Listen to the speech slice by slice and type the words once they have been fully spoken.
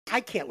I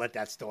can't let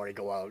that story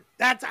go out.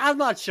 I'm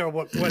not sure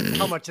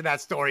how much of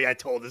that story I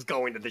told is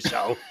going to the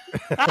show.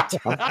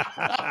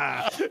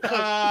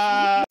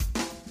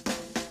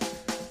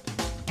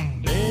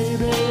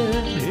 Baby,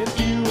 if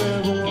you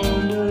ever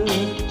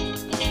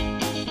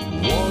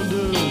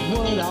wondered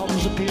what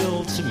albums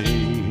appeal to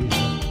me,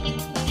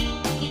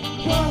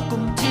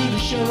 welcome to the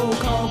show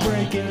called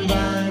Breaking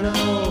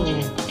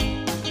Vinyl,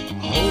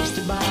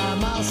 hosted by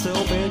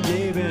myself and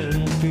Dave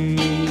and P.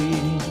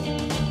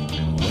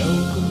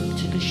 Welcome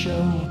to the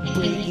show,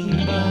 Breaking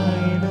Vinyl.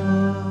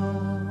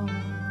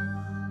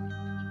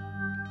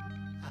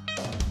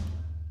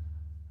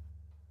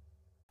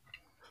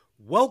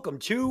 Welcome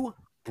to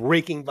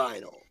Breaking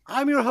Vinyl.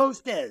 I'm your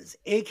host, Des,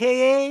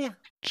 a.k.a.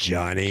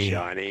 Johnny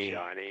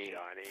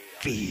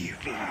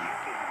Fever.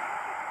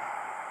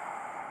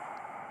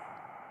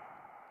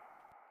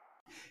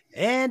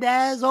 And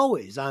as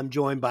always, I'm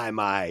joined by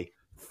my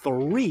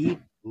three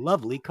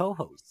lovely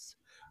co-hosts.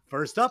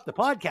 First up, the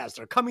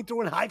podcaster coming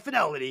through in high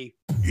fidelity,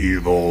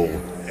 Evil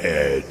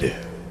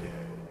Ed.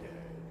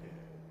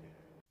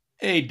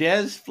 Hey,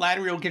 Des,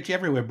 flattery will get you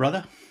everywhere,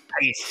 brother.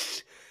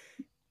 Nice.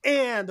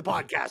 And the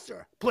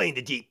podcaster playing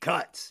the deep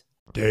cuts,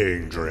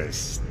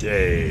 Dangerous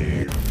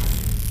Dave.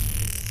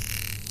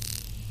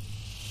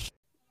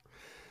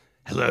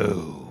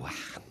 Hello.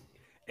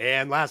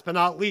 And last but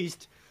not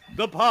least,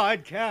 the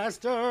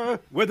podcaster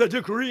with a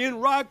degree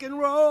in rock and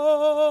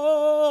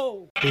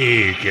roll,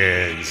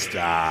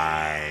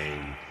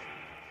 Beakenstein.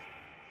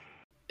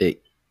 Hey.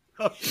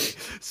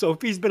 So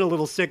if he's been a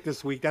little sick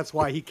this week, that's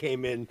why he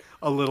came in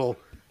a little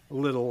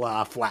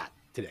flat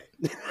today.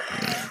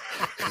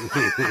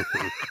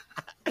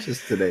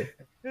 Just today.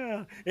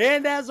 Yeah.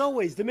 And as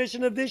always, the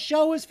mission of this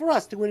show is for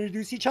us to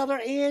introduce each other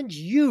and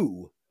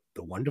you,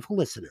 the wonderful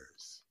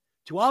listeners,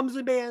 to albums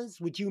and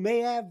bands which you may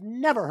have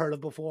never heard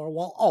of before,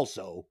 while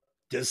also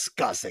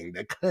discussing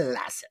the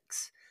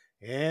classics.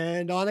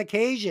 And on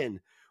occasion,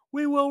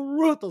 we will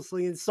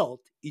ruthlessly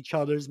insult each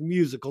other's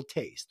musical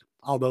taste,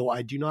 although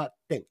I do not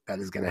think that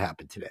is going to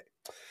happen today.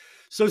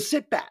 So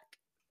sit back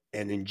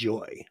and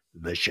enjoy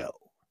the show.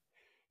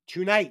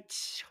 Tonight,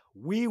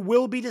 we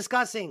will be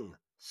discussing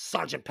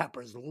Sgt.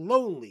 Pepper's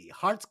Lonely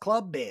Hearts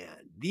Club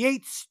Band, the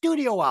 8th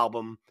studio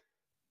album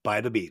by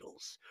the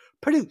Beatles,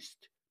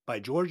 produced by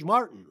George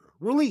Martin,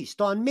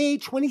 released on May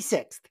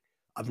 26th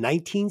of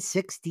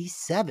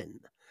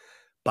 1967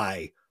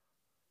 by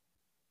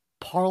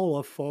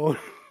Parlophone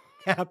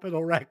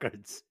Capitol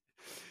Records.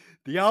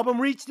 The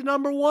album reached the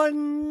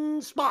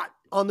 #1 spot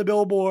on the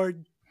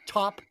Billboard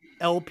Top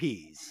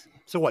LPs.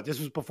 So what, this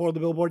was before the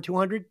Billboard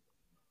 200?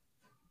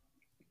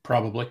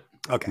 Probably.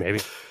 Okay.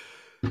 Maybe.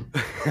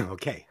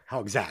 Okay, how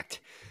exact?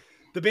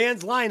 The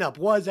band's lineup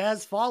was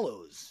as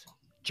follows: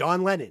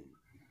 John Lennon,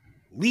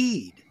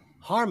 lead,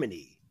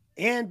 harmony,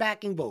 and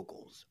backing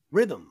vocals,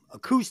 rhythm,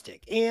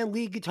 acoustic, and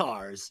lead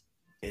guitars,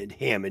 and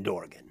Hammond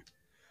organ.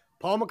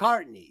 Paul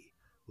McCartney,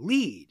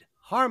 lead,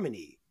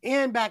 harmony,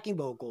 and backing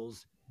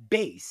vocals,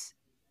 bass,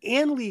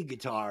 and lead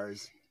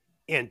guitars,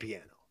 and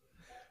piano.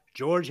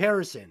 George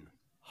Harrison,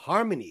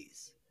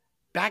 harmonies,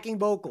 backing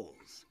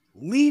vocals,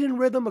 lead and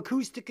rhythm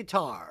acoustic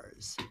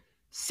guitars,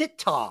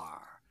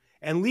 sitar,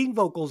 and lead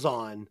vocals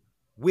on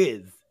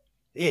With,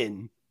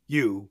 In,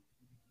 You,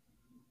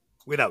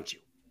 Without You.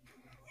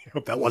 I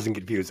hope that wasn't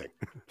confusing.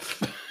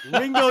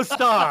 Ringo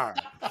Starr,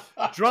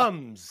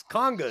 drums,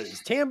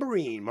 congas,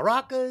 tambourine,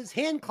 maracas,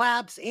 hand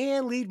claps,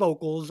 and lead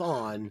vocals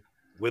on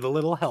With a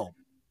Little Help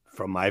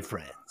from My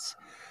Friends.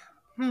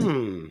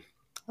 I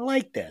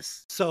like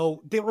this.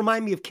 So they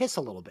remind me of Kiss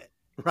a little bit,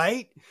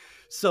 right?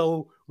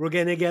 So we're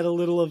going to get a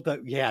little of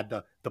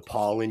the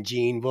Paul and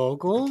Gene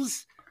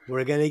vocals.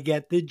 We're going to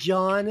get the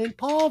John and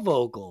Paul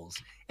vocals.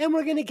 And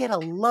we're going to get a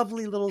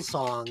lovely little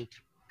song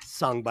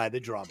sung by the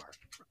drummer.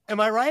 Am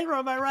I right or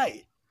am I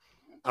right?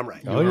 I'm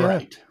right. Oh, yeah.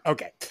 Right.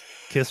 Okay.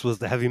 Kiss was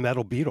the heavy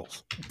metal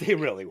Beatles. They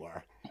really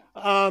were.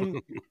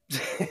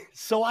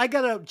 So I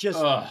got to just,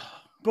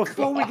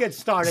 before we get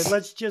started,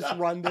 let's just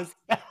run this.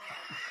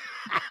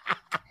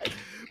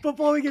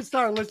 Before we get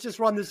started, let's just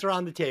run this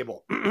around the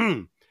table.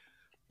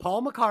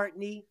 Paul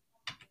McCartney,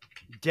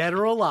 dead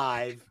or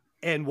alive,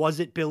 and was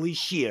it Billy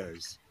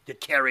Shears that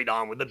carried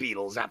on with the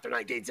Beatles after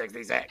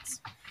 1966?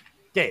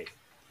 Dave.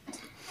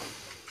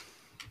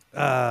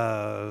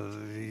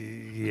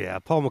 Yeah,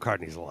 Paul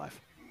McCartney's alive.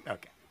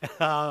 Okay.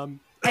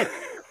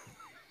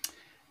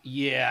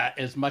 Yeah,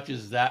 as much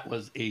as that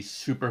was a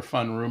super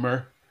fun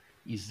rumor,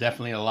 he's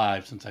definitely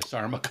alive since I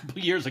saw him a couple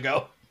years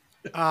ago.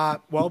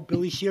 Well,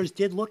 Billy Shears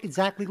did look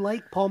exactly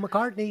like Paul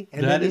McCartney.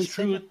 And That then is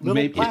they true. said little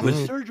Maybe it plastic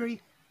was-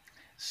 surgery.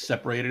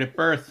 Separated at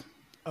birth.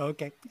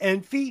 Okay.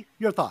 And Fee,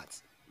 your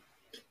thoughts?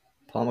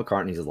 Paul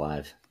McCartney's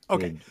alive.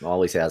 Okay. He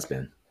always has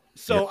been.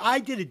 So I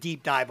did a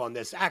deep dive on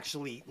this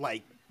actually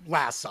like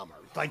last summer.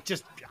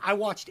 I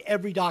watched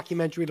every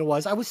documentary there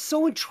was. I was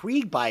so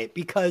intrigued by it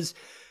because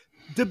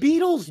the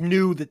Beatles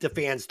knew that the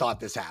fans thought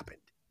this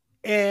happened.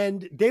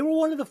 And they were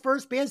one of the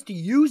first bands to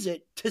use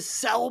it to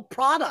sell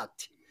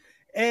product.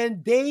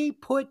 And they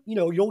put,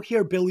 you'll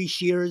hear Billy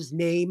Shears'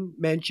 name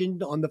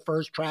mentioned on the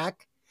first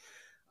track.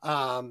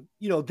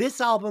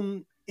 This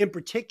album in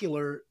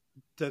particular,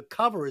 the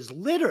cover is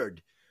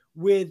littered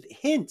with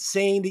hints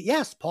saying that,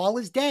 yes, Paul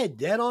is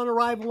dead on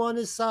arrival on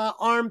his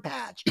arm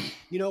patch.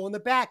 On the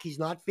back, he's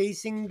not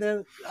facing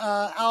the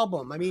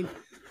album. I mean,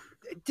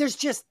 there's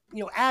just,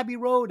 Abbey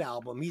Road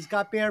album. He's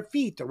got bare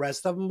feet. The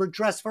rest of them were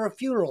dressed for a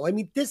funeral. I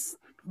mean, this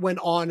went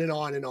on and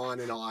on and on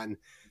and on.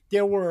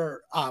 There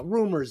were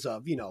rumors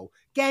of,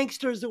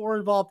 gangsters that were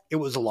involved. It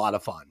was a lot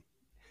of fun.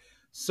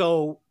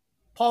 So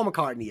Paul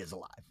McCartney is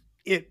alive.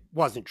 It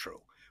wasn't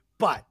true,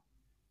 but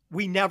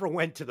we never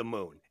went to the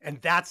moon,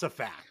 and that's a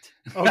fact.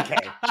 Okay.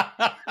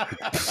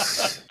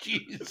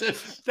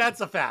 Jesus. That's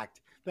a fact.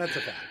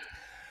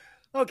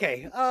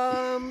 Okay.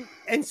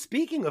 And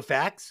speaking of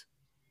facts,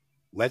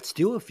 let's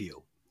do a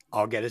few.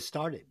 I'll get us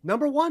started.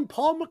 Number 1,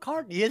 Paul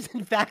McCartney is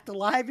in fact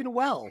alive and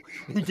well.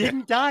 He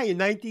didn't die in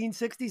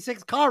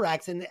 1966 car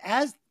accident,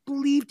 as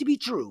believed to be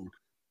true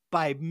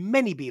by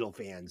many Beatle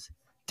fans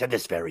to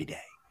this very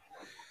day.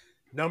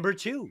 Number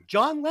 2,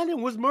 John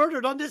Lennon was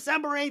murdered on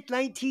December 8th,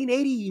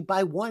 1980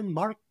 by one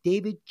Mark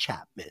David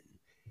Chapman.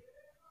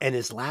 And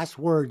his last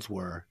words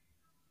were,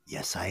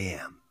 "Yes, I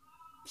am."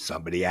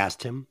 Somebody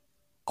asked him,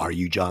 "Are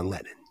you John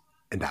Lennon?"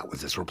 And that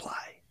was his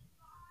reply.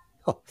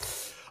 Oh.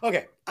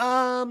 Okay.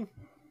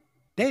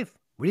 Dave,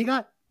 what do you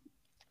got?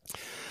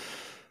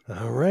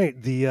 All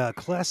right. The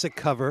classic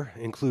cover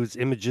includes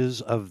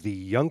images of the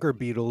younger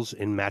Beatles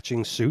in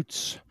matching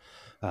suits,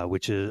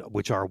 which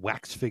are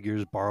wax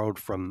figures borrowed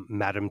from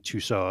Madame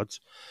Tussauds.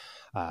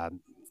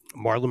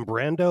 Marlon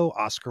Brando,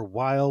 Oscar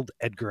Wilde,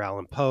 Edgar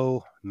Allan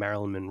Poe,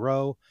 Marilyn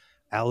Monroe,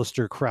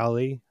 Aleister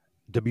Crowley,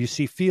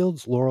 W.C.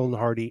 Fields, Laurel and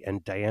Hardy,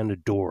 and Diana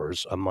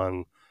Dors,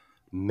 among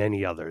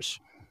many others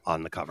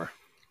on the cover.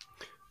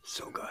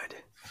 So good.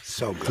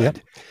 So good. Yep.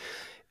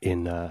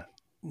 In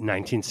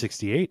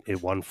 1968,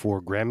 it won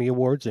 4 Grammy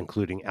Awards,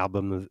 including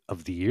Album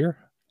of the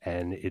Year,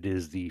 and it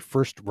is the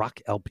first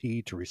rock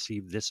LP to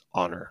receive this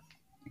honor.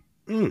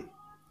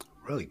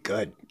 Really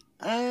good.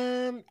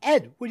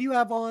 Ed, what do you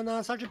have on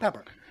Sgt.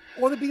 Pepper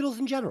or the Beatles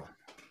in general?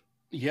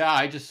 Yeah,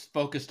 I just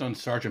focused on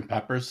Sgt.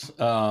 Pepper's.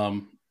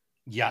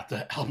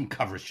 The album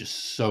cover is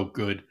just so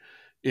good.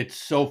 It's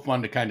so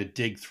fun to kind of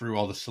dig through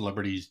all the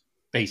celebrities'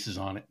 faces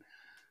on it.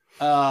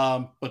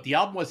 But the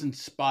album was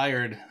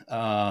inspired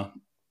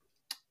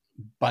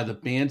by the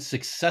band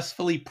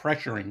successfully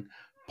pressuring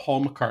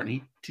Paul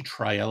McCartney to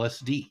try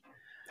LSD.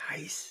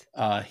 Nice.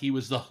 He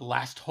was the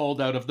last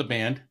holdout of the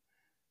band.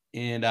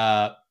 And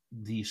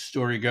the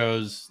story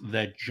goes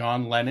that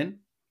John Lennon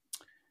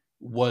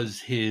was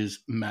his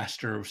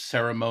master of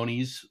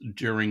ceremonies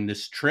during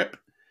this trip.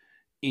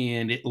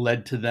 And it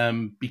led to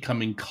them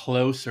becoming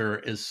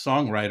closer as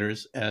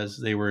songwriters as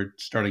they were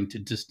starting to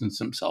distance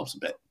themselves a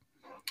bit.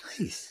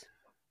 Nice.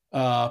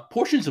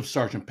 Portions of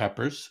Sgt.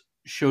 Pepper's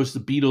shows the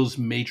Beatles'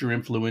 major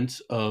influence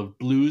of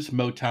blues,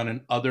 Motown,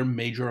 and other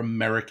major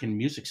American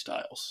music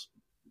styles,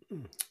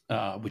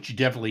 which you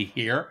definitely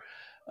hear.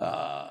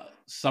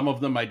 Some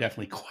of them I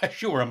definitely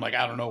question, where I'm like,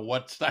 I don't know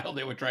what style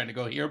they were trying to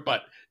go here,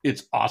 but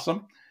it's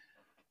awesome.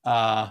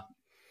 The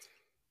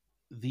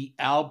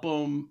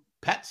album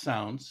Pet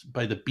Sounds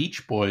by the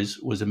Beach Boys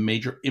was a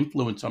major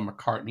influence on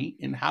McCartney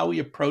in how he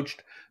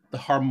approached the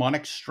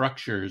harmonic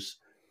structures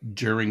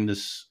during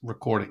this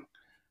recording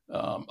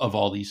of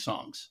all these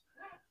songs.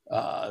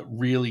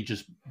 Really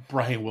just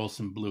Brian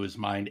Wilson blew his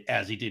mind,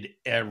 as he did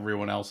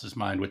everyone else's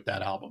mind with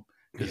that album,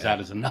 because that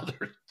is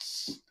another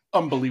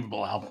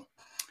unbelievable album.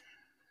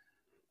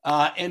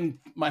 And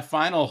my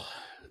final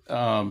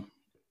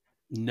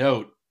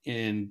note,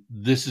 and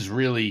this is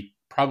really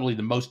probably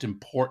the most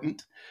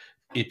important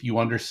if you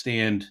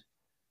understand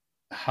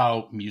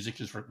how music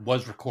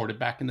was recorded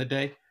back in the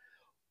day.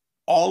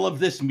 All of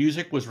this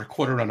music was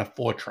recorded on a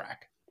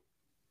 4-track.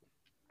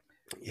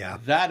 Yeah.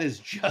 That is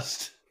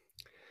just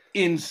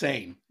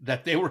insane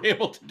that they were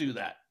able to do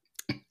that.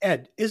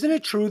 Ed, isn't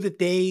it true that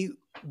they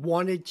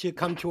wanted to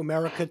come to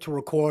America to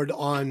record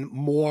on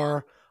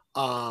more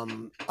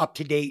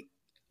up-to-date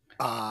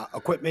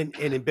equipment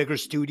and in bigger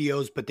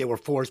studios, but they were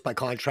forced by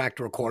contract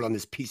to record on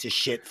this piece of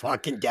shit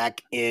fucking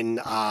deck in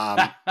their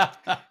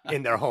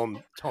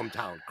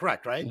hometown?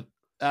 Correct, right?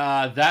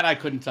 That I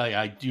couldn't tell you.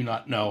 I do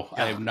not know.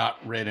 Yeah. I have not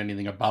read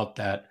anything about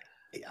that.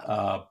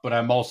 Yeah. But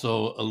I'm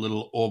also a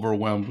little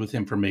overwhelmed with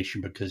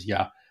information because,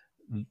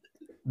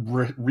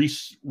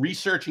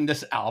 researching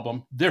this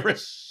album, there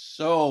is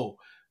so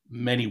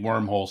many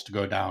wormholes to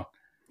go down.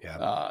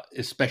 Yeah.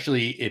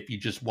 Especially if you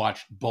just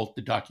watched both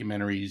the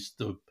documentaries,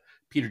 the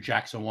Peter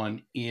Jackson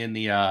one and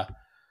the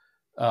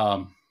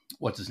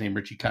what's his name,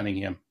 Richie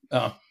Cunningham.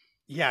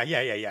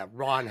 Yeah.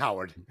 Ron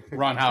Howard,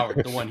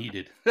 the one he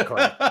did.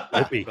 Correct.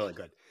 Opie. Really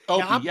good.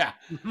 Opie, yeah.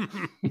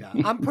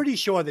 I'm pretty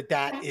sure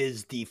that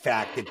is the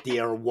fact that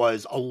there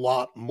was a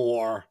lot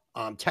more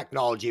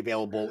technology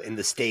available in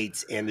the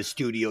States, and the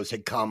studios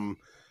had come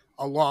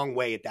a long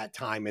way at that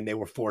time, and they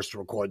were forced to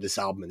record this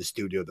album in the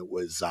studio that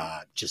was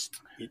just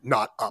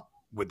not up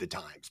with the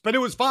times. But it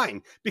was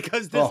fine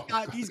because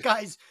these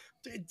guys,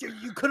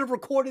 you could have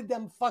recorded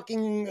them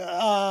fucking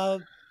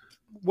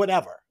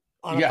whatever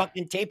on a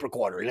fucking tape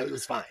recorder, and it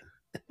was fine.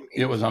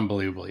 It was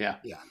unbelievable. Yeah.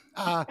 Yeah.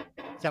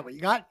 Is that what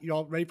you got? You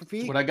all ready for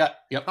Fee? What I got.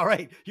 Yep. All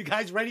right. You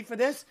guys ready for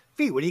this?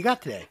 Fee, what do you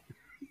got today?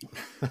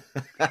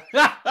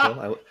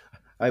 Well,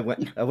 I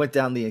went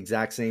down the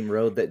exact same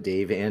road that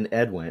Dave and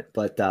Ed went,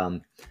 but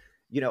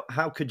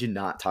how could you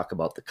not talk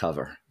about the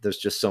cover? There's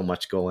just so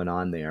much going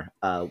on there.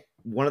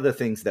 One of the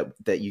things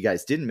that you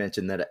guys didn't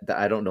mention that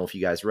I don't know if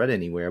you guys read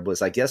anywhere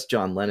was, I guess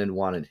John Lennon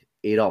wanted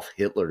Adolf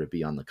Hitler to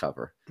be on the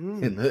cover,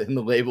 and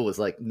the label was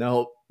like,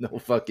 no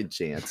fucking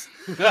chance.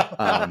 So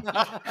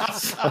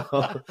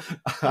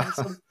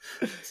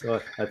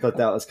I thought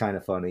that was kind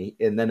of funny.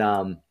 And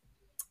then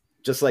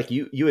just like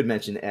you had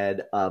mentioned,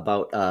 Ed,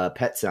 about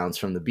Pet Sounds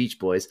from the Beach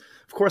Boys.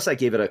 Of course, I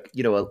gave it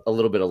a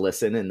little bit of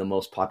listen, and the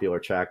most popular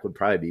track would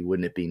probably be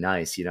 "Wouldn't It Be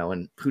Nice,"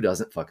 and who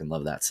doesn't fucking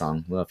love that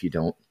song? Well, if you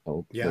don't,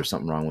 there's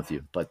something wrong with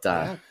you. But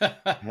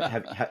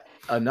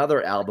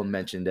another album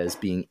mentioned as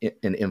being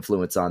an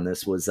influence on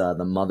this was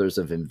the Mothers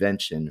of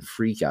Invention,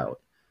 "Freak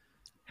Out."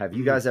 Have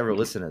you guys ever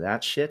listened to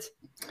that shit?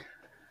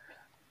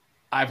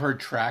 I've heard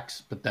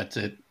tracks, but that's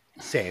it.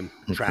 Same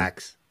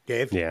tracks.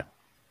 Dave? Yeah.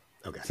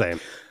 Okay. Same.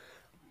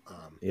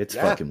 It's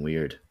fucking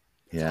weird.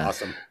 Yeah.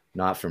 Awesome.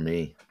 Not for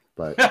me,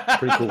 but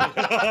pretty cool.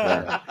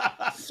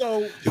 Yeah.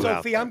 So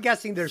Sophie, I'm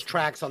guessing there's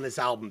tracks on this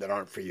album that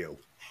aren't for you.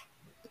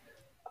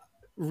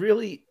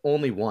 Really,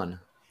 only one.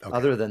 Okay.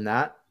 Other than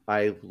that,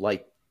 I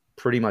like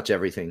pretty much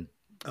everything.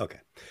 Okay.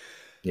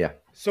 Yeah.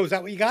 So is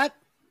that what you got?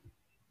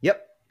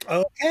 Yep.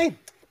 Okay.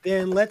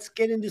 Then let's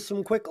get into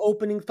some quick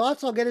opening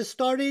thoughts. I'll get us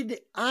started.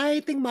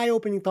 I think my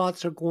opening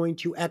thoughts are going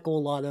to echo a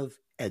lot of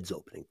Ed's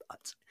opening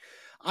thoughts.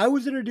 I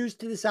was introduced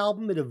to this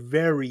album at a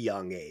very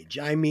young age.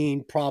 I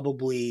mean,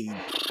 probably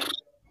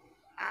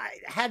I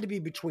had to be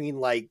between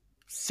like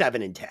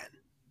 7 and 10.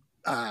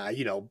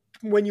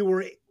 When you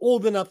were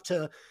old enough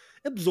to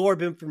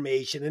absorb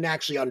information and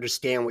actually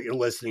understand what you're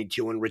listening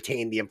to and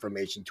retain the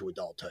information to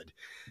adulthood.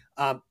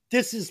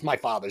 This is my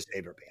father's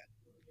favorite band,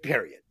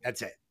 period.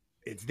 That's it.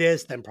 It's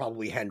this, then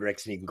probably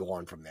Hendrix, and you can go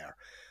on from there.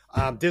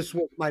 This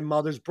was my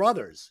mother's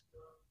brother's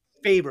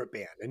favorite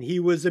band, and he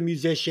was a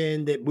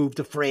musician that moved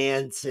to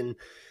France and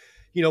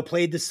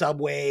played the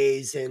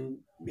subways and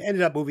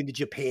ended up moving to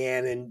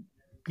Japan and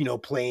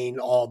playing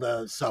all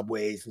the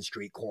subways and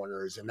street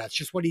corners, and that's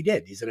just what he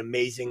did. He's an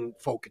amazing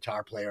folk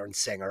guitar player and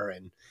singer,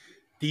 and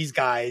these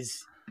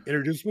guys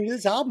introduced me to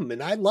this album,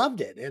 and I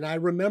loved it, and I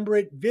remember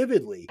it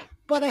vividly,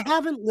 but I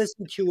haven't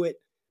listened to it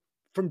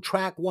from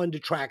track 1 to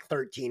track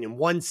 13 in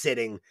one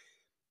sitting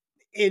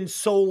in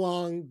so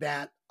long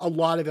that a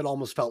lot of it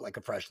almost felt like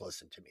a fresh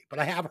listen to me, but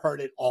I have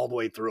heard it all the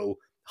way through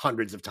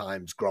hundreds of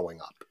times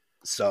growing up.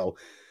 So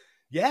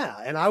yeah.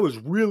 And I was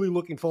really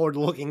looking forward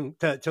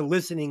to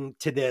listening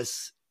to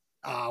this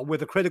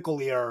with a critical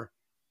ear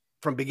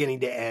from beginning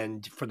to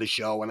end for the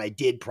show. And I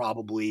did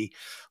probably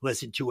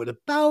listen to it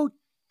about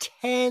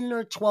 10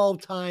 or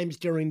 12 times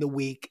during the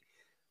week,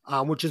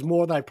 which is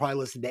more than I probably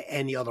listened to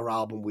any other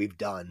album we've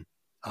done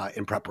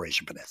in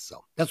preparation for this.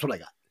 So that's what I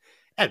got.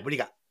 Ed, what do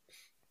you got?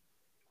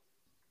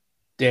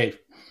 Dave,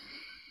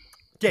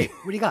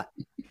 what do you got?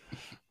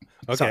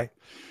 Okay.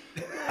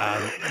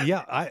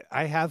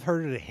 I have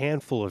heard it a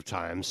handful of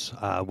times.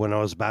 When I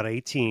was about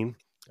 18,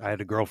 I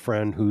had a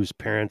girlfriend whose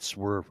parents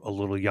were a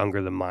little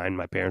younger than mine.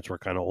 My parents were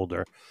kind of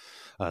older,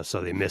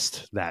 so they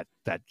missed that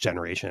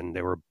generation.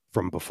 They were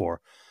from before.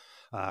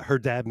 Her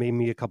dad made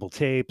me a couple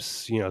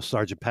tapes,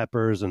 Sgt.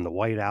 Pepper's and the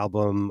White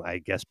Album, I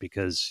guess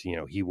because,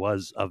 he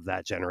was of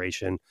that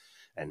generation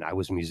and I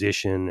was a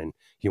musician and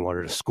he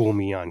wanted to school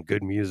me on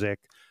good music.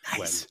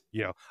 Nice.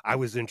 When, I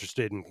was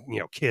interested in,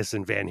 Kiss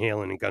and Van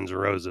Halen and Guns N'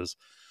 Roses.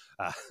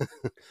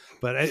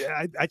 But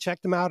I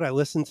checked them out. I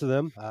listened to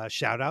them.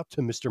 Shout out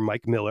to Mr.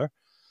 Mike Miller.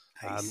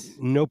 Nice.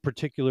 No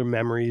particular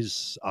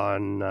memories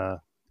on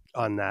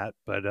that,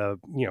 but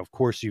of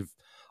course you've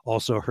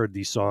also heard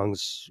these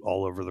songs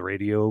all over the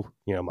radio,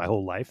 my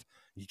whole life.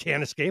 You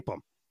can't escape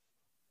them.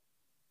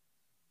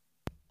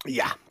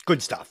 Yeah,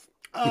 good stuff.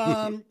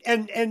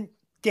 And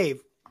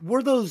Dave,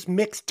 were those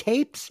mixed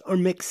tapes or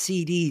mixed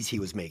CDs he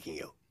was making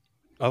you?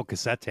 Oh,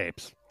 cassette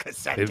tapes.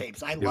 Cassette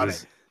tapes. I love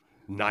it.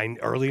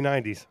 Early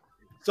 90s.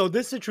 So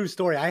this is a true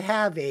story. I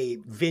have a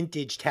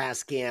vintage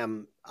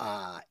Tascam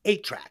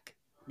 8-track,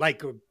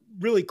 like a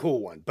really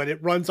cool one, but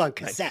it runs on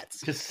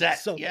cassettes. Cassette.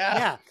 So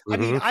yeah. I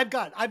mean, I've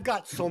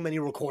got so many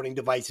recording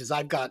devices.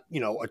 I've got, a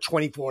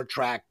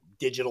 24-track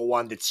digital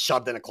one that's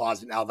shoved in a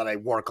closet now that I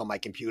work on my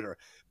computer.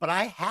 But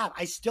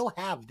I still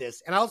have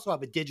this, and I also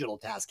have a digital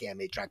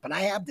Tascam 8-track, but I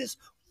have this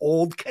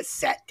old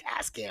cassette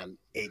Tascam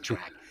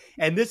 8-track.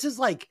 And this is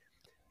like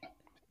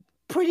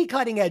pretty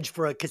cutting edge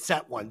for a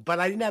cassette one,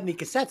 but I didn't have any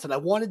cassettes and I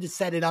wanted to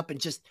set it up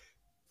and just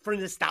for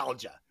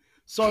nostalgia.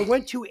 So I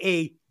went to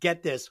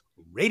get this,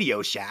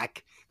 Radio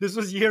Shack. This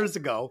was years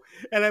ago.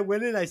 And I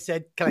went in and I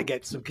said, can I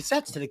get some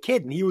cassettes to the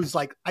kid? And he was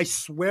like, I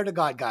swear to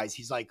God, guys,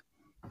 he's like,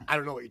 I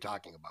don't know what you're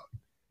talking about.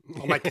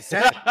 I'm like,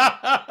 cassette?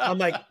 I'm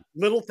like,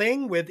 little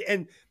thing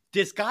and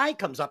this guy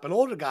comes up, an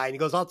older guy, and he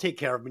goes, I'll take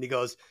care of him. And he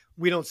goes,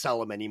 we don't sell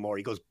them anymore.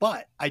 He goes,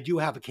 but I do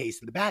have a case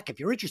in the back if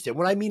you're interested.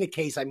 When I mean a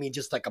case, I mean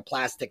just like a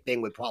plastic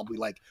thing with probably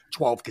like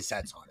 12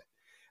 cassettes on it.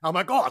 I'm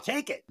like, oh, I'll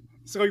take it.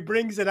 So he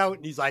brings it out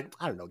and he's like,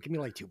 I don't know, give me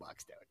like $2, dude.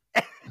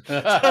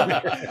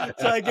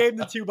 So I gave him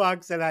the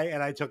 $2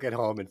 and I took it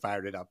home and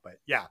fired it up. But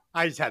yeah,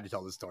 I just had to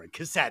tell the story.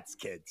 Cassettes,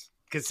 kids.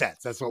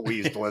 Cassettes. That's what we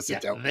used to listen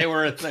to. They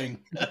were a thing.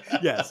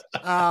 Yes.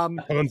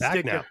 Coming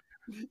back now.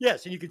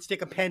 Yes, and you could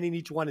stick a pen in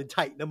each one and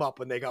tighten them up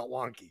when they got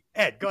wonky.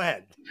 Ed, go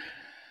ahead.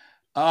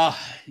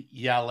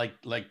 Yeah,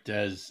 like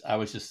Des, I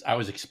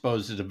was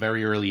exposed at a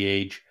very early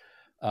age.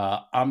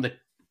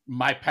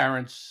 My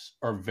parents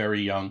are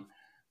very young.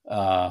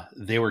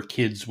 They were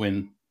kids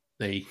when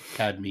they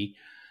had me.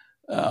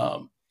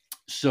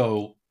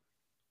 So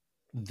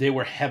they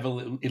were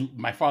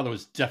my father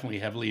was definitely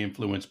heavily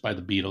influenced by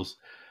the Beatles.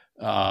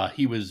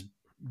 He was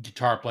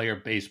guitar player,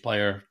 bass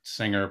player,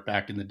 singer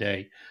back in the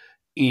day.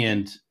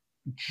 And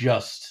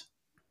just,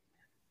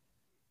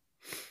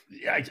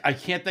 I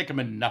can't thank him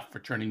enough for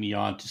turning me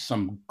on to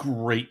some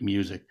great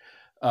music.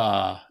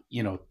 The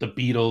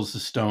Beatles, the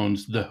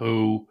Stones, the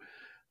Who,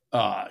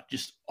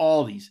 just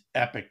all these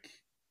epic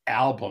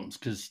albums.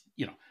 Because,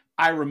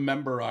 I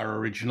remember our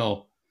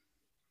original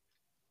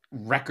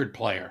record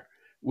player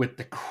with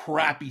the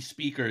crappy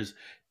speakers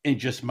and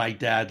just my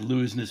dad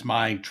losing his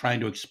mind trying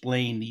to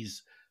explain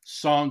these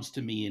songs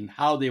to me and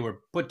how they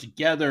were put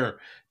together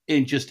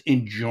and just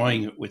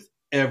enjoying it with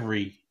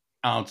every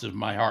ounce of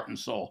my heart and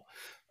soul.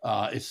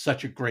 It's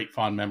such a great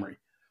fond memory.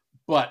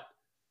 But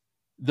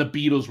the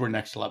Beatles were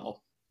next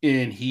level,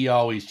 and he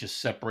always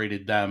just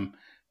separated them.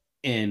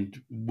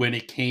 And when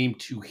it came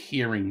to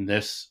hearing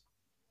this,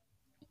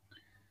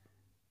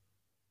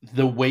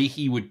 the way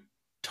he would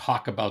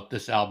talk about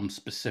this album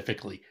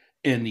specifically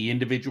and the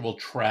individual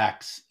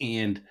tracks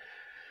and,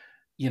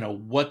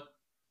 what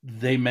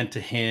they meant to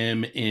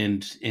him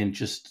and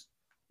just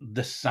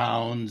the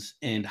sounds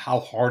and how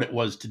hard it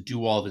was to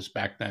do all this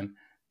back then.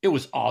 It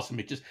was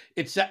awesome.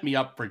 It set me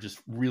up for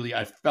just really,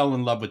 I fell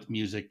in love with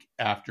music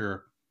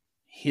after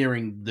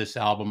hearing this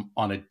album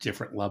on a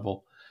different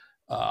level.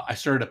 I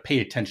started to pay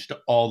attention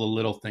to all the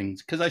little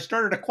things because I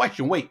started to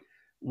question, wait,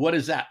 what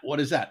is that? What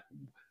is that?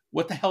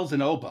 What the hell's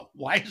an oboe?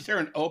 Why is there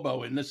an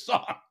oboe in this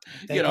song?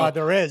 Thank God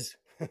there is.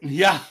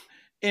 Yeah.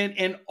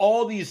 And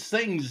all these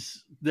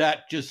things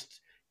that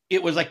just,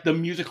 it was like the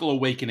musical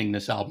awakening,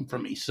 this album for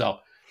me. So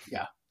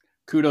yeah,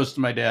 kudos to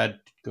my dad,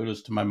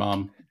 kudos to my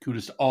mom,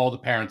 kudos to all the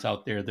parents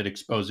out there that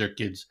expose their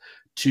kids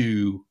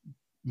to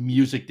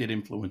music that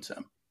influence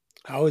them.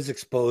 I was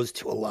exposed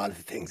to a lot of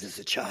things as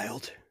a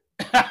child.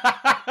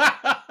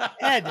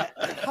 Ed,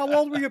 how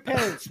old were your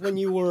parents when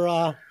you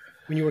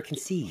were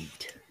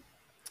conceived?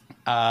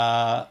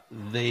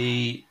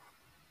 They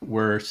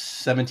were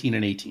 17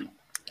 and 18.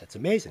 That's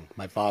amazing.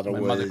 My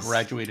mother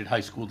graduated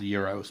high school the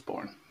year I was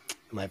born.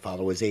 My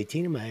father was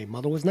 18 and my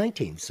mother was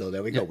 19. So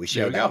there we go. We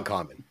share that in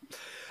common.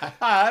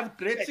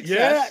 Great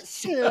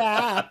success.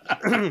 Yeah.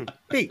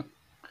 Pete,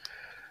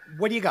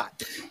 what do you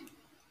got?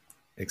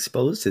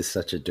 Exposed is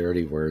such a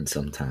dirty word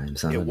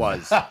sometimes. It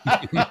was.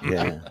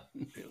 Yeah.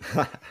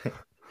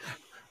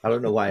 I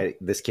don't know why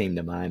this came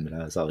to mind, but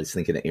I was always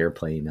thinking of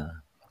Airplane.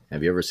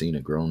 Have you ever seen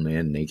a grown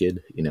man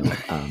naked?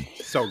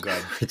 So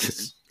good.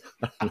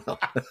 I don't know.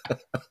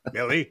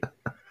 Billy?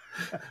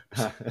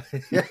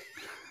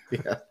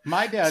 Yeah.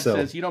 My dad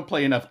says you don't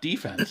play enough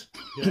defense.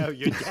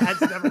 Your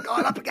dad's never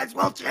gone up against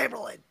Will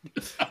Chamberlain.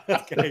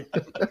 Okay.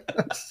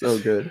 So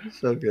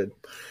good.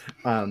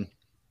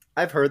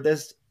 I've heard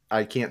this.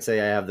 I can't say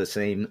I have the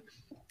same,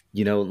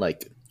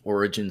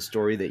 origin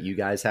story that you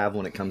guys have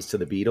when it comes to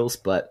the Beatles,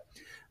 but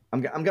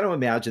I'm going to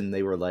imagine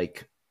they were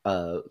like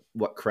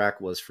what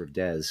crack was for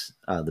Des,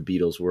 the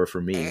Beatles were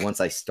for me.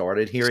 Once I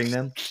started hearing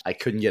them, I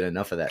couldn't get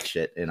enough of that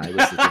shit, and I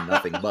listened to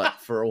nothing but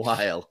for a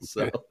while.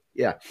 So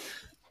yeah.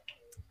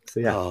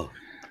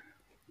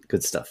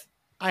 Good stuff.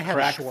 I had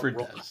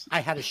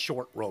a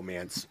short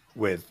romance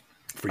with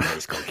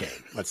freebase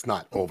cocaine. Let's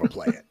not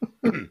overplay it.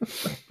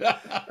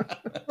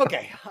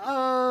 Okay.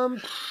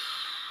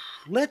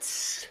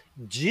 Let's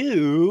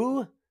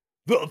do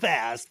the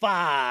Fast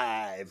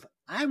Five.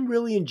 I'm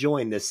really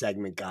enjoying this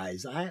segment,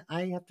 guys. I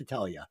have to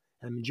tell you,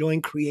 I'm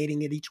enjoying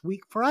creating it each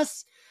week for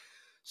us.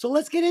 So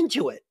let's get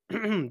into it.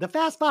 The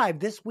Fast Five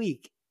this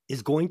week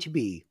is going to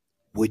be,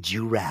 would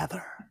you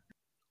rather?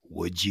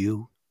 Would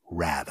you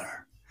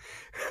rather?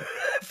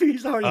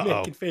 He's already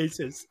making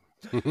faces.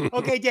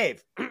 Okay,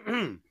 Dave.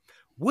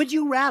 Would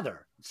you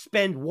rather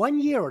spend 1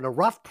 year in a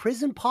rough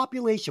prison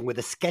population with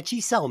a sketchy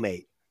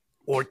cellmate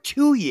or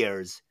 2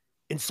 years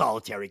in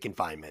solitary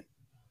confinement?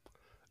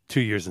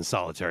 2 years in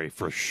solitary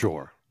for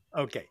sure.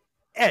 Okay.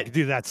 I Ed. could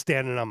do that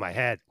standing on my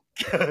head.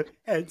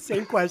 Ed,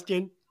 same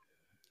question.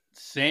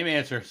 Same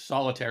answer,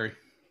 solitary.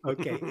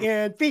 Okay.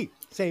 And Fee,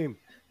 same.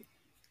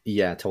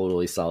 Yeah,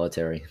 totally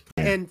solitary.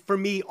 And for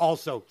me,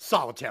 also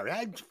solitary.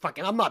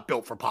 I'm not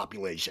built for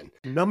population.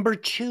 Number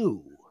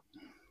 2,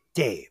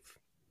 Dave.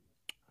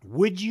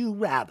 Would you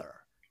rather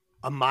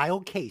a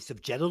mild case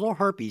of genital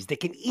herpes that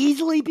can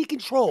easily be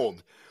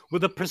controlled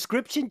with a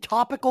prescription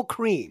topical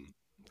cream,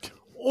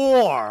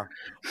 or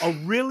a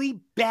really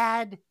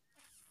bad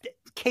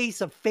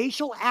case of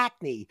facial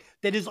acne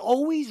that is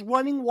always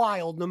running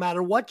wild no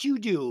matter what you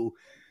do,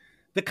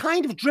 The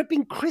kind of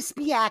dripping,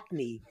 crispy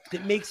acne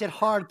that makes it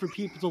hard for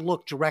people to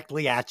look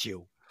directly at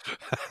you.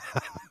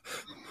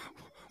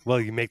 Well,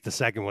 you make the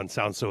second one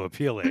sound so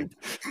appealing.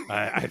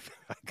 I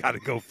got to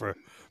go for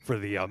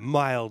the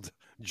mild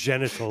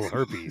genital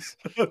herpes.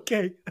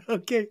 Okay.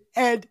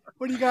 Ed,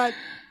 what do you got?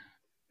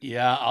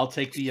 Yeah, I'll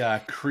take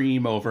the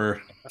cream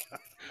over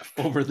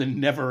the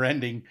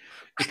never-ending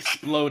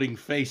exploding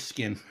face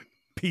skin.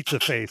 Pizza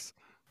face.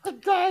 I'm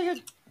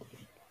dying.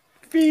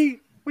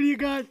 Fee, what do you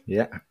got?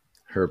 Yeah.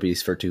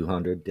 Herpes for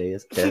 200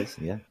 days.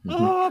 Yeah.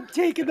 Oh, I'm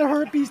taking the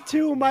herpes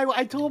too.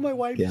 I told my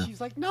wife, Yeah. she's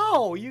like,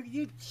 no,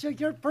 you're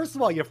first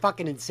of all, you're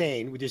fucking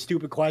insane with your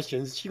stupid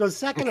questions. She goes,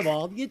 second of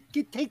all, you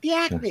take the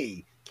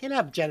acne. Can't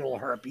have genital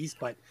herpes,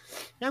 but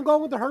I'm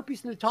going with the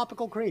herpes and the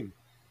topical cream.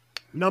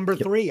 Number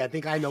 3, I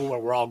think I know where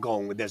we're all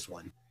going with this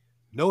one.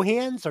 No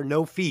hands or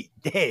no feet,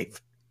 Dave.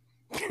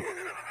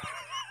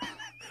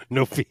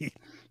 No feet.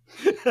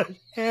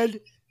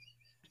 And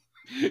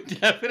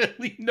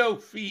Definitely no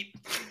feet.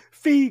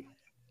 feet.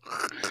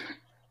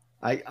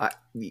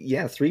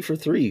 Yeah, 3 for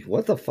 3.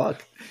 What the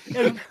fuck?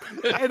 And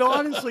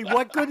honestly,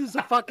 what good is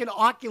a fucking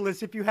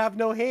Oculus if you have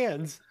no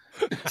hands?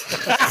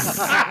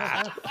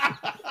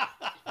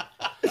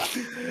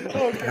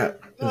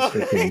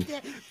 Okay.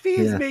 Fee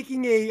is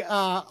making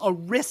a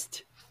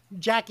wrist,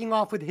 jacking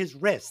off with his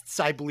wrists,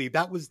 I believe.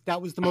 That was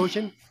the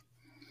motion?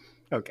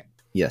 Okay.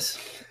 Yes.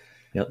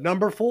 Yep.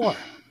 Number 4,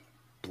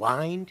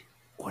 blind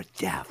or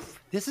deaf.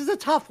 This is a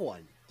tough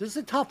one. This is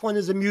a tough one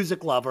as a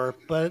music lover,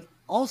 but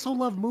also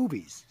love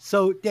movies.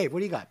 So, Dave, what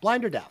do you got?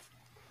 Blind or deaf?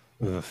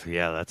 Oof,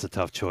 yeah, that's a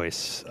tough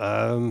choice.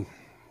 I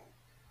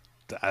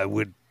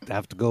would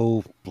have to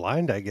go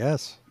blind, I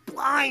guess.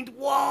 Blind?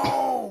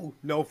 Whoa!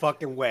 No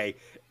fucking way.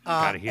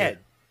 Gotta hear. Ed,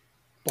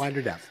 blind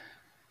or deaf?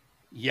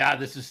 Yeah,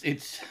 this is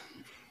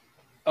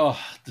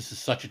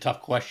such a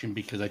tough question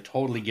because I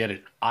totally get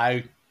it.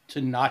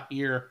 To not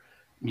hear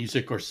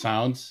music or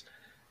sounds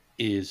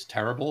is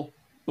terrible,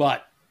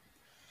 but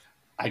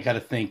I got to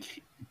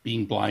think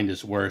being blind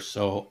is worse,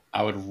 so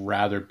I would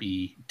rather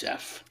be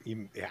deaf.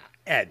 Yeah.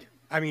 Ed,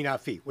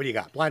 Fee, what do you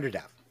got? Blind or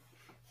deaf?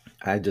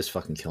 I'd just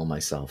fucking kill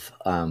myself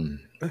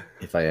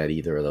if I had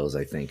either of those,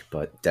 I think.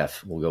 But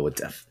deaf. We'll go with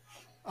deaf.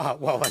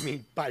 Well,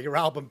 by your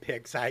album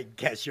picks, I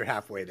guess you're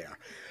halfway there.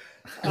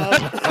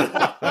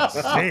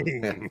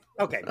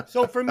 Okay,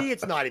 so for me,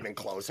 it's not even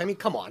close.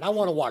 Come on. I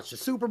want to watch the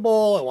Super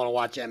Bowl. I want to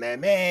watch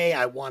MMA.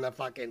 I want to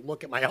fucking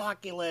look at my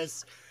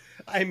Oculus.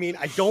 I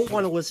don't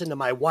want to listen to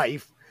my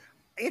wife.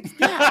 It's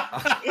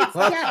deaf. It's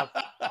deaf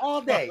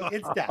all day.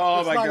 It's deaf. Oh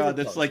it's my not God, even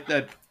that's close. like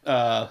that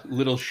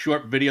little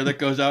short video that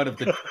goes out of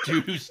the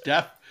dude who's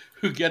deaf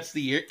who gets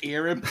the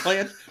ear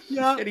implant.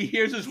 Yeah. And he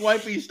hears his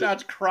wife and he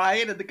starts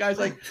crying and the guy's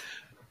like,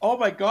 oh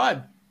my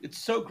God, it's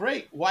so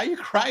great. Why are you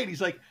crying?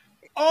 He's like,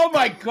 oh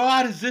my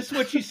God, is this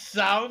what she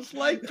sounds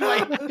like? Do I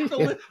have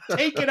to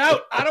take it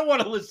out? I don't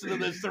want to listen to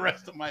this the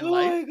rest of my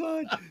life. Oh my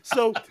God.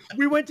 So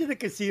we went to the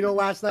casino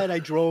last night. I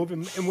drove,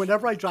 and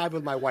whenever I drive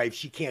with my wife,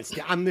 she can't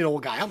stand. I'm the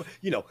old guy.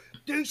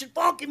 They should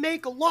fucking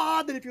make a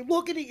law that if you're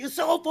looking at your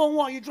cell phone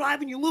while you're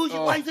driving, you lose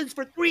your license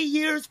for 3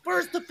 years.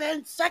 First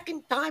offense,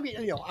 second time,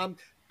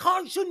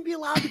 cars shouldn't be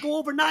allowed to go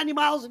over 90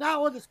 miles an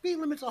hour. The speed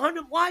limit's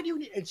 100. Why do you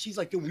need? And she's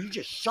like, dude, will you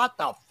just shut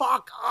the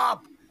fuck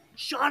up?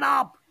 Shut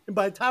up. And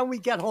by the time we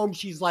get home,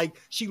 she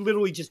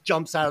literally just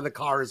jumps out of the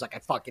car and is like, I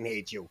fucking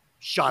hate you.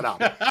 Shut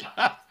up.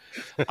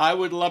 I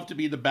would love to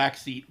be the back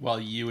seat while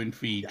you and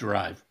Fee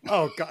drive.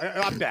 Oh God,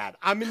 I'm bad.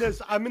 I'm in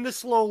the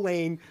slow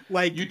lane.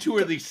 Like You two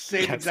are the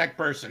same exact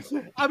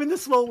person. I'm in the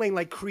slow lane,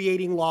 like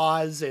creating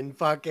laws and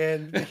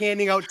fucking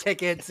handing out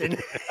tickets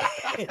and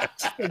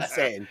it's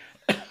insane.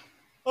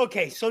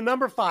 Okay, so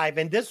number 5,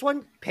 and this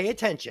one, pay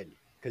attention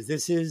because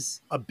this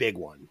is a big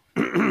one.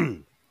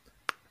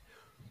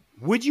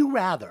 Would you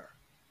rather?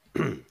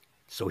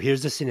 So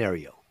here's the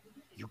scenario.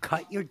 You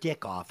cut your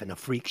dick off in a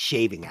freak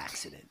shaving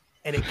accident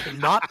and it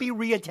cannot be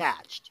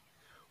reattached.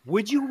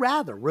 Would you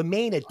rather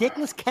remain a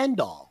dickless Ken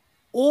doll,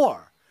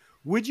 or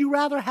would you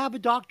rather have a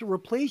doctor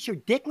replace your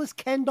dickless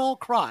Ken doll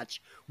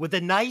crotch with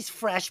a nice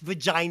fresh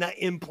vagina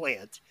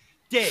implant?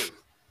 Dave.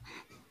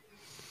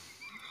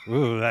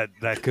 Ooh,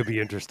 that could be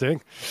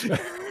interesting.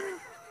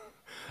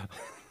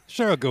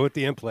 Sure, I'll go with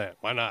the implant.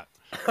 Why not?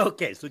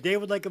 Okay, so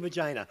Dave would like a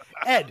vagina.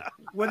 Ed,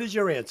 what is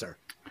your answer?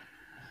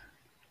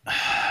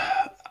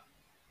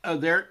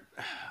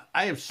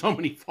 I have so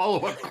many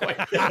follow-up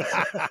questions.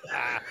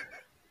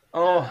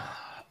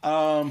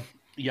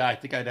 Yeah, I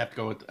think I'd have to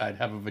go with, I'd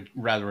have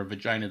rather a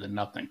vagina than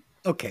nothing.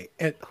 Okay,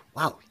 and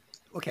wow.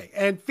 Okay,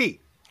 and Fee.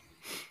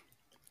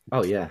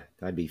 Oh yeah,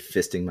 I'd be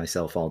fisting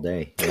myself all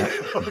day. Yeah.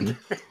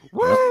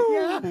 Woo!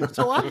 Yeah.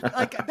 So I'm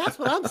like, that's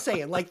what I'm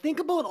saying. Like, think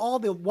about all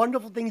the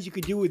wonderful things you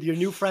could do with your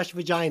new fresh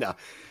vagina.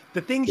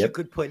 The things you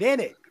could put in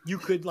it. You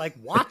could like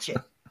watch it.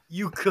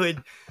 You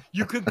could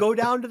go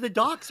down to the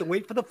docks and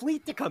wait for the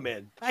fleet to come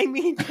in.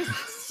 There's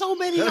so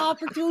many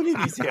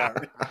opportunities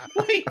here.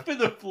 Wait for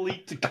the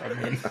fleet to come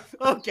in.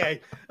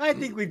 Okay, I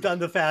think we've done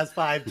the Fast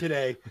Five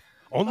today.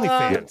 Only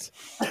fans.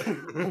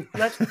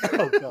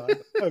 Oh God.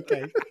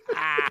 Okay.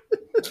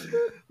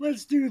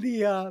 Let's do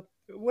the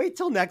Wait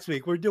till next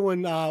week. We're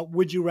doing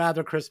Would You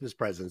Rather Christmas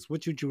presents.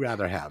 Which would you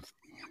rather have?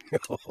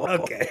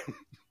 Okay.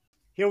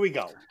 Here we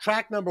go.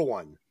 Track number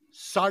 1,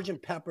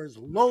 Sgt. Pepper's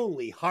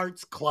Lonely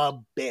Hearts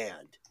Club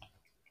Band.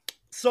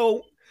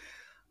 So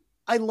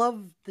I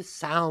love the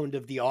sound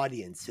of the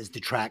audience as the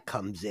track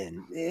comes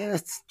in.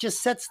 It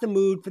just sets the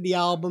mood for the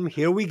album.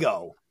 Here we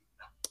go.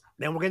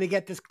 Then we're going to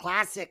get this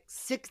classic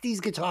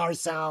 60s guitar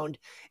sound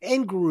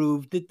and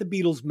groove that the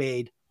Beatles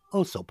made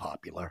oh so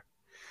popular.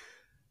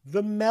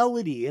 The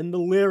melody and the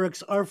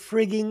lyrics are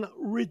frigging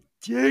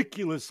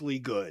ridiculously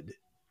good.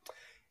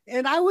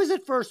 And I was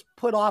at first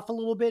put off a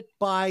little bit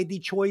by the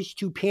choice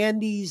to pan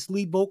these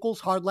lead vocals,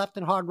 hard left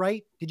and hard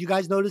right. Did you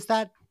guys notice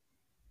that?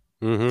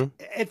 Mm-hmm.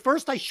 At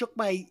first, I shook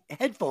my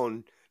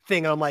headphone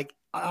thing, and I'm like,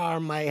 are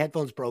my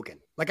headphones broken?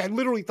 Like, I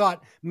literally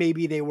thought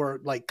maybe they were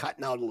like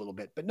cutting out a little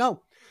bit, but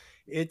no,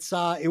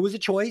 it was a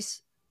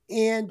choice.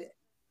 And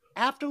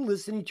after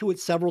listening to it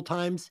several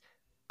times,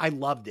 I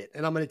loved it.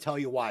 And I'm going to tell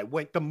you why.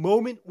 The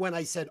moment when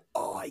I said,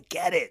 oh, I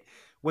get it,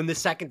 when the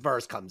second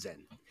verse comes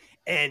in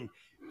and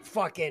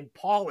fucking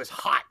Paul is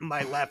hot in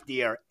my left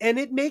ear, and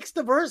it makes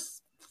the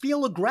verse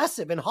feel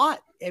aggressive and hot.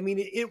 I mean,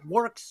 it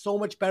works so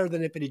much better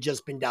than if it had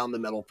just been down the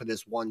middle for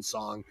this one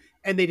song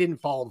and they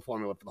didn't follow the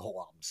formula for the whole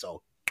album.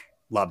 So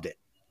loved it.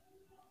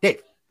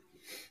 Dave.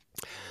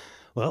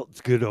 Well,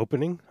 it's good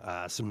opening.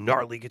 Some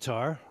gnarly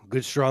guitar,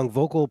 good strong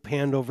vocal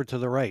panned over to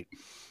the right.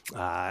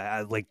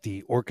 I like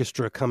the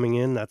orchestra coming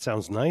in. That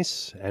sounds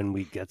nice. And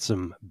we get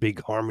some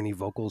big harmony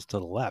vocals to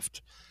the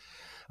left.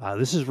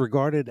 This is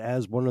regarded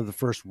as one of the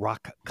first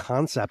rock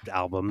concept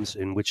albums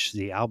in which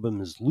the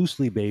album is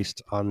loosely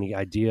based on the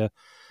idea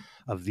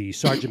of the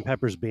Sgt.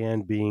 Pepper's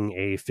Band being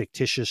a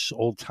fictitious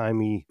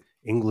old-timey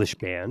English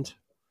band,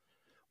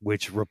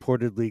 which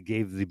reportedly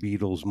gave the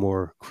Beatles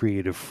more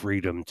creative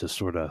freedom to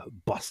sort of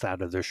bust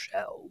out of their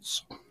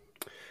shells.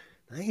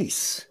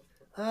 Nice.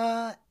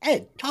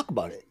 Ed, talk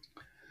about it.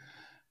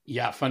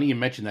 Yeah, funny you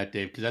mentioned that,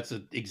 Dave, because that's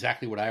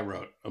exactly what I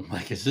wrote. I'm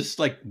like, is this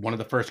like one of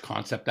the first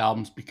concept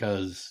albums?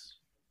 Because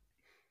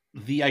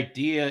the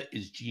idea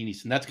is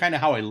genius. And that's kind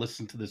of how I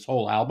listened to this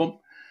whole album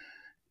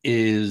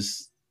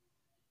is,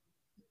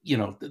 you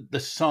know, the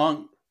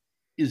song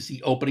is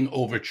the opening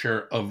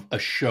overture of a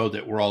show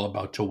that we're all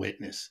about to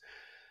witness.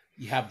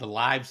 You have the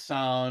live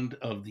sound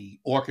of the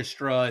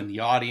orchestra and the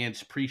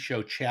audience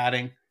pre-show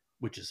chatting,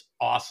 which is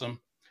awesome.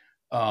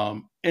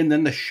 And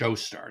then the show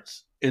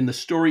starts and the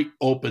story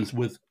opens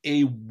with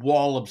a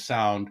wall of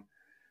sound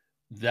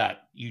that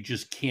you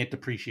just can't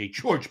appreciate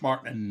George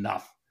Martin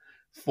enough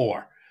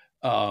for.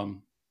 The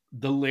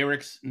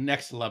lyrics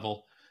next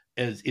level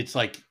is it's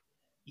like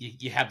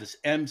you have this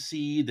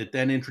MC that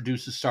then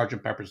introduces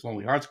Sgt. Pepper's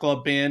Lonely Hearts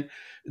Club Band,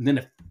 and then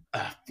it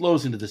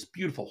flows into this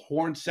beautiful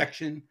horn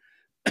section,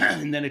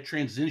 and then it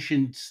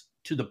transitions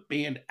to the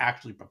band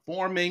actually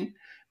performing.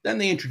 Then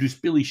they introduce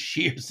Billy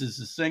Shears as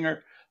the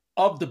singer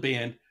of the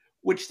band,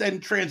 which then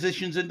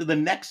transitions into the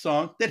next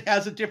song that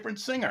has a different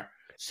singer.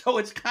 So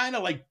it's kind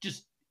of like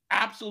just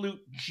absolute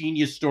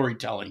genius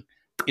storytelling,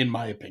 in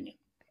my opinion.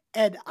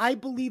 Ed, I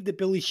believe that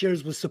Billy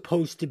Shears was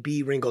supposed to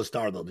be Ringo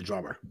Starr, though, the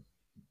drummer.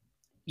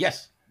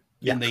 Yes.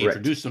 Yeah, and they correct.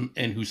 introduce him,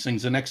 and who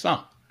sings the next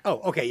song? Oh,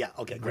 okay, yeah,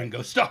 okay, great.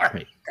 Ringo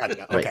Starr.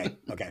 Gotcha. Okay,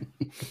 okay.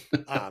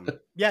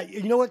 Yeah,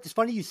 you know what? It's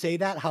funny you say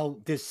that, how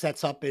this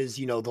sets up as,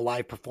 you know, the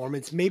live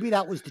performance. Maybe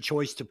that was the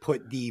choice to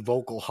put the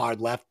vocal hard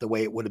left the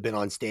way it would have been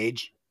on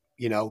stage,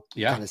 you know?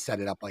 Yeah. Kind of set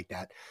it up like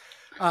that.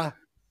 Are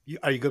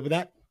you good with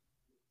that?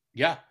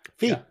 Yeah.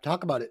 Fee, Yeah.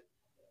 talk about it.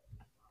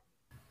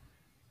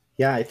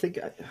 Yeah, I think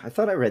I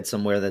thought I read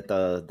somewhere that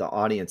the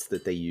audience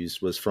that they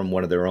used was from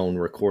one of their own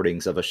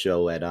recordings of a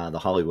show at the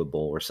Hollywood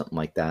Bowl or something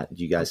like that.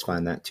 Did you guys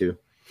find that too?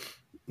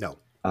 No.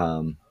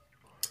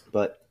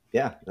 But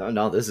yeah,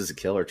 no, this is a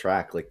killer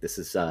track. Like this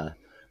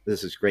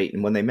is great.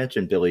 And when they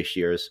mentioned Billy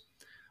Shears,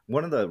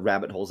 one of the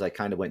rabbit holes I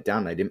kind of went down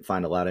and I didn't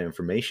find a lot of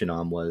information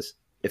on was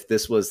if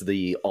this was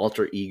the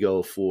alter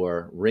ego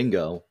for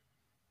Ringo,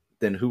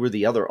 then who were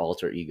the other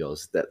alter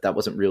egos? That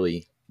wasn't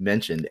really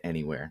mentioned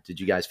anywhere. Did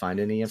you guys find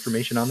any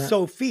information on that?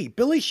 So, Fee,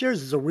 Billy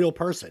Shears is a real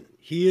person.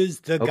 He is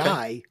the Okay.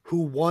 guy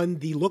who won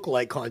the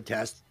lookalike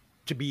contest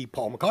to be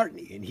Paul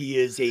McCartney. And he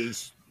is a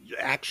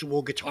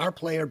actual guitar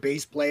player,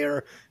 bass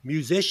player,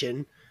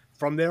 musician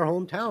from their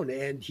hometown.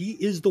 And he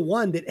is the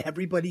one that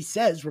everybody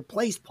says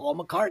replaced Paul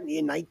McCartney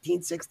in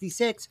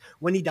 1966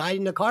 when he died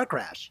in a car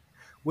crash,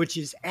 which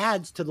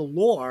adds to the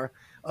lore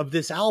of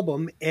this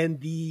album and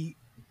the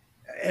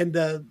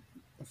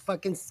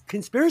fucking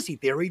conspiracy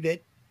theory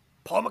that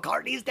Paul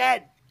McCartney is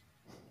dead.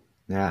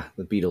 Yeah,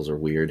 the Beatles are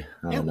weird.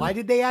 I don't know. Why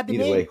did they add the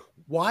Either name?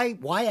 way.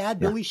 Why add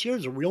Billy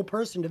Shears, a real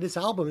person, to this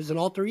album as an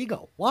alter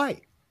ego?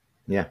 Why?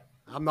 Yeah.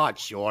 I'm not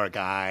sure,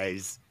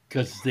 guys.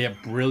 Because they're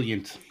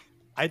brilliant.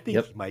 I think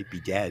Yep. he might be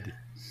dead.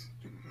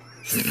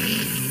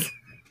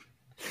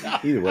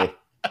 Either way,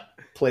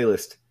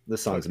 playlist.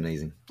 This song's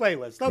amazing.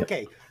 Playlist.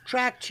 Okay,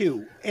 track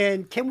 2.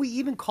 And can we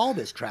even call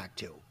this track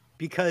 2?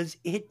 Because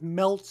it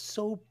melts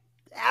so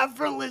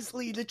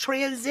effortlessly. The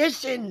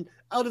transition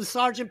out of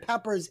Sgt.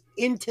 Pepper's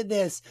into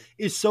this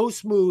is so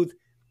smooth.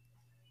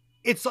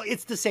 It's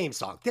the same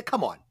song.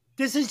 Come on.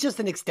 This is just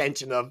an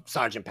extension of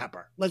Sgt.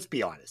 Pepper. Let's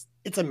be honest.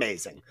 It's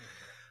amazing.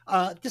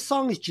 This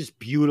song is just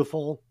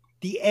beautiful.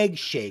 The Egg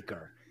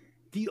Shaker,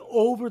 the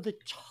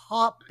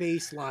over-the-top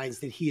bass lines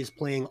that he is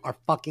playing are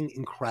fucking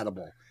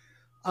incredible.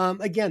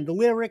 Again, the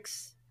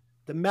lyrics,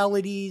 the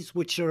melodies,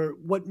 which are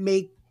what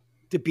make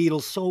the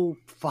Beatles so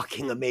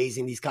fucking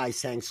amazing. These guys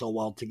sang so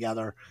well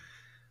together.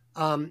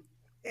 And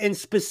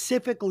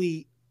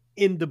specifically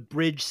in the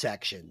bridge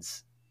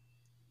sections,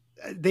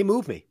 they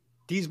move me.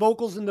 These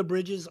vocals in the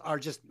bridges are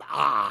just,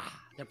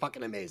 they're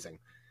fucking amazing.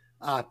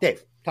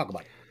 Dave, talk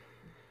about it.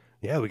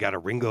 Yeah, we got a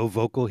Ringo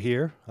vocal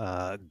here.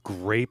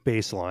 Great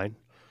bass line.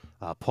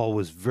 Paul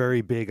was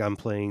very big on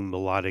playing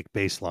melodic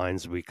bass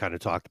lines. We kind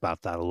of talked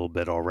about that a little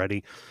bit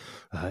already.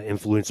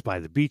 Influenced by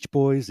the Beach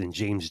Boys and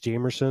James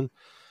Jamerson.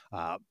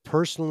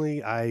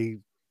 Personally, I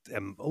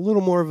am a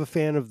little more of a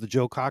fan of the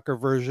Joe Cocker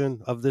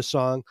version of this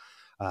song,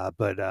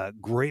 but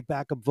great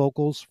backup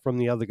vocals from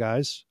the other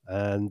guys.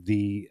 And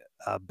the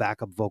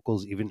backup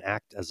vocals even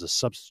act as a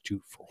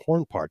substitute for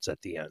horn parts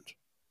at the end.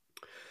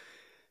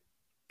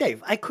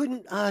 Dave, I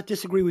couldn't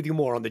disagree with you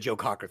more on the Joe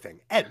Cocker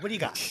thing. Ed, what do you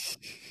got?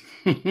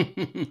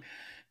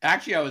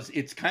 Actually,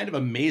 it's kind of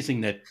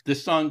amazing that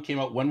this song came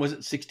out. When was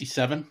it?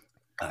 67?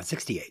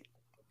 68.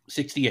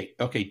 68.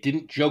 Okay.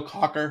 Didn't Joe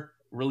Cocker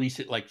release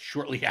it like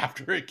shortly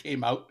after it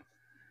came out?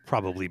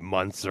 Probably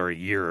months or a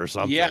year or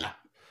something.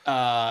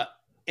 Yeah.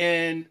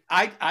 And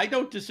I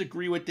don't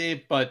disagree with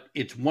Dave, but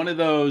it's one of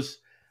those,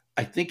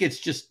 I think it's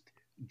just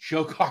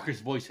Joe Cocker's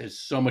voice has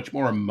so much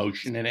more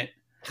emotion in it.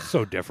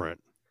 So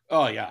different.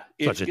 Oh, yeah.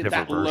 It's Such a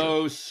different that version.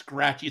 low,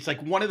 scratchy. It's like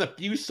one of the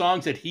few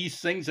songs that he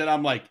sings that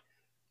I'm like,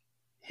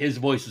 his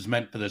voice is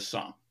meant for this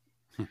song.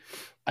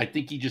 I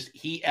think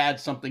he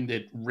adds something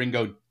that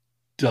Ringo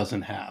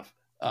doesn't have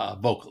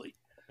vocally.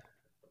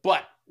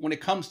 But when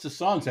it comes to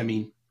songs, I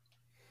mean,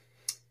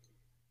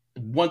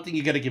 one thing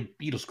you got to give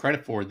Beatles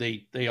credit for,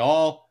 they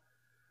all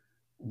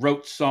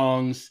wrote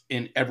songs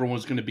and everyone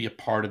was going to be a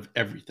part of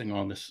everything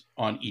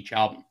on each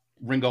album.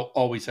 Ringo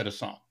always had a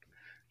song,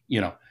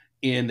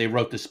 and they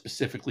wrote this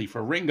specifically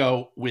for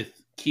Ringo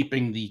with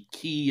keeping the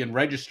key and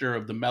register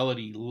of the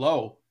melody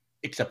low,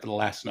 except for the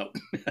last note.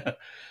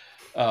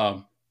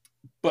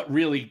 But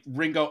really,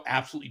 Ringo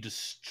absolutely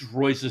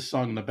destroys this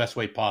song in the best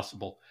way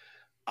possible.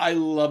 I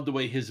love the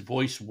way his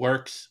voice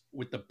works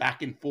with the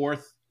back and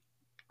forth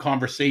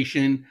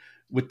conversation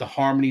with the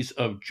harmonies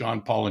of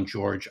John, Paul, and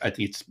George. I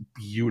think it's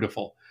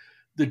beautiful.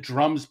 The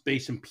drums,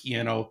 bass, and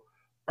piano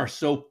are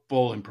so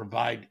full and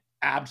provide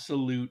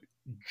absolute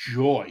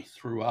joy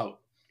throughout.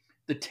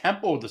 The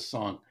tempo of the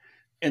song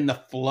and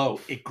the flow,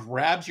 it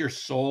grabs your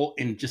soul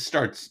and just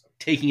starts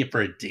taking it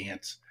for a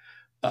dance.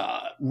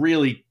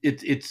 Really,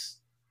 it's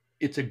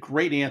a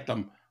great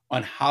anthem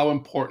on how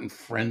important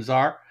friends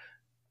are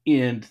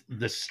and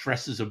the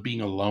stresses of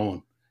being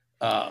alone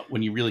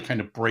when you really kind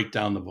of break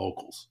down the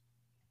vocals.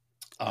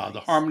 The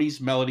harmonies,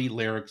 melody,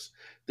 lyrics,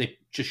 they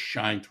just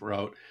shine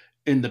throughout.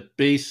 And the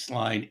bass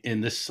line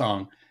in this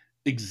song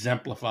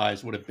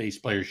exemplifies what a bass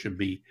player should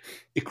be.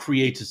 It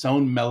creates its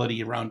own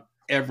melody around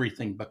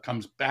everything, but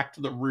comes back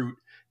to the root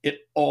at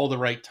all the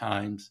right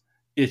times.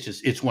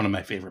 It's one of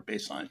my favorite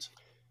bass lines.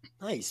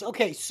 Nice.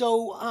 Okay,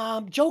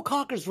 so Joe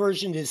Cocker's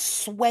version is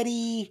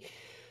sweaty,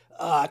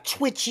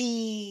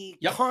 twitchy,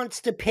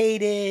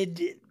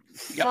 constipated,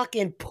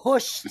 fucking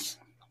pushed,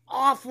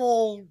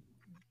 awful,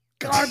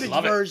 garbage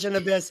version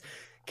of this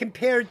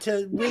compared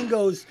to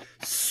Ringo's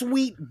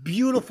sweet,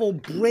 beautiful,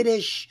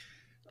 British,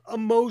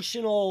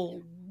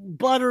 emotional,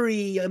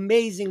 buttery,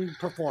 amazing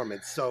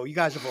performance. So you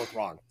guys are both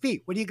wrong.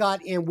 Fee, what do you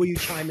got? And will you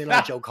chime in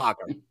on Joe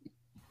Cocker?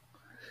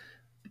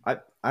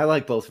 I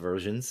like both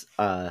versions.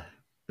 Not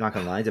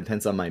gonna lie, it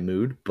depends on my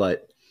mood,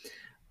 but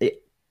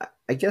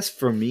I guess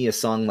for me, a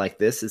song like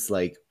this is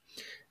like,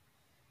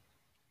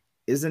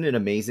 isn't it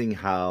amazing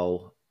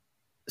how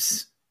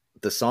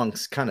the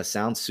songs kind of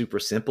sound super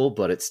simple,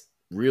 but it's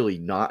really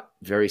not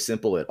very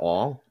simple at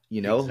all,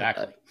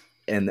 Exactly.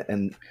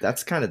 And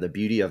that's kind of the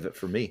beauty of it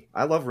for me.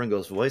 I love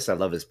Ringo's voice. I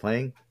love his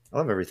playing. I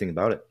love everything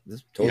about it. This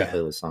is a totally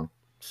playlist song.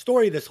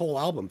 Story of this whole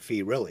album,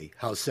 Fee, really.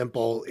 How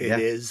simple it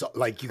is.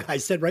 Like you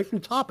guys said right from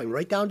the top and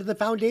right down to the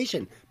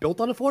foundation.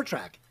 Built on a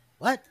 4-track.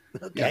 What?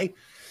 Okay.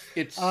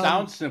 Yeah. It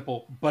sounds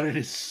simple, but it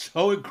is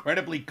so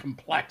incredibly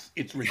complex.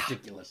 It's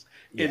ridiculous.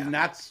 Yeah. And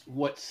that's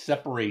what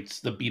separates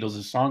the Beatles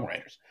as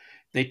songwriters.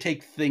 They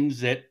take things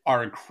that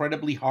are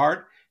incredibly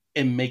hard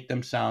and make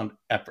them sound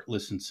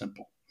effortless and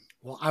simple.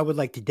 Well, I would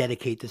like to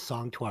dedicate this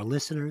song to our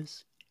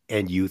listeners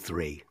and you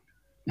three.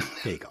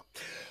 There you go.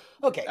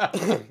 Okay.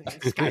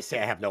 This guy say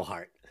I have no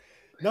heart.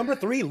 Number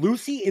 3,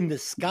 Lucy in the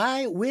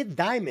Sky with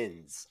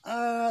Diamonds.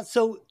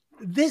 So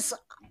this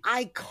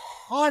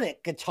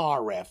iconic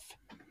guitar riff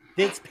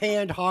that's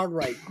panned hard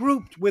right,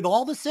 grouped with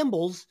all the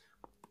cymbals,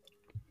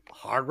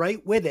 hard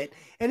right with it.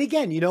 And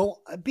again,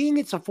 being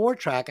it's a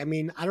 4-track, I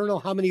mean, I don't know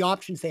how many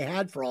options they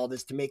had for all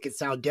this to make it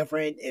sound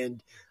different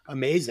and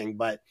amazing,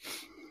 but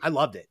I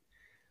loved it.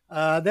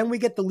 Then we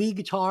get the lead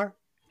guitar,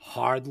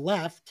 hard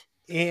left,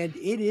 and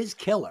it is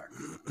killer.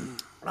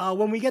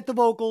 When we get the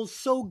vocals,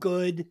 so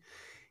good.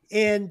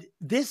 And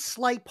this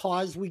slight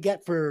pause we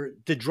get for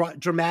the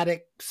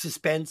dramatic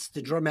suspense,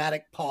 the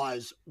dramatic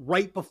pause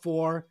right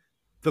before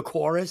the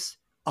chorus.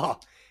 Oh,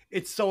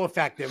 it's so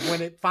effective.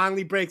 When it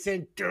finally breaks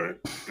in,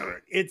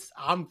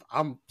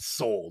 I'm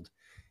sold.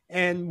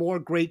 And more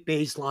great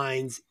bass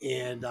lines.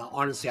 And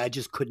honestly, I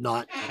just could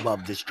not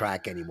love this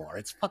track anymore.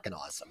 It's fucking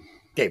awesome.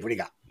 Dave, what do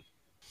you got?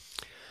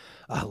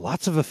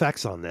 Lots of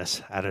effects on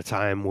this at a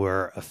time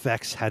where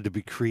effects had to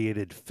be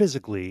created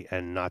physically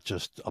and not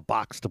just a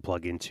box to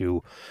plug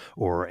into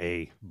or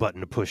a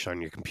button to push on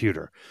your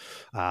computer.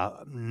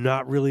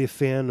 Not really a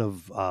fan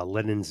of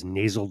Lennon's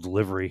nasal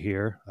delivery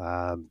here.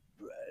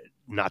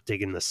 Not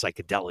digging the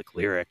psychedelic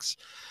lyrics,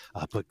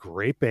 but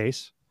great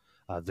bass.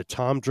 The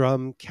tom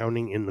drum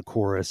counting in the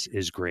chorus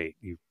is great.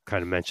 You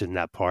kind of mentioned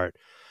that part.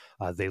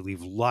 They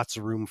leave lots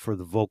of room for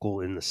the vocal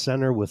in the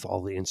center with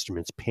all the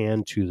instruments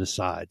panned to the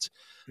sides.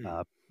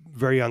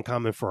 Very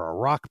uncommon for a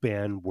rock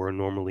band where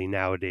normally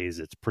nowadays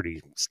it's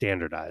pretty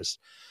standardized.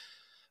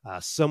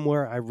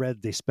 Somewhere I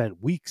read they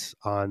spent weeks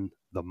on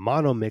the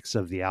mono mix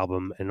of the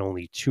album and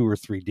only 2 or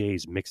 3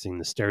 days mixing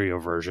the stereo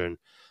version.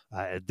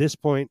 At this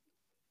point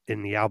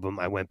in the album,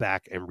 I went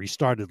back and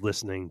restarted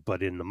listening,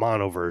 but in the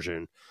mono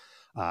version,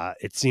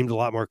 it seemed a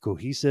lot more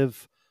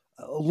cohesive,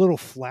 a little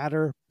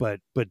flatter,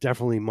 but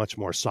definitely much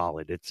more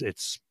solid.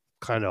 It's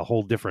kind of a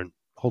whole different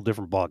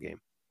ball game.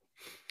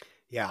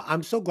 Yeah,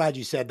 I'm so glad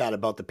you said that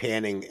about the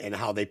panning and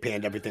how they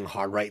panned everything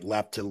hard right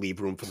left to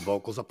leave room for the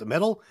vocals up the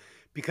middle,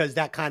 because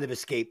that kind of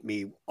escaped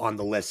me on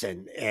the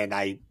listen. And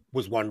I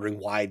was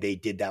wondering why they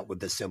did that with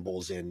the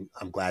cymbals. And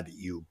I'm glad that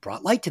you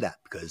brought light to that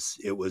because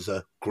it was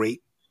a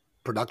great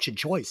production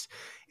choice.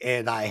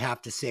 And I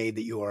have to say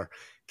that you are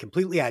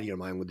completely out of your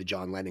mind with the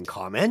John Lennon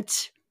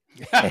comment.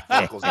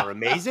 Vocals are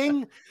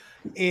amazing.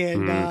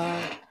 And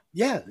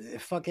yeah,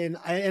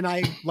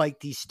 I like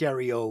the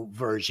stereo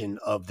version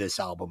of this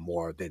album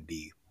more than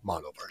the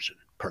mono version,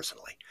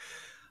 personally.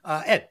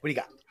 Ed, what do you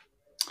got?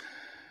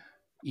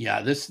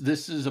 Yeah, this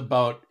is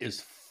about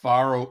as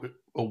far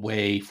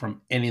away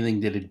from anything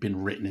that had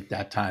been written at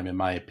that time, in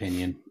my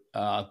opinion.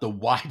 The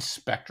wide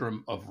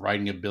spectrum of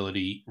writing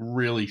ability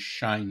really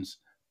shines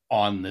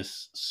on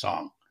this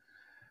song.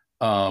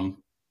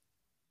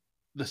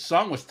 The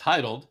song was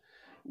titled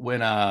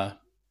when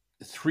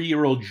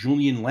 3-year-old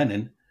Julian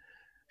Lennon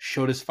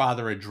showed his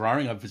father a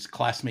drawing of his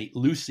classmate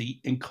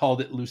Lucy and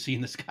called it Lucy in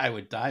the Sky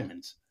with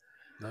Diamonds.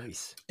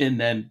 Nice. And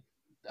then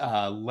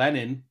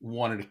Lennon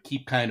wanted to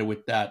keep kind of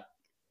with that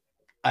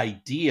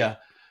idea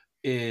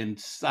and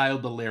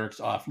styled the lyrics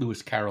off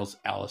Lewis Carroll's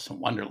Alice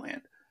in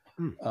Wonderland.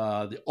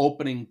 The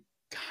opening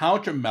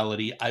counter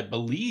melody, I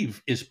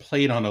believe, is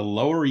played on a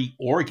lower E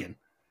organ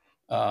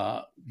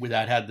that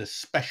had the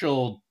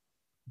special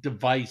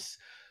device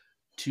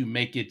to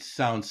make it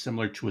sound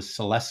similar to a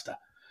Celesta.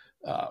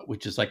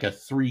 Which is like a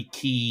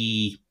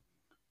 3-key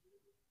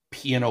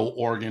piano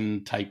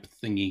organ type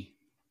thingy,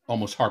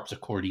 almost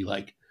harpsichordy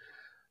like.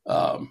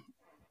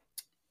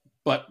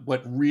 But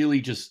what really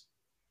just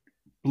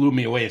blew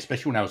me away,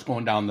 especially when I was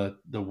going down the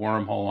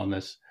wormhole on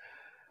this,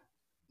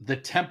 the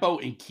tempo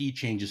and key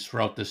changes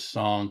throughout this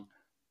song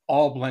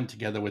all blend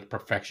together with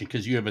perfection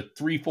because you have a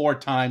 3/4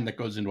 time that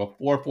goes into a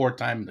 4/4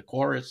 time in the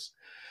chorus.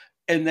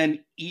 And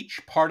then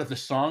each part of the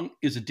song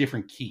is a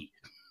different key.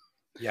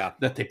 Yeah,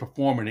 that they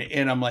perform in it.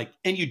 And I'm like,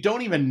 and you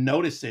don't even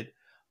notice it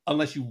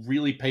unless you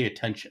really pay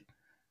attention.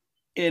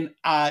 And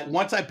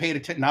once I paid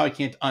attention, now I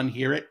can't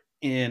unhear it.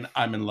 And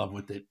I'm in love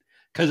with it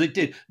because it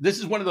did. This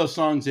is one of those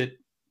songs that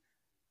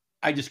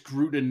I just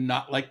grew to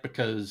not like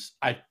because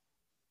I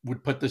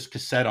would put this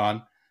cassette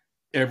on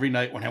every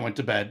night when I went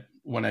to bed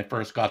when I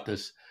first got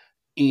this.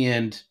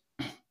 And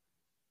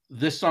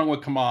this song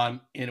would come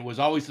on and it was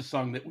always the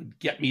song that would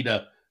get me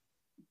to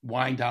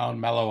wind down,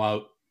 mellow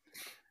out.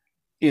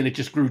 And it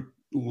just grew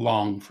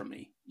long for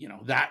me,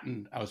 that,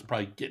 and I was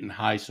probably getting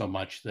high so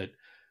much that,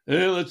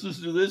 hey, let's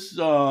listen to this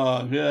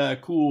song. Yeah,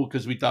 cool,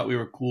 because we thought we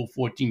were cool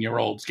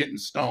 14-year-olds getting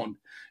stoned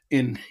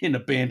in an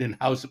abandoned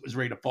house that was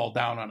ready to fall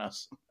down on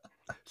us.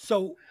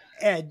 So,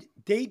 Ed,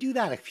 they do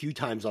that a few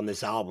times on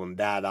this album,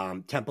 that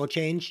tempo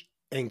change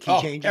and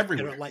key changes.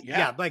 Everywhere. Like,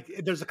 like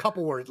there's a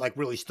couple where it like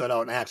really stood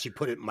out, and I actually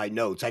put it in my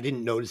notes. I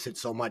didn't notice it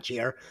so much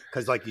here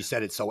because, like you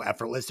said, it's so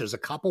effortless. There's a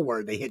couple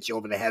where they hit you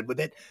over the head with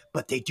it,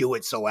 but they do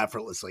it so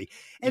effortlessly.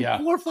 And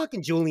poor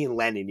fucking Julian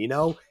Lennon,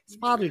 his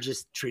father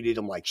just treated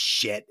him like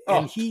shit,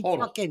 and he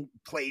fucking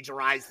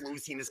plagiarized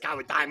Lucy in the Sky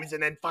with Diamonds,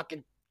 and then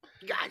fucking,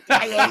 God,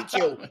 I hate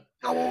you.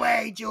 Go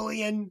away,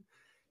 Julian.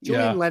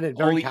 Julian Lennon,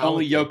 very talented.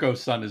 Only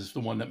Yoko's son is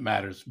the one that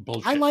matters.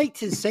 Bullshit. I liked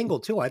his single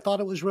too. I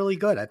thought it was really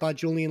good. I thought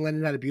Julian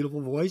Lennon had a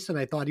beautiful voice, and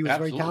I thought he was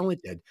very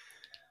talented.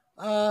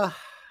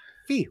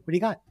 Fee, what do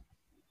you got?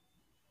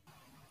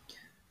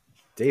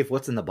 Dave,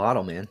 what's in the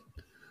bottle, man?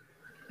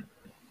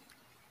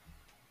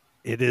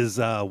 It is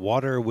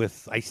water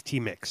with iced tea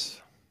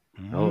mix.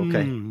 Oh,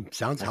 okay.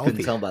 Sounds I healthy.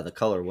 couldn't tell by the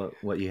color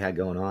what you had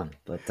going on,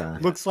 but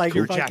looks like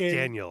Pure Jack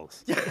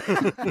Daniels.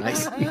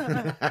 Nice.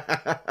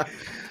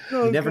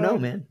 You never know,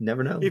 man.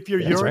 Never know. If your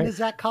urine is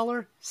that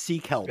color,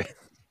 seek help.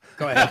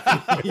 Go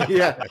ahead.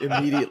 Yeah,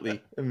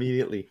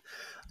 immediately.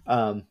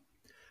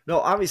 No,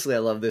 obviously I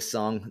love this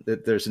song.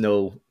 There's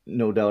no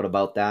doubt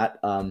about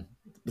that.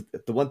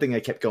 The one thing I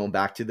kept going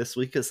back to this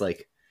week is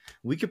like,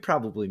 we could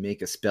probably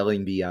make a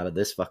spelling bee out of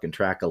this fucking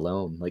track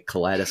alone, like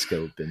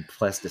kaleidoscope and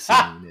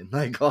plasticine and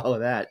like all of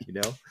that, you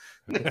know?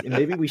 And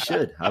maybe we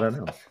should. I don't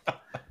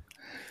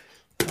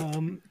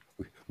know.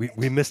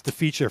 We missed the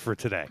feature for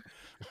today.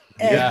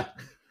 Yeah.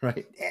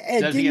 Right.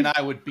 Desi and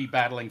I would be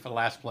battling for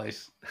last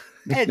place.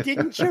 And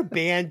didn't your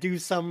band do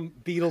some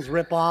Beatles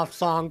ripoff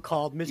song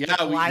called Mr. Yeah,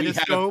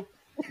 Kaleidoscope?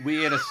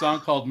 We had a song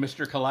called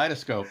Mr.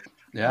 Kaleidoscope.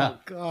 Yeah. Oh,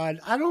 God.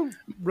 I don't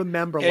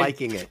remember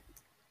liking it.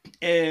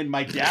 And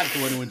my dad's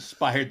the one who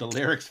inspired the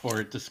lyrics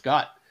for it to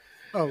Scott.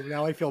 Oh,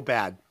 now I feel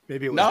bad.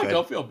 Maybe it was No, good.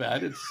 don't feel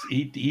bad.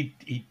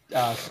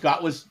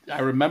 Scott was,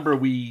 I remember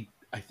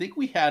I think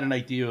we had an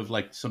idea of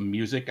like some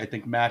music. I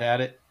think Matt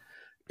had it.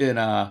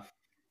 And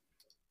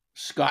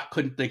Scott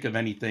couldn't think of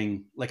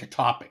anything like a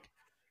topic.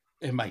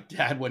 And my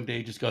dad one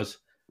day just goes,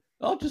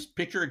 "I'll just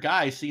picture a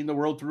guy seeing the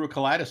world through a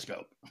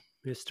kaleidoscope.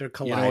 Mr. You know,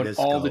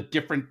 Kaleidoscope. and all the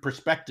different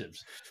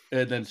perspectives."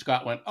 And then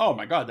Scott went, "Oh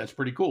my God, that's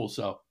pretty cool."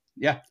 So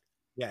yeah.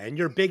 Yeah, and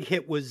your big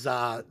hit was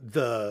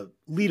the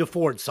Lita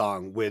Ford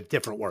song with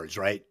different words,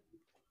 right?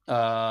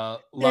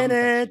 Love and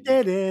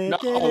Affection.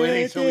 No, it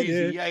ain't so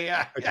easy.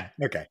 Yeah.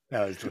 Okay.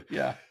 That was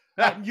Yeah.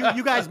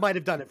 you guys might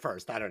have done it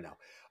first. I don't know.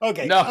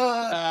 Okay. No,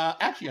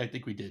 actually, I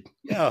think we did.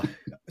 Yeah.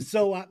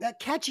 So that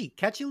catchy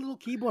little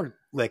keyboard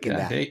lick in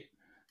that. Hey,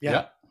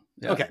 Yeah.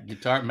 Yeah. Okay.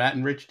 Guitar. Matt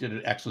and Rich did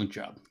an excellent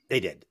job. They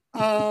did.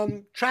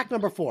 Track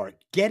number 4,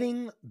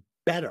 Getting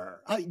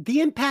Better. The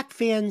Impact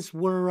fans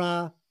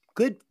were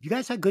good. You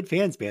guys had good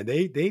fans, man.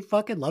 They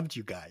fucking loved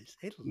you guys.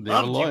 They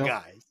loved you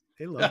guys.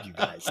 They loved you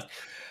guys.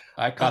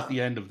 I caught the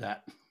end of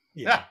that.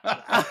 Yeah.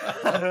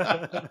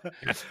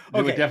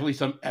 There were definitely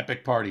some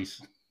epic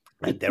parties.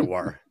 There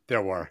were.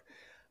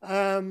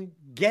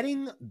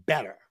 Getting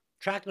Better.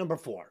 Track number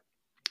 4.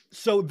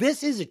 So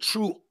this is a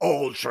true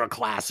ultra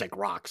classic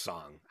rock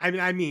song.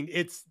 I mean,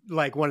 it's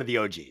like one of the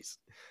OGs.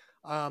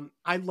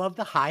 I love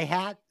the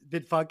hi-hat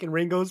that fucking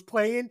Ringo's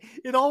playing.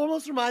 It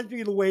almost reminds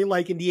me of the way,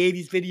 like in the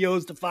 80s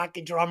videos, the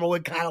fucking drummer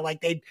would kind of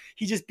like,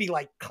 he'd just be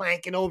like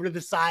clanking over to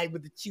the side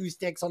with the 2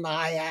 sticks on the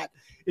hi-hat.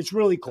 It's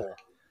really cool.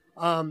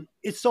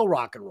 It's so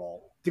rock and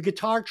roll. The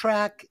guitar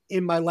track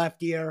in my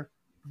left ear,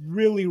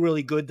 really,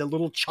 really good. The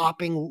little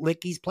chopping lick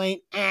he's playing,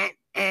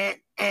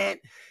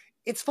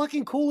 it's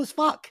fucking cool as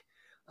fuck.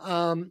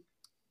 And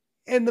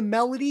the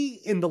melody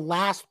in the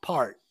last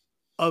part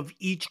of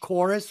each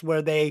chorus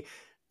where they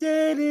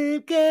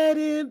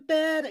getting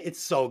better,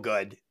 it's so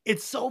good.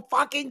 It's so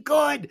fucking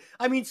good.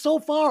 I mean, so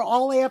far,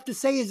 all I have to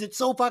say is it's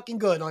so fucking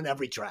good on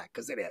every track,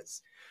 because it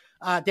is.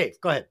 Dave,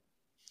 go ahead.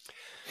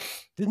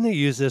 Didn't they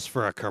use this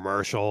for a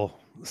commercial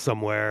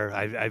somewhere?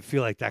 I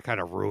feel like that kind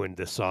of ruined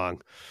this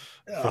song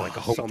for like a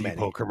Home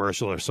Depot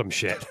commercial or some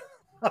shit.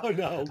 Oh,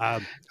 no.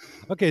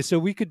 Okay, so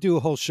we could do a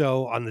whole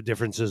show on the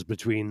differences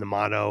between the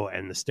mono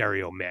and the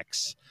stereo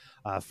mix.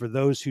 For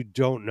those who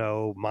don't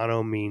know,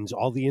 mono means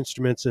all the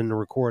instruments in the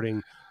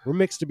recording were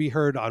mixed to be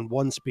heard on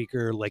one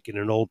speaker, like in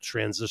an old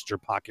transistor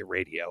pocket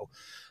radio.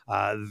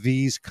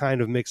 These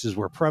kind of mixes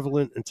were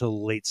prevalent until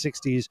the late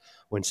 60s,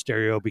 when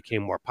stereo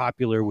became more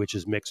popular, which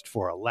is mixed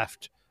for a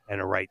left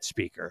and a right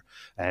speaker.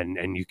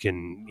 And you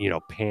can,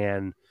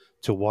 pan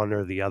to one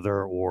or the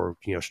other, or,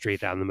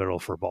 straight down the middle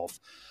for both.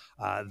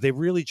 They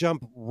really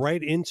jump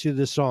right into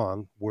the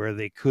song where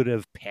they could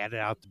have padded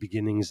out the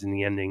beginnings and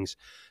the endings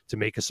to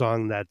make a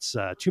song that's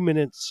 2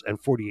 minutes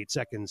and 48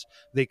 seconds.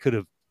 They could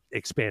have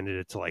expanded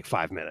it to like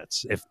 5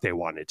 minutes if they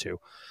wanted to.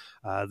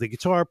 The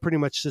guitar pretty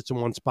much sits in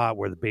one spot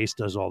where the bass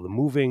does all the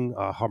moving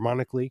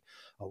harmonically.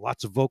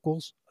 Lots of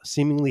vocals, a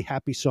seemingly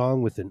happy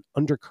song with an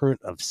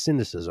undercurrent of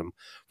cynicism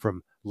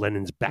from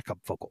Lennon's backup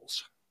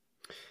vocals.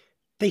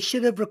 They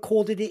should have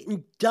recorded it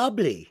in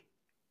doubly.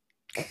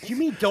 You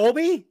mean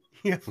Dolby?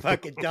 You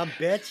fucking dumb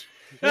bitch.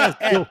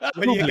 Ed, what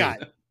do you got?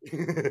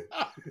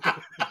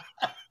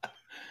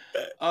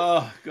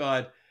 Oh,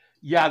 God.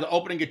 Yeah, the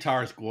opening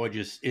guitar is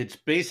gorgeous. It's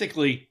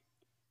basically,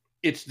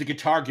 it's the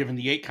guitar giving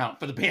the 8 count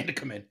for the band to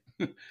come in.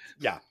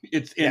 Yeah.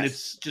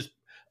 It's just,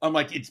 I'm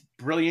like, it's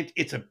brilliant.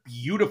 It's a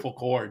beautiful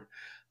chord.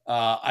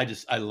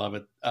 I love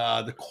it.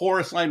 The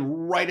chorus line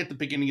right at the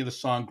beginning of the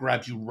song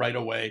grabs you right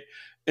away.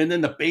 And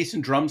then the bass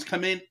and drums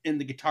come in and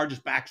the guitar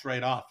just backs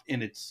right off.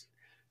 And it's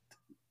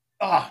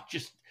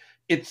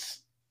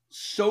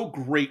so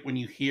great when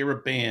you hear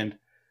a band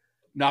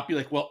not be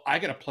like, well, I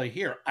got to play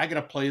here, I got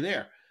to play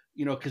there,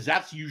 because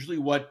that's usually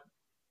what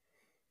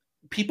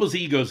people's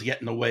egos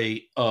get in the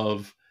way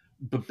of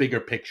the bigger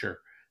picture.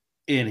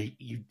 And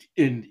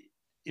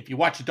if you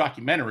watch the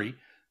documentary,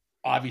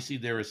 obviously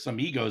there is some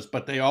egos,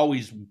 but they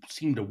always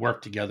seem to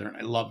work together. And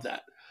I love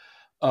that.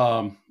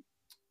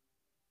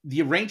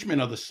 The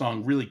arrangement of the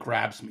song really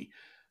grabs me,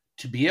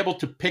 to be able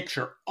to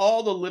picture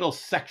all the little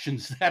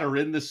sections that are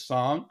in this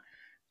song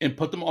and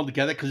put them all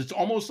together. Cause it's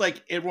almost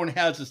like everyone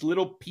has this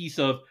little piece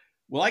of,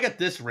 well, I got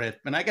this riff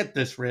and I got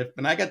this riff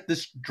and I got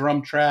this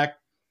drum track,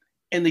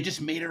 and they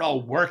just made it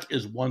all work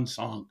as one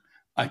song.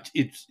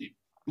 It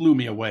blew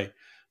me away.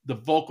 The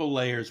vocal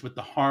layers with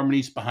the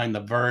harmonies behind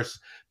the verse,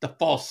 the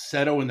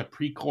falsetto in the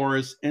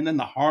pre-chorus, and then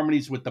the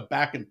harmonies with the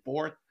back and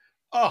forth.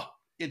 Oh,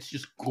 it's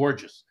just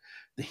gorgeous.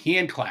 The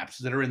hand claps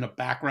that are in the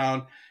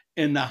background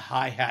and the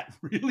hi-hat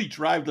really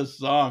drive the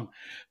song.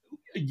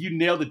 You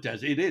nailed it, Des.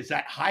 It is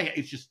that hi-hat.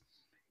 It's just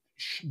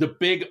the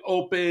big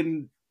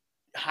open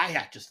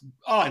hi-hat. Just,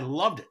 oh, I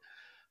loved it.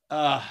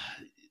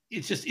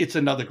 It's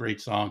another great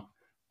song,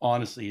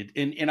 honestly.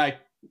 And I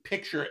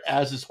picture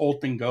as this whole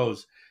thing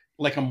goes,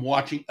 like I'm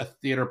watching a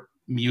theater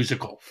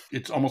musical.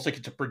 It's almost like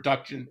it's a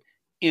production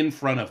in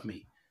front of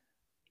me.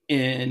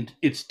 And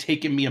it's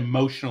taken me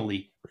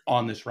emotionally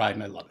on this ride,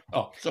 and I love it.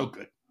 Oh, so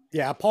good.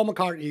 Yeah, Paul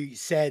McCartney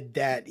said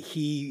that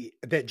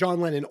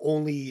John Lennon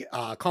only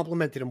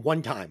complimented him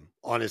one time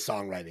on his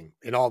songwriting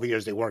in all the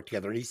years they worked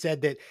together. And he said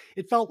that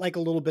it felt like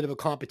a little bit of a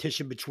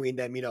competition between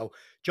them. You know,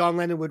 John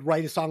Lennon would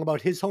write a song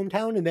about his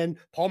hometown, and then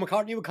Paul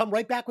McCartney would come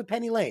right back with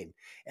Penny Lane.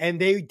 And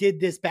they did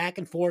this back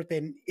and forth,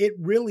 and it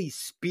really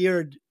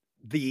speared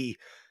the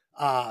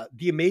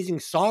amazing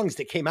songs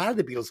that came out of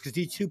the Beatles, because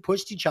these two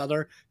pushed each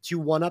other to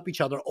one up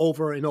each other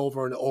over and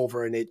over and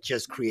over. And it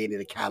just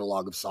created a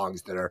catalog of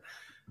songs that are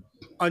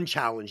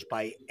unchallenged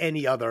by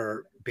any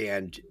other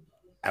band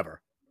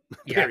ever.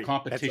 Yeah,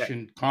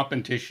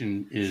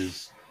 competition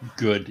is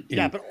good.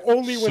 Yeah, but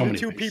only when the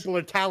two people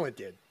are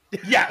talented.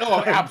 Yeah,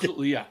 oh,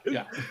 absolutely, yeah.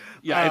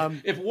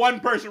 If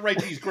one person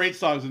writes these great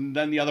songs and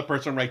then the other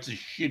person writes a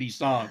shitty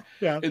song,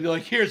 yeah, and they're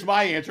like, "Here's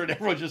my answer," and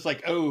everyone's just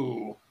like,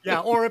 "Oh." Yeah,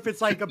 or if it's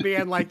like a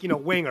band like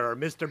Winger or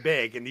Mr.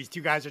 Big, and these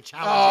two guys are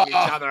challenging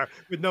each other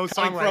with no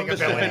songwriting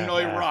ability. Mr.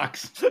 Hanoi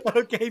rocks.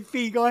 Okay,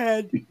 Fee, go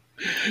ahead.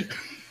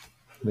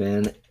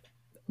 Man,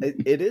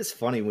 it is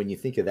funny when you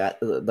think of that.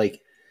 Like,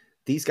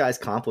 these guys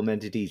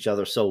complimented each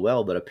other so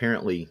well, but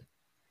apparently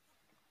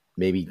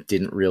maybe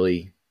didn't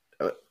really.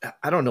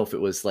 I don't know if it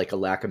was like a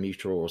lack of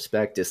mutual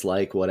respect,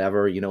 dislike,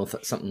 whatever,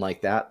 something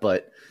like that.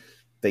 But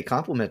they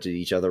complimented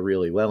each other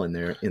really well in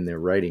their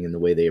writing and the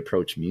way they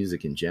approach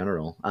music in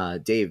general.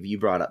 Dave, you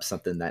brought up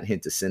something, that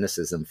hint of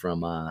cynicism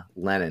from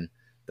Lennon,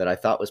 that I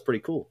thought was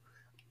pretty cool.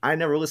 I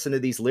never listened to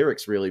these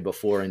lyrics really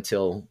before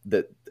until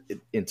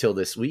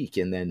this week,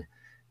 and then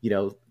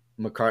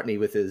McCartney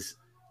with his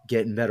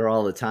getting better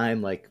all the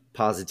time, like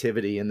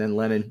positivity, and then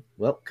Lennon,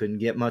 well, couldn't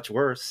get much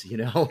worse,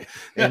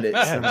 and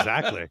it's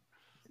exactly.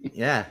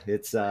 Yeah,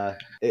 it's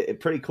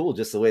pretty cool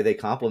just the way they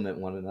complement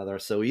one another.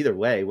 So either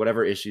way,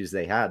 whatever issues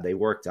they had, they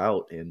worked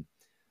out, and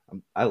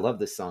I love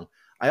this song.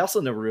 I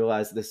also never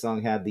realized this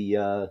song had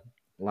the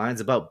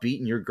lines about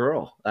beating your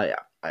girl.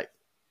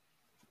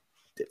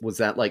 Was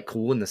that like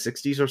cool in the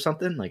 60s or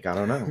something? Like, I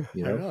don't know. I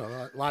don't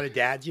know. A lot of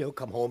dads,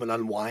 come home and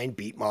unwind,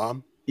 beat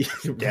mom.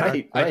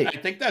 Right. I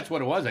think that's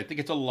what it was. I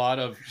think it's a lot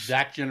of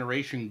that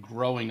generation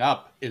growing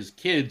up as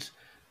kids,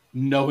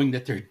 knowing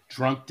that their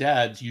drunk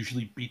dads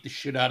usually beat the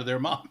shit out of their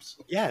moms.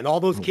 Yeah, and all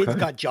those kids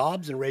got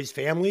jobs and raised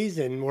families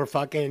and were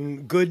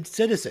fucking good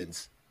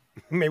citizens.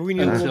 Maybe we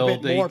need a little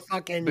bit more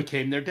fucking...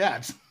 became their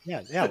dads.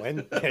 Yeah,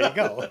 and there you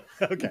go.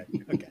 Okay.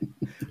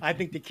 I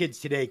think the kids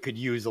today could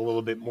use a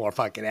little bit more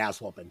fucking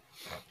ass whooping.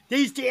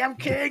 These damn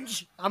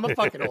kids! I'm a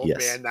fucking old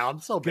man now.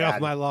 I'm so bad. Get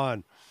off my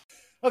lawn.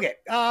 Okay,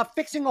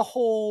 fixing a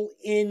hole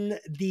in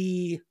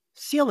the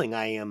ceiling,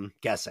 I am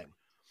guessing.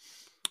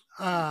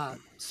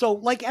 So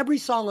like every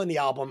song on the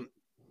album,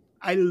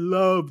 I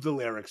love the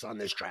lyrics on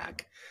this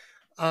track.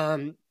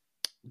 The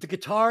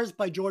guitars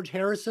by George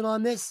Harrison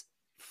on this,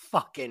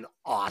 fucking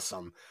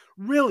awesome.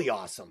 Really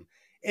awesome.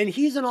 And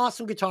he's an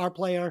awesome guitar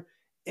player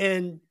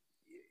and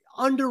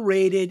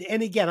underrated.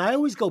 And again, I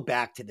always go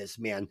back to this,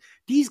 man.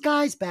 These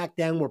guys back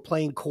then were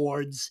playing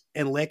chords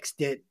and licks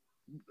that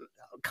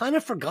kind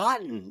of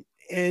forgotten,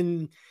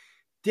 and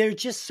they're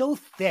just so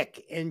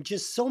thick and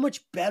just so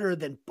much better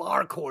than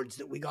bar chords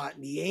that we got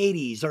in the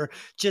 80s, or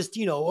just,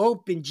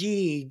 open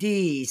G,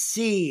 D,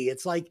 C.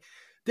 It's like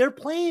they're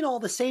playing all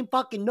the same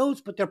fucking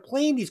notes, but they're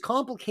playing these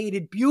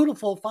complicated,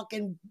 beautiful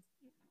fucking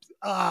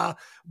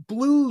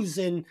blues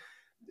and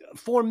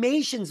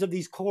formations of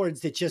these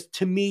chords that just,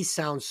 to me,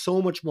 sound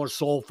so much more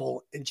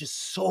soulful and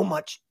just so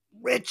much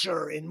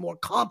richer and more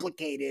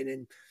complicated.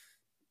 And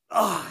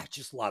I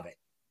just love it.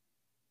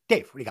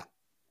 Dave, what do you got?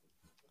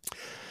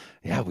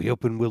 Yeah, we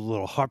open with a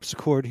little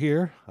harpsichord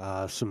here.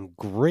 Some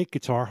great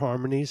guitar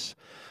harmonies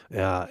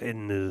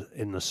in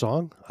the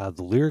song.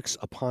 The lyrics,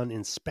 upon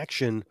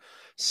inspection,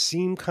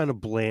 seem kind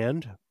of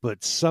bland,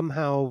 but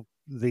somehow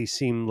they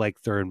seem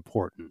like they're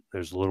important.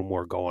 There's a little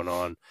more going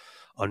on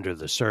under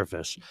the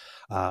surface.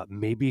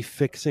 Maybe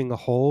fixing a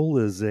hole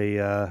is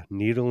a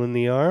needle in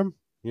the arm.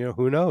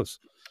 Who knows?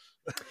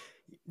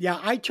 Yeah,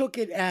 I took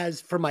it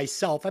as, for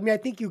myself, I mean, I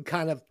think you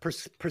kind of,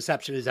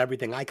 perception is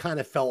everything. I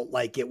kind of felt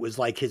like it was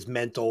like his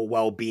mental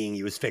well-being.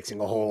 He was fixing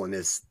a hole in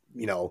his,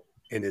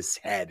 in his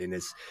head, in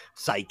his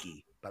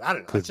psyche. But I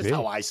don't know. That's just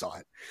how I saw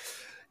it.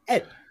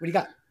 Ed, what do you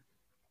got?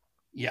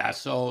 Yeah,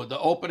 so the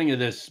opening of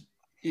this,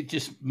 it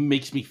just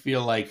makes me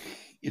feel like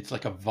it's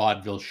like a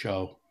vaudeville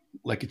show.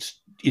 Like it's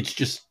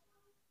just,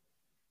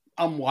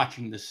 I'm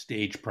watching the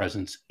stage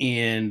presence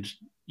and,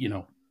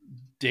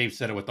 Dave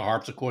said it with the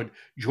harpsichord.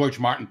 George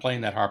Martin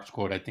playing that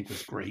harpsichord, I think,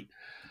 was great.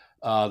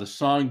 The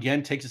song,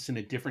 again, takes us in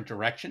a different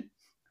direction.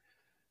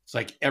 It's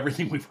like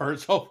everything we've heard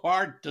so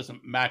far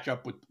doesn't match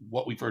up with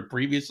what we've heard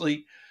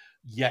previously,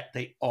 yet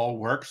they all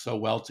work so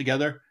well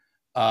together.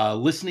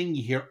 Listening,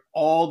 you hear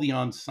all the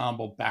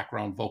ensemble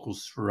background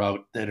vocals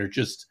throughout that are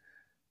just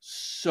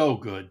so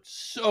good,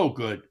 so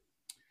good.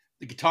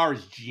 The guitar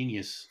is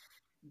genius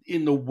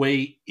in the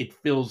way it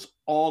fills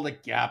all the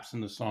gaps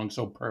in the song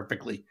so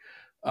perfectly.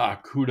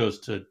 Kudos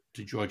to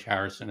George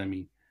Harrison. I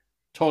mean,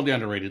 totally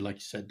underrated, like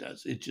you said, Des.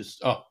 It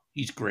just,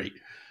 he's great.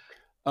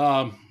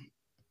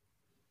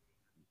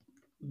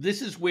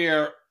 This is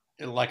where,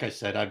 like I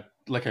said, I've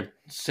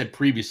said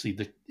previously,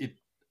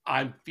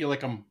 I feel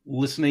like I'm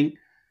listening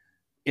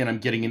and I'm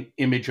getting an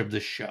image of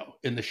this show.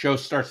 And the show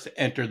starts to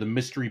enter the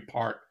mystery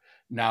part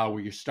now,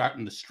 where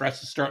the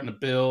stress is starting to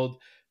build,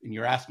 and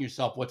you're asking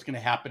yourself what's going to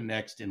happen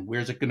next and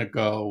where's it going to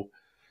go.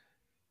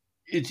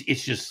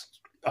 It's just,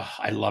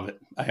 I love it.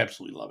 I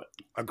absolutely love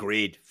it.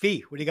 Agreed.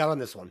 Fee, what do you got on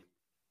this one?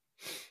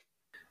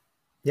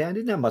 Yeah, I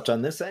didn't have much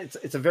on this.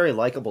 It's a very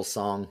likable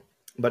song,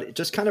 but it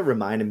just kind of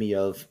reminded me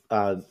of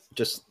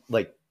just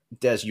like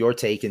Des, your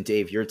take, and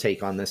Dave, your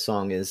take on this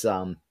song is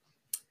I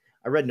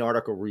read an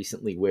article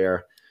recently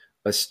where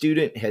a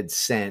student had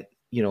sent,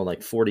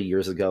 like 40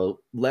 years ago,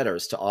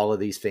 letters to all of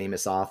these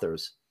famous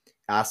authors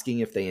asking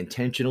if they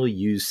intentionally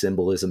use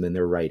symbolism in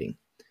their writing.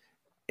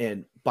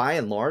 And by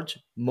and large,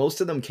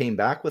 most of them came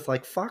back with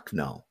like, fuck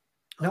no.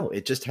 No,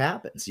 it just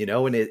happens,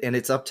 and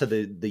it's up to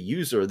the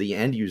user, the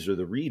end user,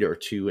 the reader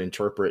to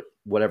interpret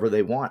whatever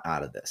they want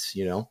out of this,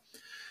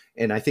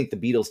 And I think the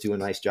Beatles do a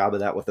nice job of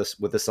that with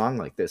a song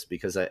like this,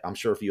 because I'm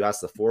sure if you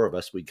ask the four of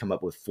us, we'd come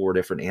up with 4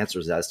 different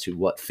answers as to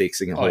what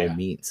fixing a hole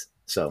means.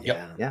 So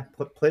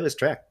play this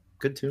track.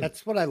 Good tune.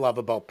 That's what I love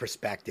about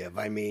perspective.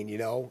 I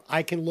mean,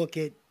 I can look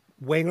at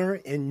Winger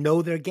and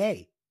know they're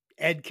gay.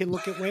 Ed can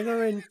look at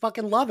Winger and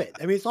fucking love it.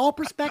 I mean, it's all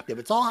perspective.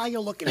 It's all how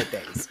you're looking at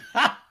things.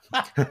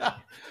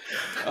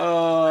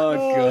 Oh,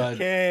 God.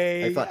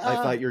 Okay. I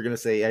thought you were going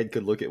to say Ed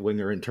could look at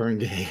Winger and turn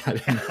gay.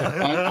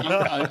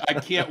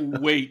 I can't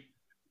wait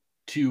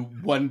to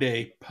one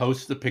day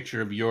post the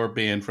picture of your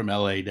band from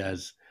LA, Des.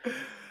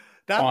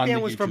 That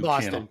band was from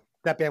Boston. Channel.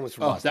 That band was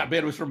from Boston. That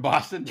band was from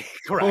Boston?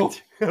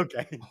 Correct. Oh.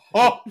 Okay.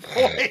 Oh,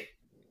 boy.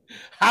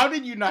 How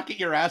did you not get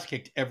your ass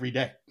kicked every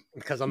day?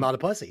 Because I'm not a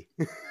pussy.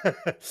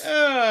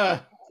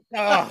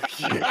 Oh,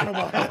 shit. Come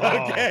on.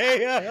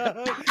 Okay.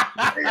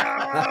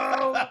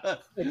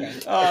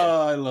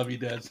 Oh, I love you,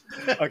 Des.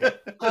 Okay.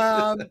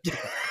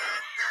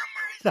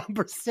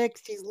 Number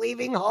 6, she's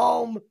leaving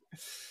home.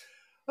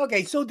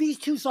 Okay, so these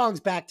 2 songs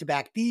back to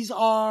back, these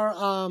are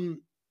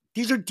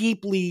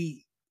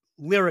deeply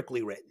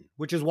lyrically written,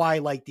 which is why I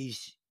like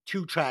these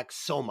 2 tracks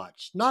so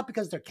much. Not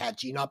because they're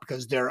catchy, not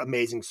because they're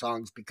amazing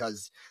songs,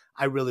 because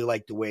I really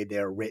like the way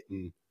they're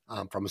written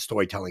from a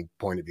storytelling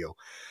point of view.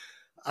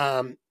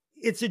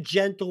 It's a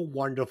gentle,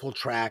 wonderful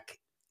track.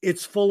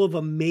 It's full of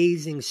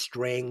amazing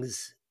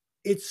strings.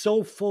 It's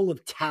so full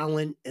of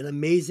talent and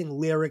amazing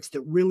lyrics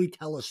that really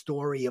tell a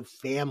story of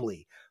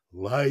family,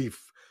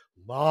 life,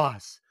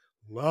 loss,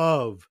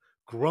 love,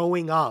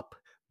 growing up,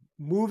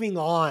 moving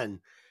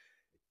on.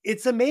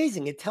 It's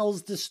amazing. It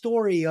tells the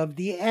story of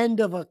the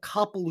end of a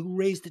couple who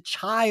raised a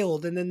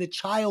child, and then the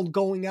child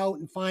going out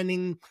and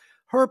finding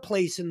her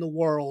place in the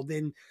world.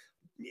 And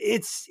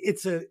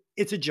it's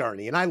a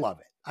journey, and I love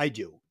it. I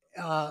do.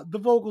 The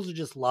vocals are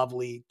just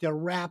lovely. They're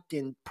wrapped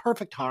in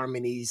perfect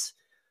harmonies.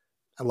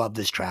 I love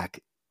this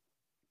track.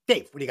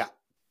 Dave, what do you got?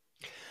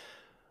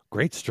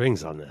 Great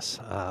strings on this.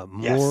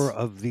 More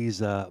of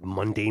these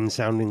mundane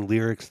sounding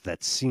lyrics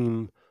that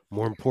seem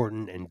more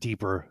important and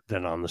deeper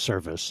than on the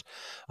surface.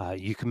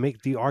 You can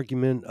make the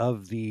argument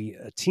of the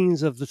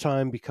teens of the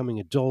time becoming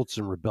adults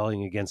and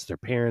rebelling against their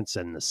parents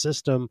and the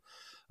system,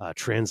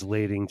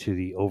 translating to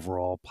the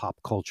overall pop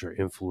culture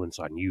influence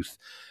on youth.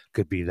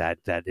 Could be that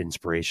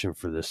inspiration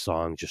for this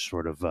song, just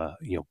sort of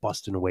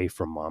busting away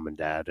from mom and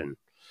dad and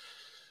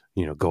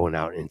going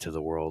out into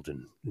the world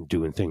and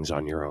doing things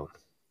on your own.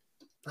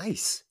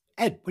 Nice.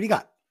 Ed, what do you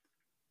got?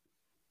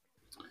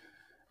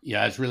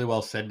 Yeah, it's really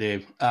well said,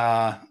 Dave.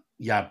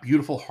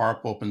 Beautiful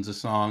harp opens the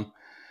song.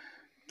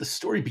 The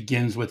story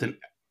begins with an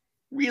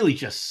really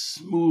just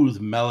smooth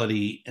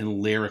melody and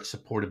lyrics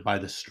supported by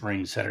the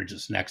strings that are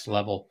just next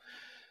level.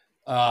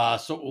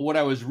 So what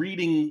I was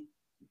reading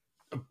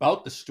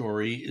about the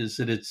story is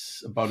that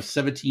it's about a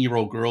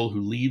 17-year-old girl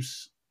who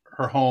leaves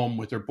her home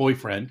with her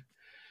boyfriend.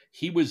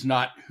 He was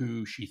not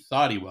who she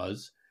thought he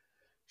was.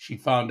 She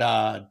found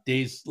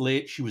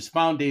she was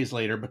found days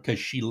later because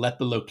she let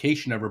the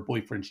location of her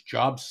boyfriend's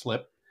job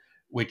slip,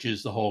 which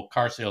is the whole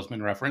car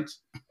salesman reference.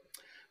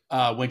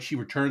 When she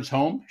returns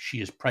home,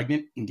 she is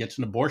pregnant and gets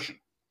an abortion.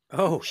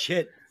 Oh,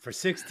 shit. For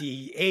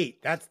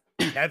 68. That's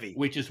heavy.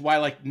 Which is why,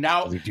 like,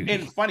 now, and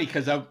it's funny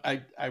because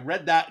I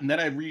read that and then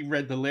I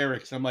reread the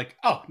lyrics. I'm like,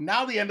 oh,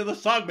 now the end of the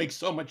song makes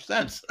so much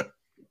sense.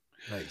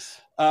 Nice.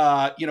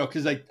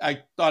 Because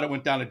I thought it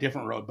went down a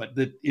different road, but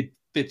it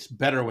fits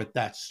better with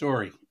that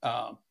story.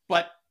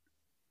 But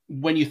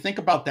when you think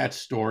about that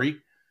story,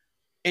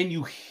 and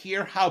you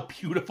hear how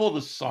beautiful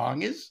the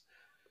song is,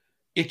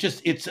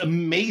 it's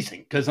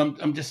amazing, because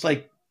I'm just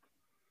like,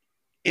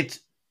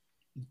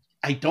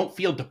 I don't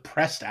feel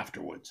depressed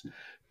afterwards,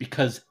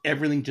 because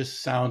everything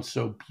just sounds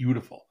so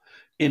beautiful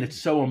and it's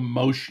so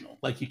emotional.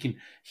 Like, you can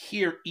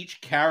hear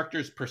each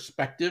character's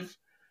perspective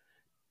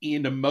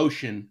and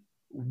emotion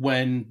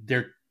when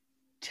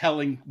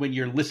when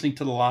you're listening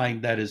to the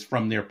line that is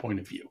from their point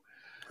of view.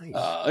 Nice.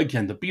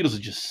 Again, the Beatles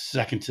are just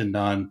second to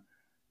none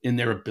in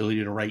their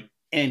ability to write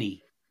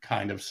any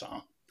kind of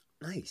song.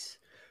 Nice.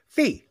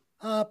 Fee,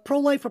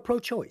 pro-life or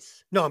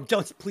pro-choice? No,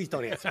 please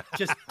don't answer.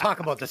 Just talk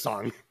about the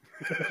song.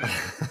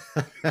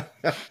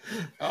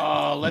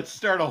 Oh, let's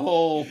start a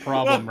whole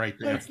problem right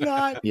there. It's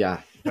not.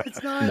 Yeah.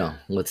 It's not. No,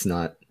 let's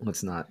not.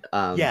 Let's not.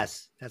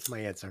 Yes, that's my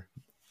answer.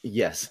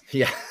 Yes.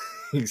 Yeah,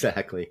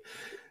 exactly.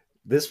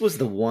 This was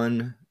the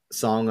one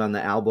song on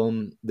the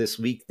album this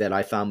week that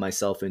I found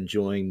myself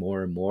enjoying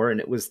more and more. And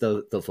it was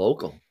the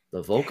vocal.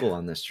 The vocal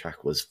on this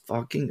track was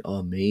fucking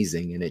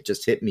amazing. And it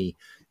just hit me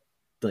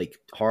like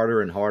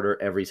harder and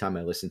harder every time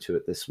I listened to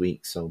it this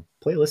week. So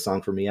playlist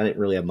song for me. I didn't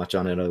really have much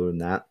on it other than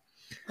that.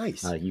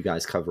 Nice. You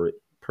guys cover it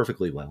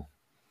perfectly well.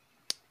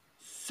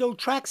 So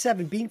track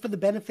 7, being for the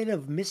benefit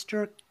of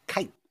Mr.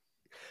 Kite.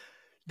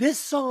 This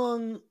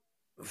song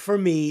for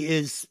me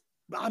is,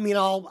 I mean,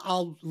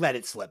 I'll let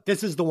it slip.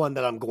 This is the one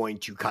that I'm going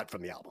to cut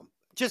from the album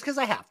just because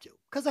I have to.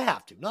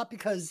 Not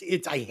because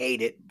I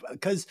hate it.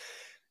 Because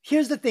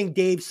here's the thing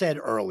Dave said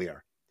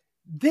earlier.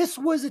 This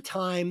was a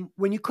time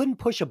when you couldn't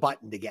push a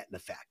button to get an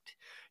effect.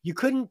 You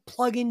couldn't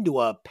plug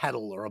into a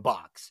pedal or a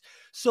box.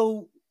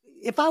 So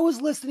if I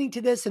was listening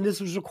to this and this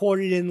was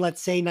recorded in,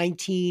 let's say,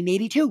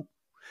 1982,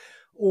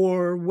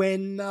 or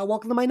when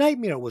Welcome to My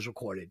Nightmare was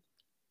recorded,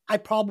 I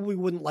probably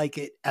wouldn't like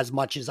it as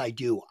much as I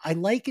do. I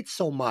like it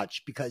so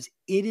much because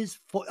it is,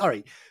 all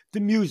right, the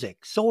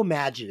music, so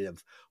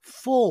imaginative,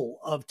 full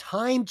of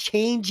time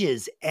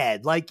changes,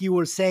 Ed, like you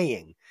were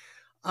saying.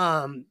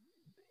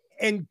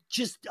 And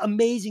just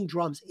amazing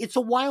drums. It's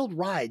a wild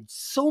ride.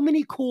 So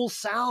many cool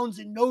sounds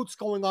and notes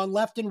going on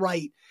left and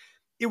right.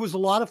 It was a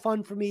lot of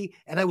fun for me,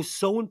 and I was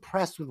so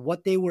impressed with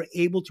what they were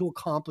able to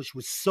accomplish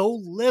with so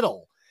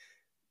little.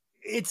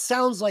 It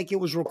sounds like it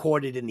was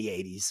recorded in the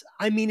 80s.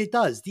 I mean, it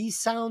does. These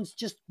sounds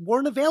just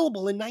weren't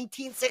available in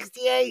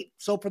 1968.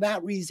 So for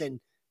that reason,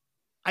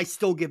 I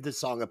still give this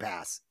song a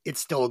pass.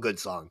 It's still a good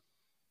song.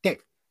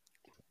 Dave.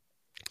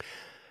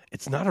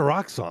 It's not a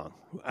rock song,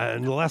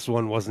 and the last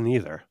one wasn't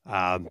either,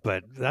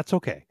 but that's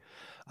okay.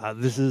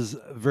 This is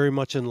very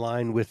much in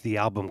line with the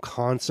album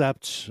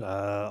concept,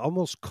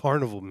 almost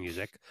carnival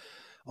music,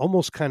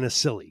 almost kind of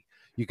silly.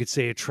 You could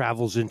say it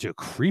travels into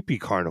creepy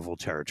carnival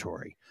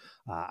territory.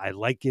 I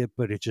like it,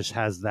 but it just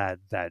has that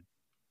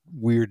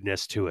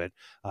weirdness to it.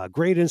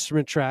 Great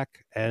instrument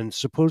track, and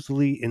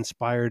supposedly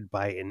inspired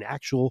by an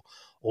actual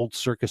old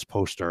circus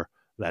poster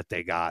that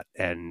they got,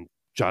 and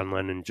John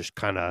Lennon just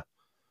kind of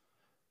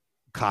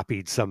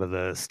copied some of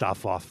the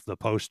stuff off the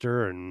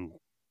poster and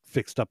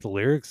fixed up the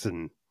lyrics,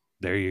 and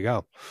there you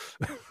go.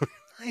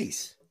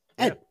 Nice.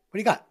 Ed, what do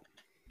you got?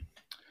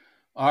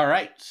 All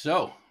right,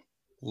 so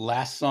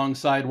last song,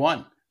 side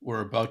 1. We're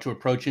about to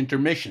approach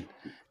intermission.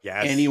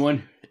 Yes.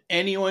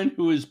 Anyone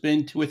who has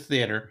been to a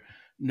theater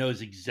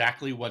knows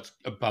exactly what's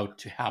about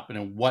to happen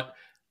and what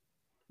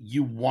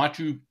you want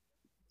to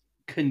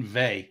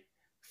convey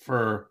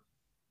for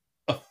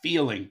a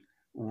feeling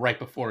right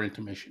before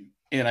intermission.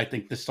 And I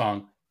think this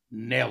song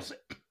nails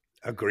it.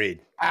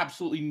 Agreed.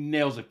 Absolutely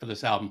nails it for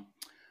this album.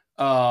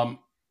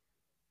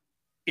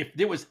 If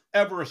there was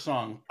ever a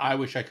song I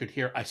wish I could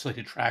hear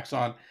isolated tracks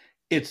on,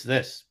 it's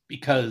this,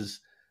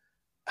 because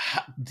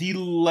the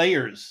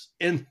layers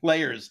and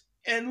layers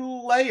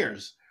and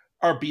layers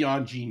are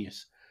beyond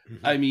genius.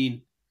 Mm-hmm. I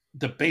mean,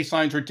 the bass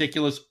line's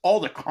ridiculous, all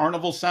the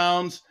carnival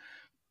sounds,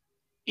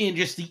 and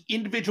just the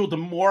individual, the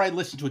more I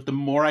listened to it, the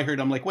more I heard,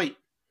 I'm like, wait,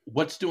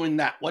 what's doing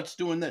that? What's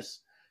doing this?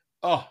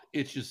 Oh,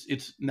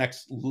 it's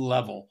next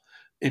level.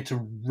 And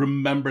to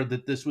remember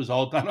that this was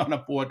all done on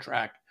a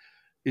 4-track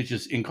is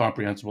just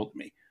incomprehensible to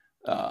me.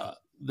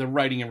 The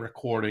writing and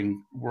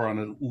recording were on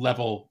a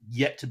level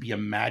yet to be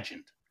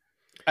imagined.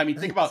 I mean,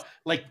 think about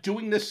like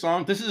doing this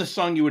song. This is a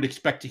song you would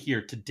expect to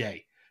hear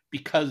today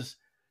because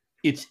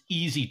it's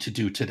easy to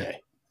do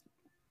today.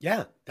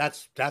 Yeah,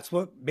 that's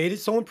what made it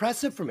so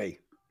impressive for me.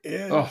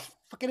 It's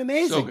fucking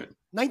amazing. So good.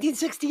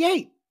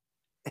 1968.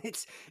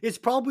 It's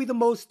probably the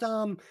most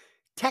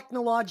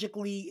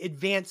technologically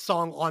advanced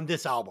song on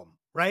this album,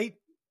 right?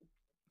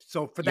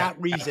 So for that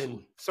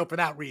reason,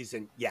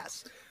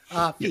 yes.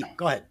 Pete,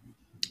 go ahead.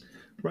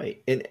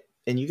 Right.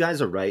 And you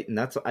guys are right. And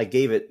I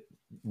gave it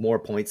more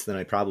points than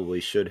I probably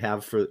should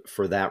have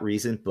for that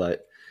reason,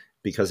 but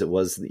because it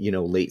was,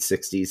 late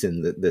 60s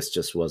and this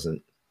just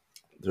wasn't,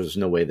 there's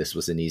no way this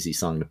was an easy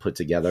song to put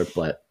together,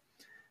 but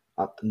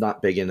I'm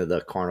not big into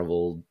the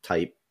carnival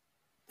type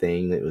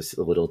thing. It was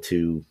a little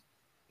too,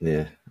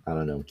 I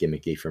don't know,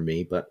 gimmicky for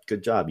me, but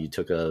good job. You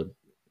took a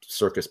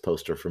circus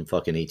poster from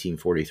fucking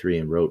 1843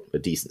 and wrote a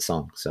decent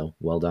song. So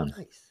well done.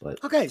 Nice.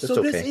 But okay.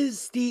 So this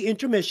is the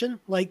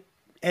intermission, like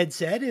Ed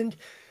said, and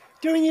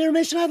During the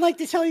intermission, I'd like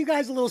to tell you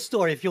guys a little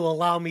story if you'll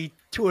allow me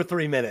 2 or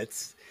 3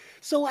 minutes.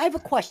 So I have a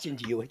question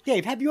to you.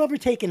 Dave, have you ever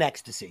taken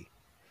ecstasy?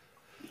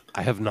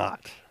 I have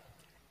not.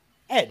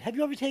 Ed, have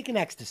you ever taken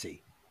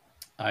ecstasy?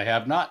 I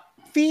have not.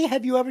 Fee,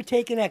 have you ever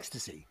taken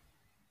ecstasy?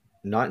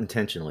 Not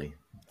intentionally.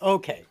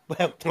 Okay,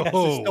 well, that's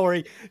a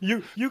story.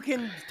 You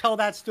can tell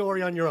that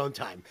story on your own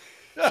time.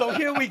 So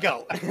here we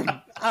go.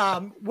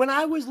 When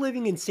I was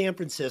living in San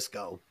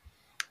Francisco,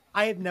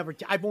 I've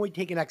only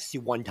taken ecstasy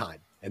one time,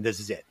 and this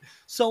is it.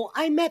 So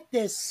I met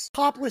this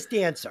topless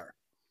dancer,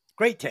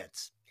 great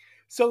tits.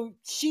 So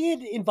she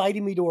had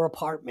invited me to her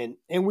apartment,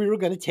 and we were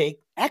going to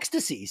take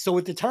ecstasy. So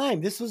at the time,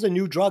 this was a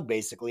new drug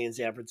basically in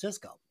San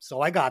Francisco.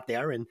 So I got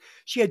there, and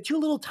she had 2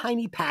 little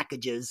tiny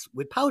packages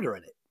with powder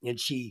in it. And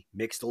she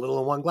mixed a little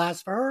in one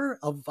glass for her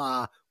of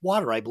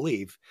water, I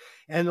believe,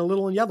 and a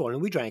little in the other one.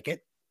 And we drank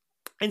it.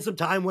 And some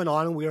time went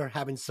on, and we were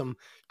having some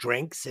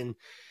drinks. And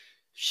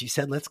she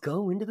said, let's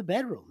go into the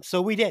bedroom.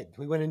 So we did.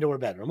 We went into her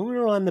bedroom. And we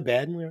were on the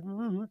bed,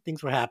 and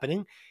things were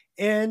happening.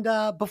 And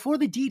before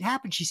the deed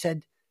happened, she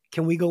said,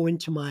 can we go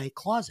into my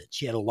closet?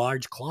 She had a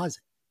large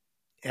closet.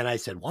 And I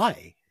said,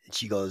 why? And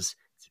she goes,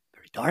 it's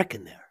very dark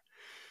in there.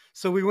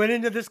 So we went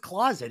into this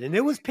closet, and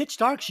it was pitch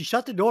dark. She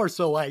shut the door,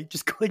 so I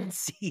just couldn't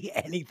see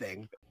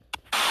anything.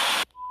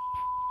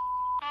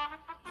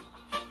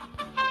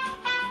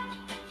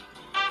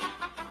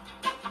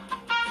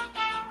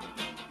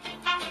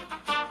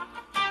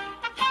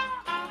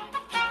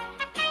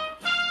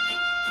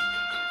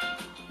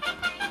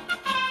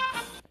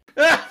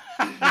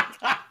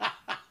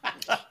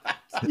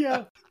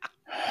 Yeah.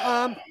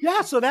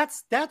 Yeah, so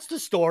that's the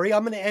story.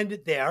 I'm going to end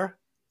it there.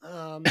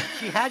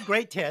 She had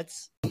great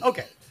tits.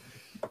 Okay.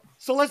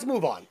 So let's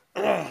move on.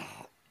 At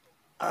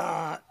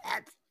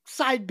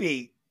side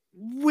B,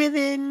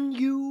 within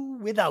you,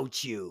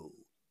 without you.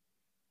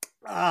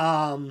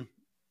 God,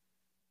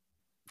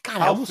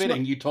 How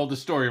fitting you told the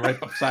story right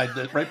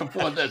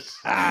before this.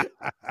 I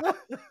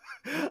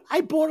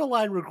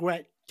borderline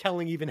regret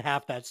telling even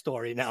half that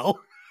story now.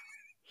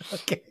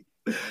 Okay.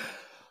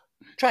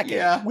 Track it.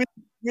 Yeah.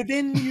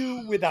 Within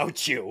you,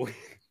 without you.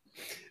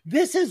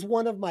 This is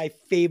one of my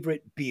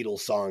favorite Beatles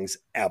songs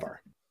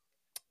ever.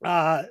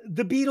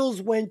 The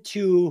Beatles went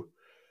to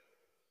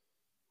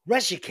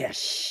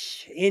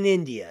Rishikesh in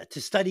India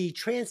to study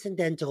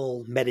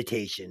transcendental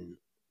meditation,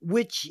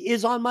 which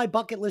is on my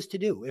bucket list to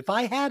do. If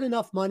I had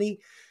enough money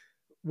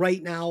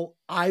right now,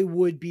 I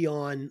would be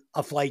on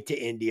a flight to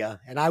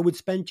India, and I would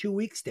spend 2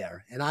 weeks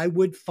there, and I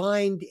would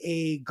find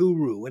a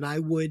guru, and I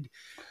would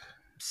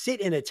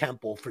sit in a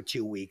temple for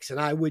 2 weeks, and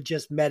I would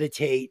just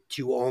meditate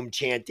to Om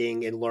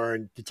chanting and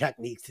learn the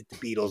techniques that the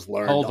Beatles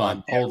learned. Hold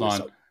on.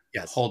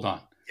 Yes. Hold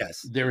on.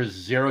 Yes. There is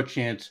zero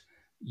chance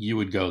you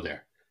would go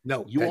there.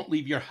 No. You won't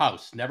leave your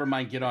house. Never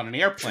mind get on an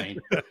airplane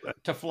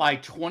to fly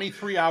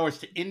 23 hours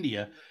to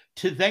India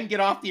to then get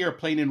off the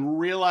airplane and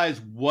realize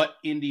what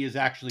India is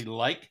actually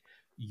like.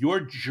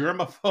 You're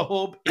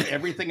germaphobe and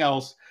everything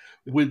else.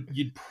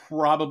 You'd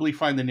probably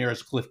find the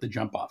nearest cliff to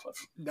jump off of.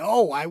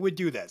 No, I would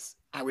do this.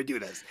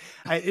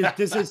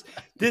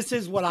 This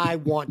is what I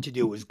want to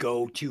do, is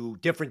go to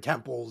different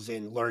temples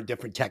and learn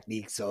different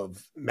techniques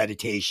of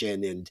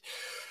meditation and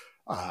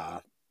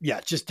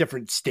just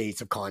different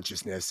states of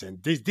consciousness.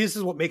 And this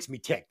is what makes me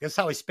tick. This is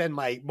how I spend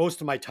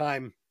most of my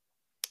time,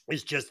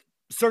 is just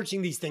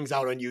searching these things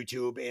out on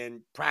YouTube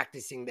and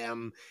practicing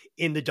them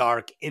in the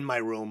dark in my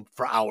room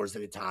for hours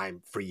at a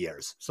time for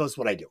years. So that's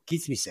what I do.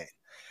 Keeps me sane.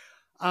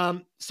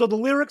 So the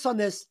lyrics on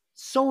this,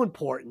 so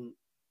important,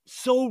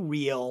 so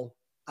real.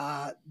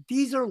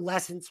 These are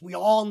lessons we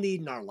all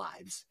need in our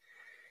lives.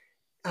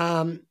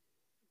 And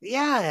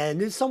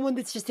as someone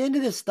that's just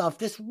into this stuff,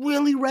 this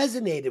really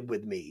resonated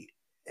with me.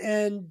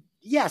 And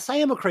yes, I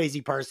am a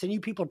crazy person. You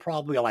people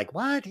probably are like,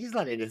 what? He's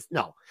not into this.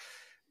 No.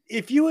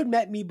 If you had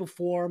met me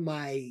before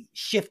my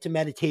shift to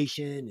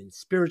meditation and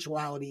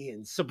spirituality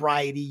and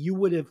sobriety, you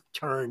would have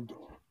turned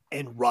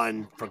and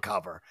run for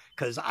cover,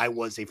 because I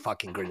was a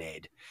fucking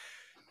grenade.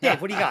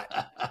 Dave, what do you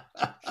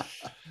got?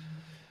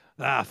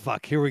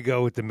 Fuck. Here we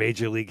go with the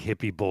Major League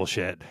hippie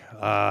bullshit.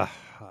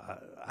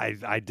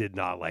 I did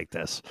not like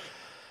this.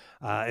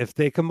 If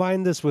they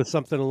combined this with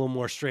something a little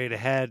more straight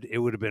ahead, it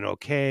would have been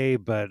okay,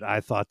 but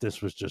I thought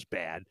this was just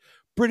bad.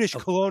 British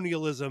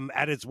colonialism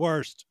at its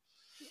worst.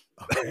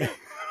 Okay.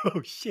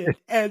 Oh, shit.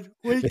 Ed,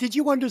 did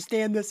you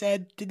understand this,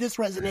 Ed? Did this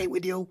resonate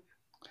with you?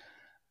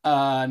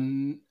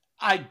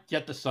 I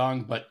get the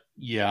song, but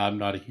yeah, I'm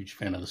not a huge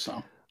fan of the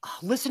song. Oh,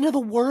 listen to the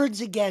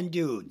words again,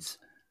 dudes.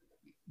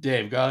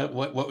 Dave,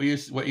 what were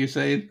you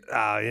saying?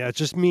 It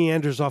just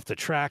meanders off the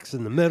tracks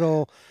in the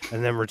middle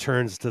and then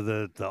returns to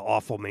the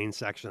awful main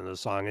section of the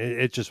song.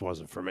 It just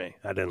wasn't for me.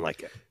 I didn't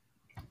like it.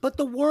 But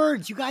the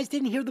words, you guys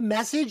didn't hear the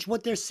message,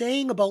 what they're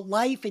saying about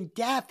life and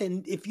death,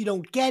 and if you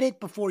don't get it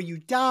before you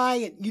die,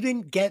 and you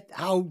didn't get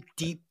how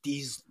deep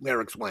these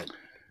lyrics went.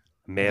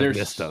 May have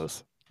missed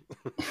those.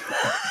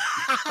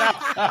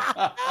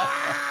 I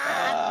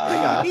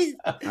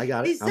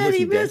got it. He said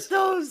he missed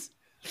those.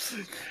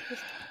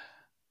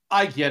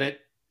 I get it,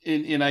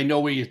 and I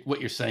know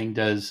what you're saying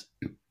does.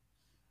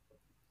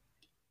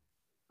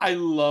 I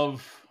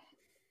love.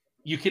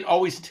 You can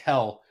always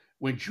tell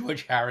when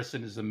George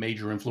Harrison is a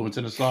major influence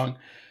in a song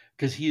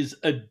because he is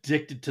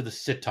addicted to the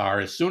sitar.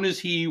 As soon as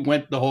he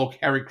went the whole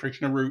Hare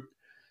Krishna route,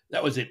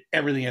 that was it.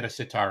 Everything had a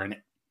sitar in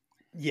it.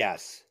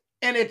 Yes.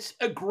 And it's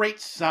a great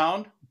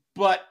sound,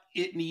 but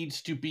it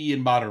needs to be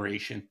in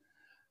moderation.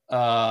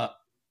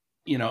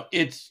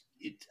 It's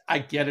I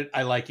get it,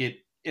 I like it,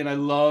 and I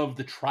love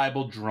the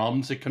tribal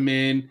drums that come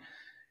in.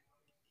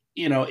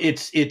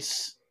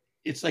 It's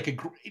like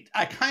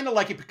I kind of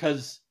like it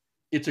because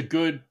it's a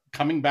good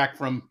coming back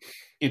from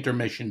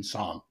intermission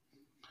song.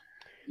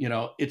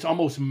 It's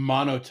almost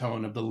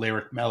monotone of the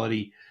lyric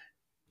melody.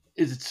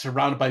 Is it's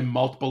surrounded by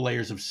multiple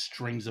layers of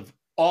strings of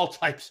all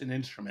types and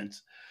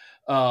instruments.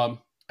 I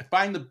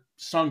find the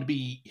song to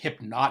be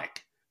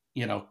hypnotic,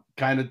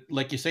 kind of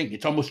like you're saying,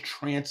 it's almost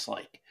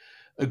trance-like.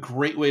 A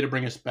great way to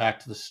bring us back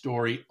to the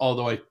story,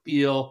 although I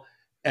feel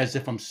as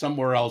if I'm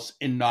somewhere else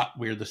and not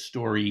where the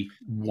story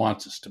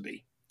wants us to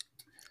be.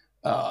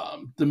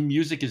 The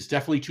music is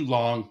definitely too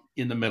long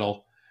in the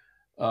middle.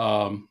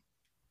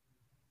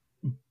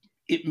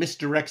 It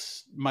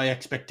misdirects my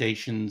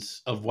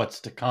expectations of what's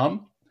to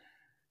come,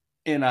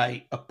 and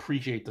I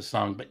appreciate the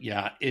song, but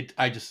yeah,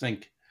 I just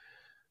think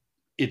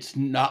it's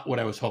not what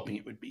I was hoping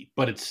it would be,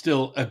 but it's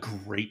still a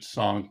great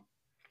song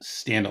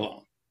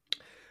standalone.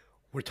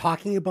 We're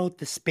talking about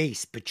the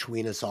space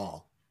between us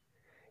all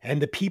and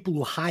the people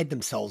who hide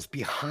themselves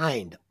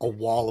behind a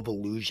wall of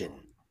illusion.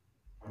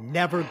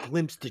 Never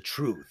glimpse the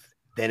truth,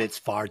 then it's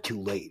far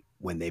too late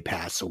when they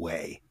pass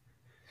away.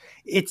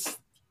 It's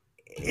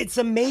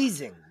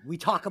amazing. We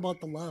talk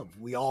about the love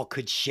we all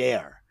could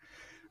share.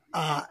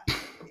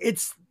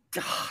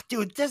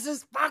 Dude, this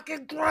is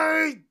fucking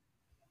great.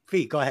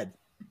 Fee, go ahead.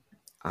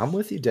 I'm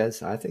with you, Des.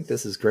 I think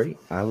this is great.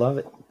 I love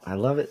it.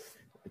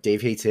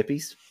 Dave hates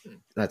hippies.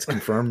 That's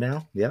confirmed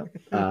now. Yeah.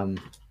 And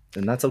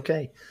that's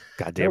okay.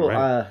 Goddamn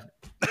right.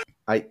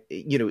 I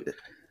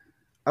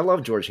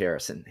love George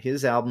Harrison.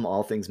 His album,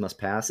 All Things Must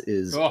Pass,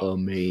 is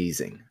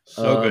amazing.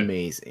 So good.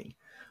 Amazing.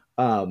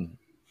 And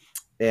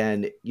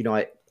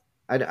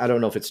I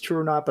don't know if it's true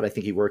or not, but I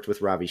think he worked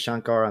with Ravi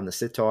Shankar on the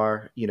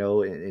sitar,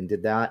 and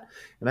did that.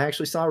 And I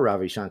actually saw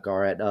Ravi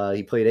Shankar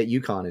he played at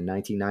UConn in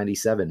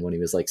 1997 when he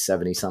was like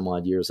 70 some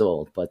odd years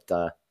old. But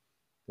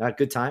not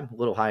good time, a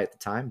little high at the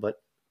time, but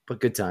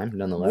good time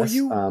nonetheless.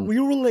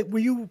 Will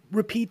you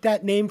repeat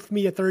that name for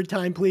me a third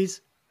time,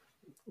 please?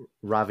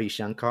 Ravi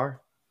Shankar.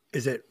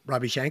 Is it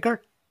Ravi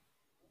Shankar?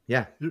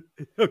 Yeah.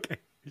 Okay.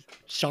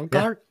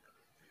 Shankar?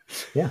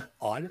 Yeah.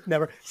 Odd.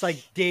 Never. It's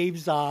like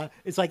Dave's,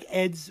 it's like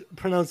Ed's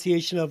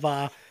pronunciation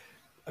of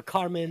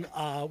Carmen.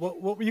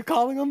 What were you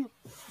calling him?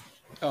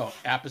 Oh,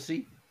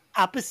 Appice?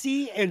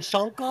 Appice and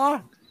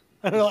Shankar?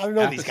 I don't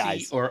know these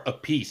guys. Or a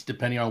piece,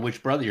 depending on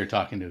which brother you're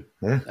talking to.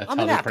 Yeah. That's I'm how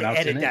gonna they have to pronounce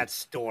edit it. that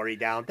story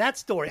down. That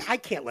story, I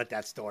can't let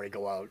that story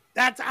go out.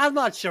 I'm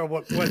not sure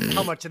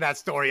how much of that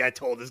story I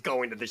told is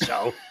going to the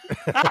show.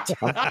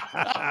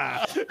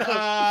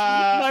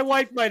 My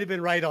wife might have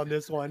been right on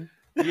this one.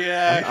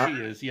 Yeah, she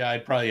is. Yeah,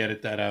 I'd probably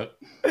edit that out.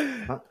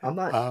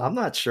 I'm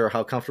not sure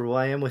how comfortable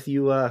I am with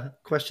you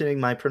questioning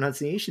my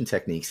pronunciation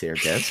techniques here,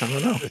 Des. I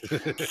don't know.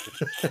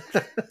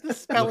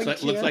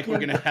 Looks like we're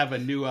gonna have a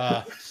new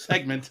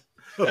segment.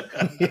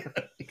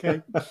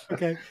 Okay.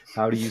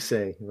 How do you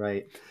say?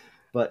 Right.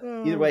 But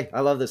either way, I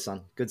love this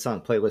song. Good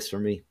song. Playlist for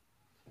me.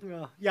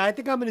 Yeah, I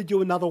think I'm going to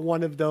do another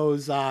one of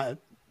those.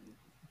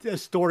 The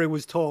story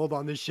was told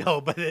on the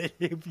show, but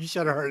if you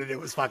should have heard it, it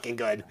was fucking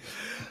good.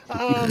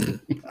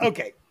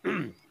 Okay.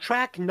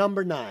 Track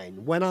number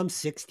 9, When I'm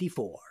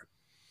 64.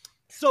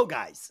 So,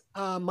 guys,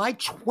 my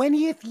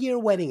 20th year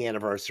wedding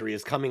anniversary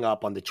is coming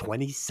up on the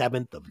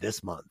 27th of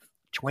this month.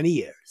 20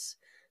 years.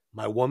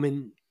 My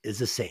woman is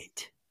a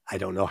saint. I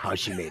don't know how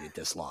she made it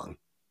this long,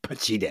 but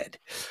she did.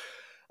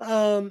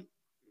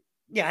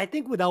 Yeah, I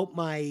think without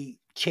my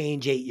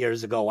change 8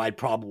 years ago, I'd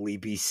probably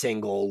be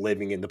single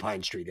living in the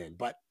Pine Street Inn,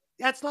 but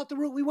that's not the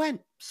route we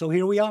went. So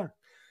here we are.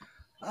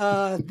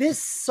 This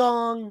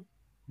song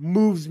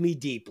moves me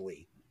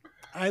deeply.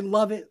 I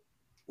love it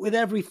with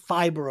every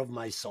fiber of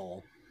my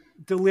soul.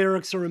 The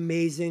lyrics are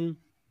amazing.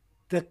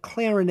 The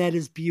clarinet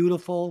is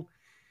beautiful.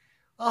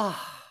 I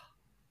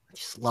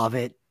just love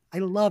it. I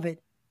love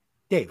it.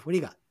 Dave, what do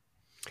you got?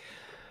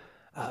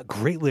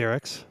 Great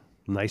lyrics,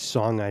 nice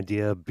song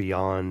idea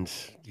beyond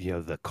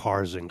the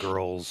cars and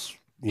girls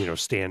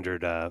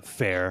standard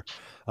fare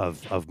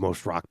of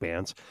most rock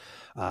bands.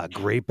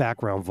 Great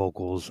background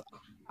vocals.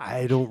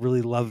 I don't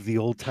really love the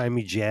old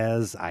timey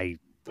jazz. I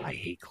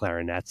hate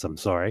clarinets. I'm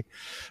sorry.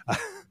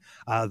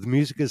 The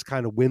music is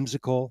kind of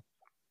whimsical,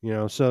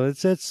 so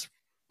it's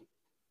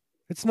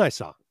a nice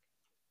song.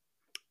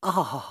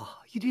 Oh,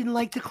 you didn't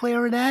like the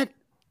clarinet?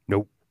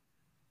 Nope.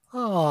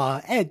 Oh,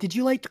 Ed, did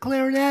you like the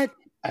clarinet?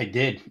 I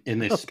did,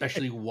 and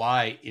especially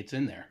why it's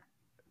in there.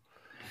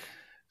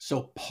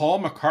 So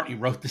Paul McCartney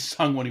wrote this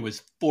song when he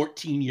was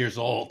 14 years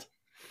old.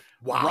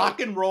 Wow.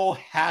 Rock and roll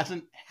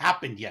hasn't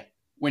happened yet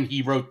when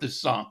he wrote this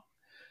song.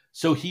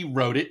 So he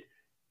wrote it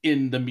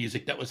in the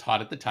music that was hot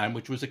at the time,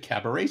 which was a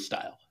cabaret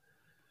style.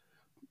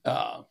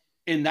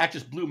 And that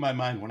just blew my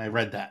mind when I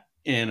read that.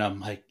 And I'm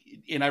like,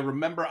 and I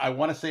remember, I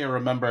want to say I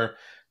remember,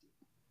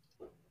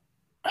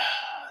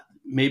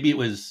 maybe it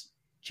was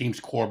James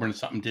Corbin or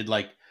something, did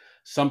like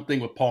something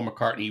with Paul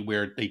McCartney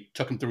where they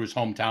took him through his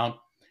hometown.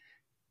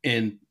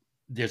 And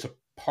there's a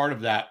part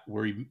of that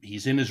where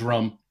he's in his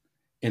room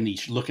and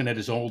he's looking at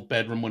his old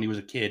bedroom when he was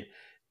a kid.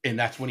 And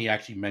that's when he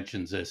actually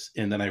mentions this.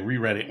 And then I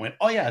reread it and went,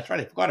 oh yeah, that's right.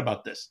 I forgot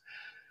about this.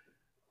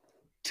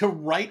 To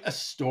write a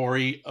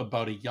story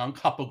about a young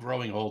couple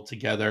growing old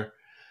together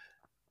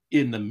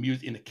in the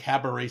music, in a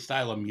cabaret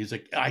style of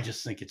music, I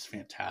just think it's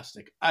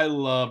fantastic. I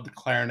love the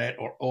clarinet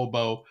or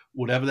oboe,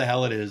 whatever the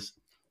hell it is.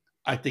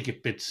 I think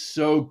it fits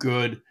so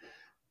good.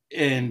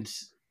 And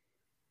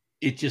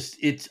I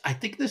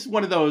think this is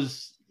one of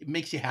those, it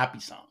makes you happy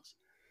songs.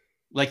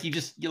 Like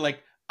you're like,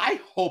 I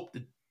hope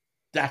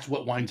that's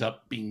what winds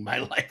up being my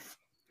life.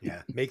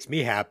 Yeah, makes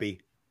me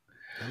happy.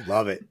 I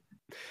love it.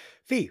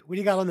 Fee, what do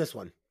you got on this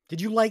one? Did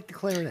you like the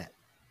clarinet?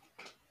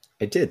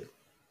 I did.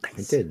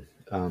 Nice. I did.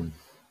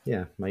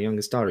 Yeah, my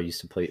youngest daughter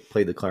used to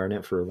play the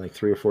clarinet for like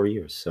 3 or 4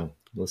 years, so I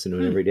listen to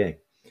it every day.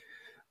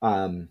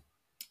 No,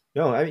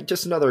 I mean,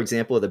 just another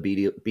example of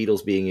the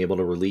Beatles being able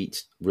to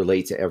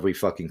relate to every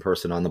fucking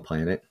person on the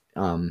planet.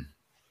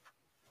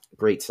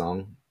 Great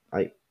song.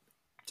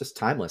 Just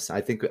timeless.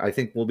 I think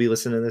we'll be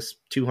listening to this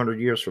 200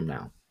 years from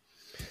now.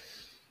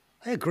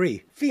 I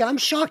agree. Fee, I'm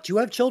shocked you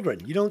have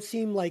children. You don't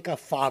seem like a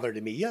father to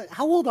me.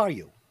 How old are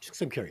you? Just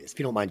 'cause I'm curious, if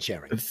you don't mind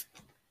sharing.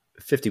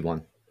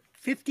 51.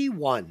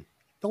 51.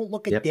 Don't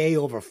look a Yep. day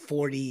over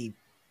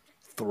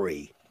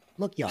 43.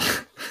 Look young.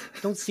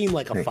 Don't seem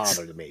like a Thanks.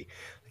 father to me.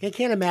 Like, I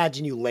can't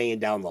imagine you laying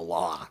down the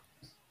law.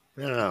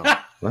 I don't know.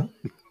 What?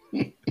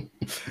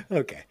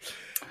 Okay.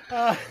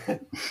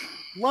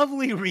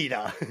 Lovely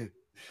Rita.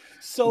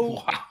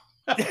 So, Wow.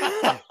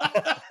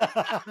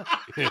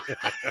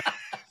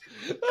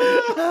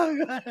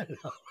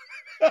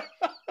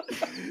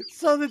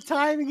 so the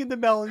timing and the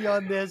melody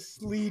on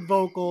this lead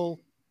vocal,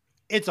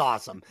 it's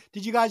awesome.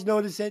 Did you guys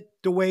notice it?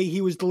 The way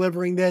he was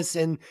delivering this,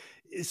 and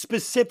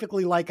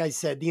specifically, like I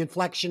said, the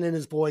inflection in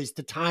his voice,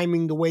 the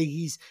timing, the way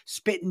he's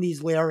spitting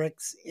these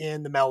lyrics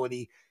and the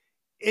melody.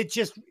 It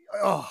just,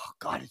 oh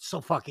God, it's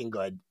so fucking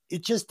good.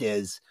 It just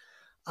is.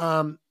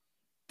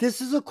 This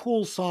is a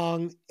cool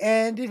song,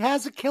 and it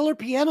has a killer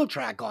piano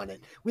track on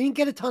it. We didn't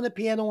get a ton of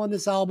piano on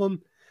this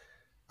album.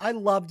 I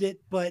loved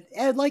it, but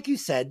Ed, like you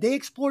said, they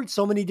explored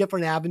so many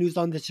different avenues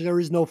on this.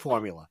 There is no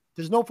formula.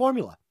 There's no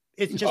formula.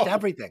 It's just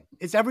everything.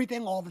 It's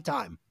everything all the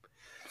time.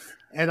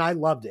 And I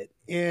loved it.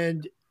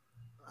 And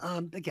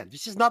again,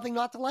 there's just nothing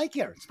not to like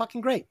here. It's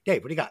fucking great.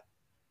 Dave, what do you got?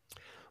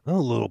 Well,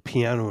 a little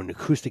piano and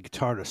acoustic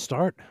guitar to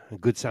start,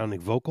 good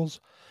sounding vocals.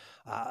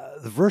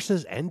 The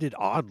verses ended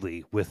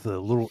oddly with a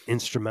little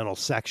instrumental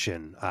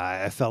section.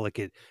 I felt like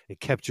it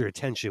kept your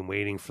attention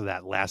waiting for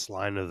that last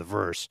line of the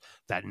verse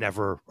that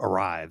never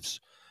arrives,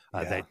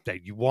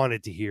 that you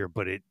wanted to hear,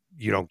 but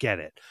you don't get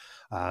it.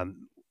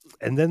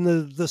 And then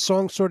the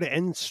song sort of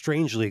ends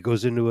strangely. It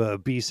goes into a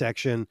B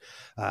section.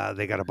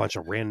 They got a bunch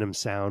of random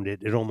sound.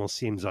 It almost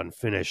seems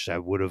unfinished. I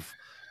would have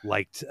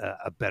liked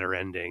a better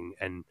ending.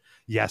 And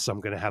yes,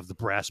 I'm going to have the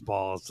brass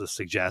balls to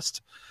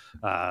suggest,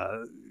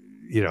 that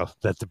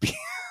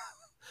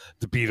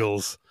the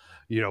Beatles,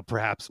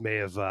 perhaps may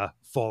have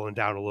fallen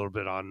down a little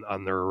bit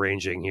on their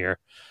arranging here,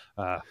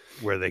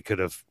 where they could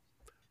have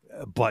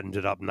buttoned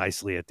it up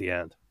nicely at the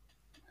end.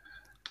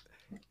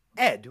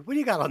 Ed, what do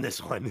you got on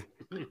this one?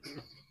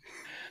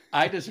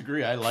 I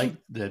disagree. I like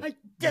that. I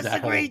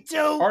disagree that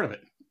whole too. part of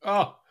it.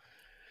 Oh,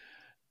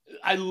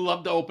 I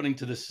love the opening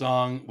to this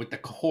song with the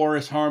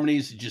chorus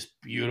harmonies.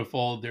 Just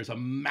beautiful. There's a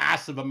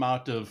massive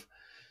amount of,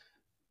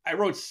 I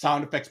wrote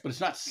sound effects, but it's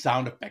not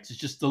sound effects. It's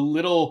just the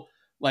little,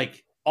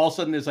 like, all of a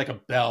sudden there's like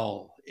a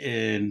bell,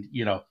 and,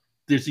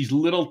 there's these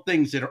little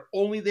things that are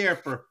only there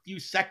for a few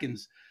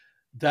seconds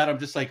that I'm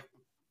just like,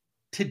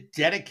 to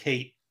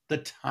dedicate the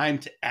time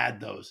to add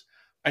those.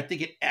 I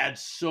think it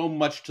adds so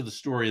much to the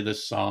story of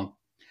this song.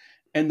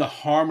 And the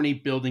harmony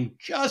building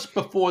just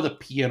before the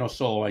piano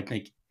solo, I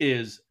think,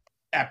 is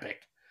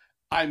epic.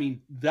 I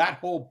mean, that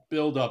whole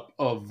buildup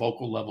of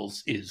vocal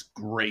levels is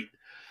great.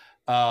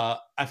 I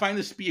find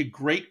this to be a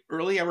great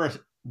early era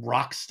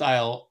rock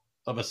style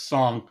of a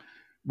song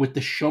with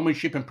the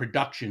showmanship and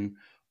production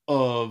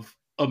of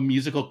a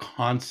musical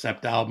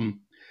concept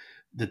album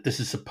that this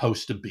is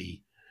supposed to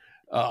be.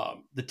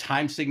 The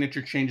time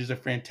signature changes are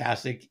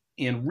fantastic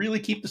and really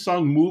keep the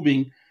song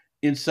moving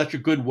in such a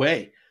good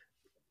way.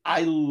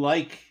 I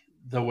like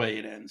the way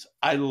it ends.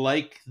 I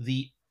like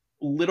the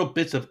little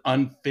bits of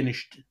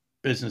unfinished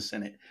business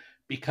in it,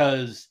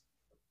 because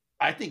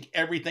I think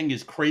everything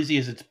is crazy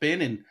as it's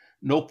been and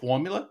no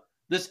formula.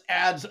 This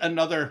adds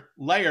another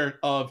layer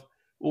of,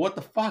 well, what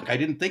the fuck? I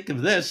didn't think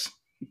of this,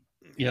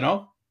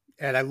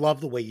 And I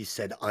love the way you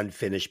said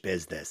unfinished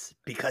business,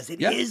 because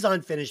it is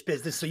unfinished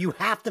business. So you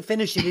have to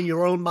finish it in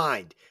your own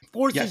mind. It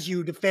forces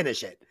you to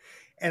finish it.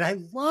 And I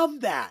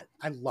love that.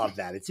 I love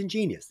that. It's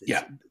ingenious.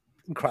 It's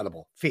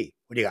incredible. Fee,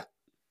 what do you got?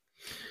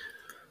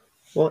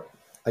 Well,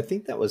 I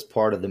think that was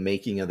part of the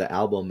making of the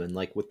album, and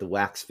like with the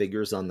wax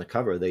figures on the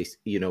cover, they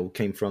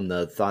came from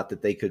the thought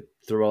that they could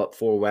throw up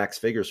 4 wax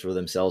figures for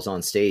themselves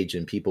on stage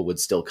and people would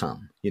still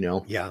come,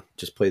 Yeah.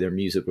 just play their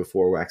music with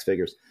 4 wax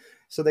figures.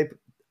 So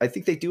I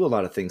think they do a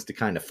lot of things to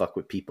kind of fuck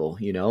with people,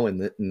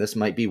 and this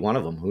might be one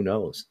of them. Who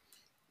knows?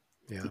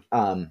 Yeah.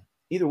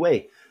 Either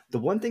way, the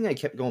one thing I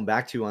kept going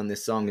back to on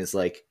this song is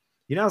like,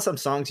 how some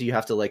songs you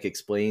have to like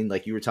explain,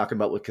 like you were talking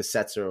about with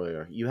cassettes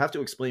earlier, you have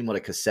to explain what a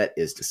cassette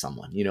is to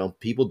someone.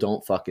 People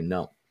don't fucking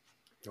know.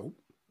 Nope.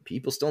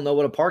 People still know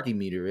what a parking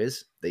meter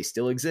is. They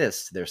still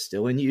exist. They're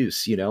still in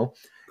use,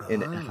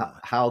 and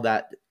how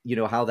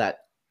that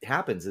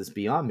happens is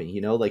beyond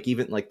me, like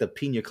even like the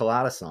Pina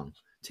Colada song,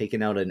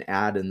 taking out an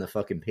ad in the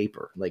fucking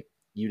paper. Like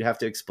you'd have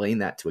to explain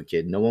that to a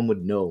kid. No one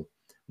would know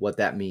what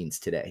that means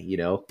today,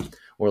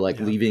 or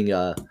like leaving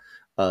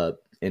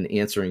an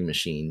answering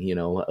machine,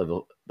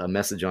 of a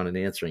message on an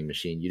answering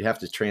machine. You'd have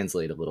to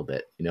translate a little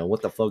bit,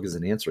 what the fuck is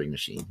an answering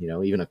machine?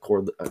 Even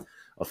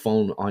a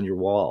phone on your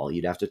wall,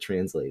 you'd have to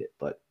translate it,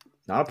 but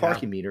not a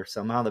parking meter.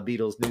 Somehow the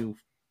Beatles knew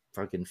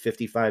fucking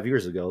 55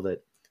 years ago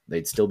that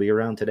they'd still be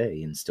around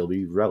today and still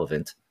be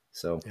relevant.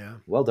 So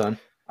well done.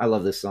 I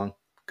love this song.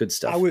 Good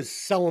stuff. I was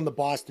selling the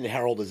Boston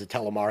Herald as a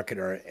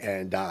telemarketer,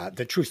 and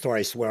the true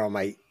story, I swear on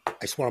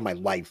my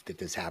life that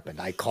this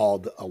happened. I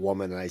called a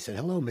woman and I said,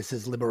 "Hello,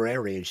 Mrs.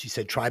 Library," and she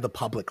said, "Try the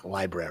public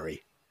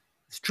library."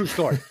 It's a true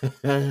story.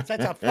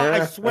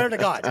 I swear to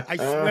God. I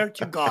swear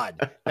to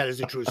God that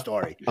is a true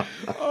story.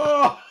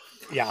 Oh,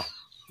 Yeah,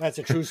 that's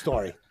a true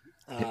story.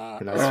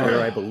 And I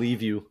swear I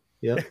believe you.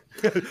 Yep.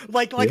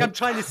 like I'm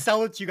trying to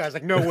sell it to you guys.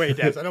 Like, no way,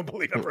 Des. I don't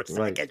believe it for a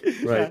second.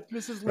 Right.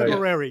 Mrs.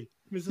 Library.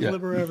 Mrs.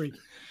 Library.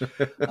 we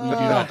do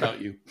not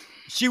doubt you.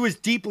 She was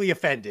deeply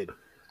offended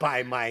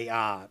by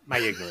my my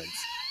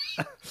ignorance.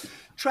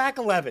 Track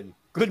 11.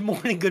 Good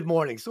morning, good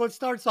morning. So it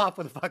starts off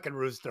with a fucking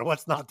rooster.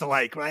 What's not to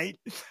like, right?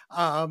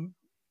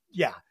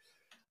 Yeah.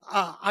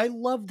 I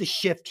love the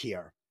shift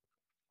here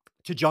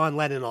to John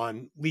Lennon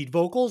on lead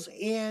vocals,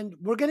 and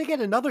we're gonna get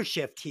another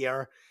shift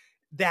here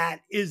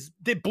that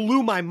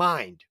blew my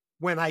mind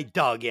when I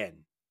dug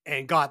in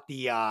and got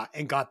the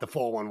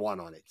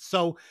 411 on it.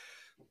 So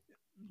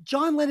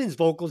John Lennon's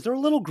vocals, they're a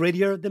little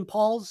grittier than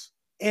Paul's,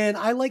 and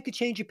I like the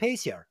change of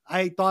pace here.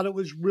 I thought it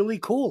was really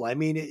cool. I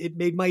mean, it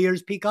made my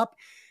ears peak up,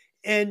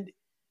 and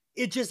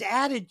it just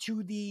added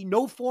to the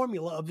no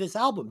formula of this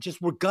album.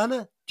 Just, we're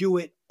gonna do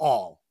it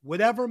all.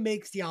 Whatever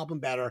makes the album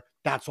better,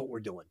 that's what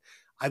we're doing.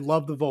 I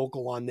love the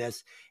vocal on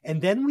this.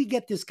 And then we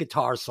get this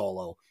guitar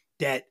solo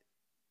that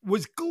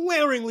was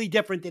glaringly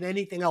different than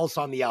anything else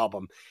on the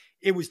album.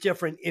 It was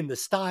different in the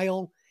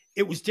style.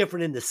 It was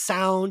different in the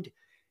sound.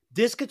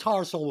 This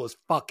guitar solo is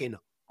fucking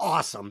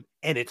awesome.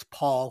 And it's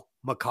Paul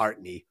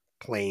McCartney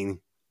playing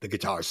the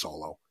guitar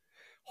solo.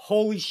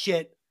 Holy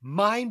shit.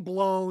 Mind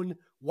blown.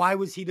 Why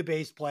was he the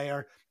bass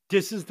player?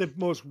 This is the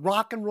most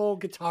rock and roll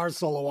guitar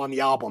solo on the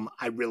album.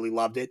 I really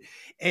loved it.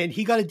 And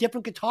he got a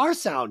different guitar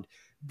sound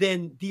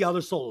than the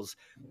other solos.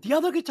 The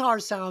other guitar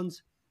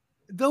sounds,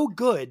 though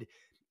good,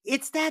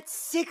 it's that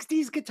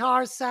 60s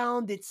guitar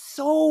sound. It's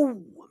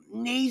so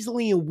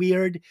nasally and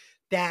weird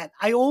that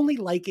I only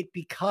like it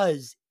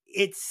because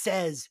it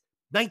says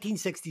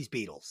 1960s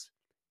Beatles.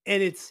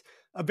 And it's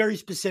a very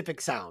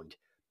specific sound.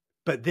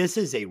 But this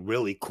is a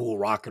really cool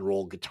rock and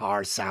roll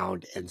guitar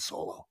sound and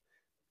solo.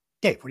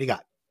 Dave, what do you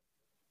got?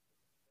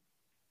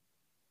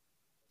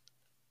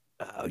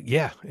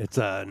 Yeah, it's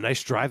a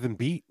nice driving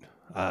beat.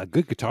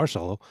 Good guitar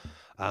solo.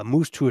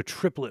 Moves to a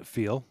triplet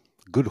feel.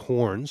 Good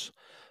horns.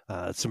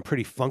 Some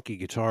pretty funky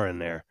guitar in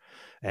there.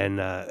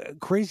 And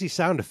crazy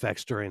sound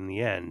effects during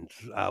the end.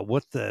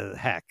 What the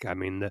heck? I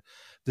mean,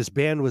 this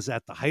band was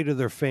at the height of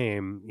their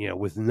fame,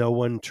 with no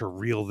one to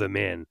reel them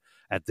in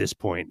at this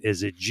point.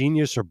 Is it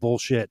genius or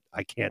bullshit?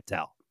 I can't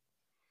tell.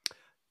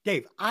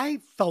 Dave, I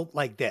felt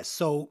like this.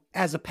 So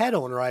as a pet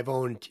owner, I've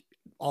owned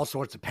all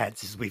sorts of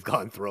pets as we've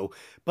gone through.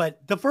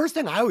 But the first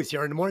thing I always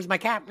hear in the morning is my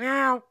cat,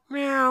 meow,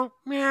 meow,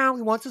 meow.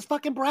 He wants his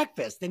fucking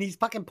breakfast. And he's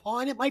fucking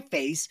pawing at my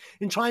face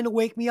and trying to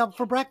wake me up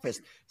for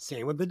breakfast.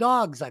 Same with the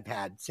dogs I've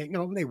had.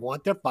 They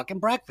want their fucking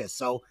breakfast.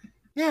 So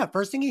yeah,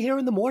 first thing you hear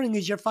in the morning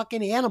is your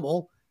fucking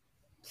animal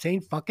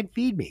saying fucking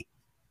feed me.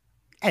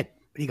 Ed,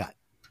 what do you got?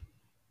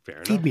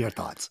 Fair Feed enough. me your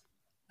thoughts.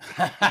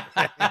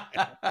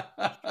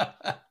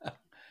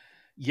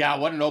 Yeah,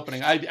 what an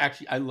opening.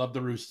 I love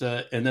the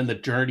rooster, and then the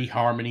dirty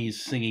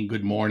harmonies singing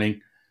Good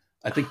Morning.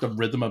 I think the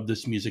rhythm of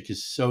this music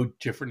is so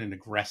different and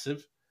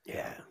aggressive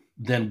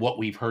than what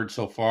we've heard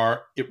so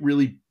far. It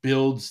really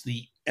builds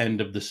the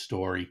end of the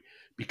story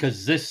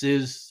because this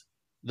is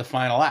the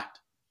final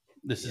act.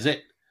 This is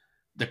it.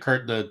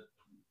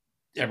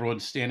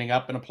 Everyone's standing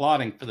up and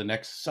applauding for the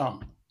next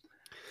song,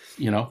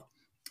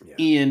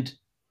 and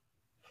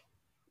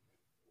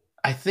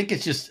I think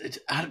it's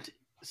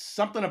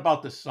something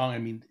about this song. I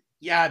mean,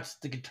 yeah, it's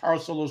the guitar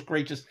solo is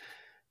great.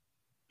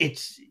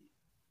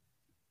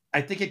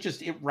 I think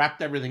it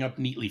wrapped everything up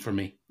neatly for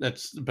me.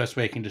 That's the best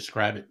way I can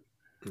describe it.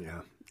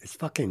 Yeah,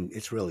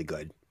 it's really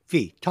good.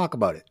 Fee, talk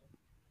about it.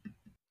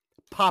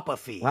 Papa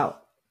Fee. Wow.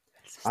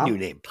 It's his new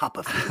name,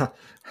 Papa Feet.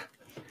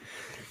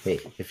 Hey,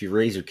 if you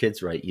raise your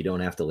kids right, you don't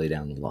have to lay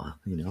down the law,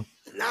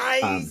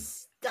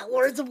 Nice. Got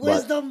words of but-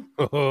 wisdom.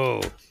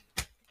 Oh,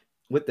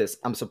 With this,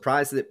 I'm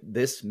surprised that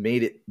this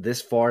made it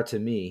this far to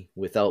me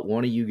without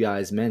one of you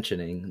guys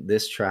mentioning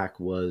this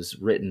track was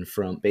written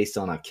based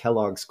on a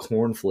Kellogg's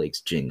Cornflakes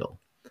jingle.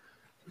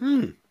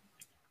 And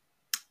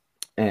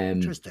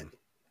Interesting.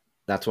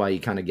 that's why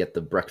you kind of get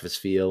the breakfast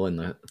feel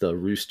and the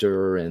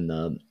rooster and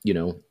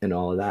and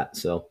all of that.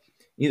 So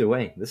either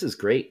way, this is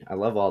great. I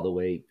love all the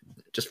way,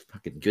 just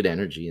fucking good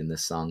energy in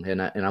this song. And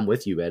I'm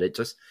with you, Ed.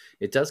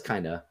 It does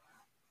kind of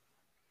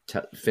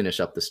finish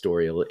up the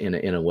story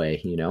in a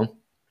way,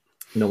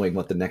 knowing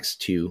what the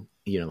next two,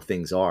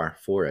 things are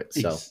for it.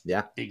 So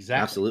yeah,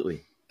 Exactly.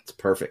 absolutely. It's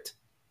perfect.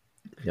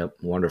 Yep.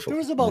 Wonderful. There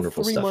was about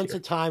Wonderful 3 stuff months here.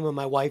 of time when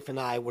my wife and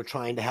I were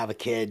trying to have a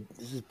kid.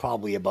 This is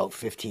probably about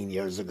 15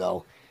 years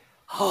ago.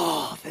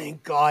 Oh,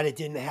 thank God it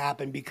didn't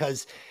happen,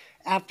 because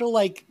after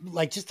like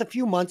just a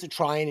few months of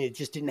trying, it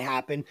just didn't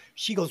happen.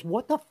 She goes,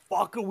 "What the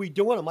fuck are we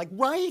doing?" I'm like,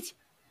 "Right?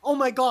 Oh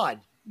my God.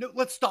 No,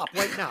 let's stop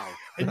right now."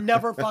 And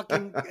never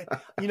fucking,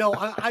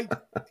 I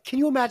can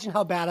you imagine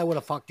how bad I would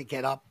have fucked the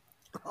kid up?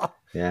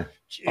 Yeah. Oh,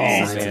 Jesus.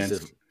 man. Science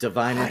is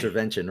divine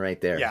intervention right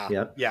there. Yeah.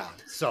 Yep. Yeah.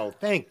 So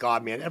thank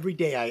God, man. Every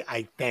day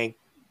I thank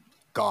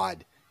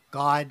God.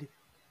 God,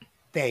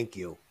 thank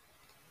you.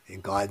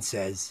 And God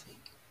says,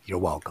 "You're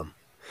welcome."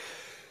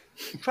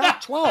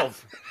 Track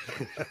 12.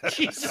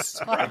 Jesus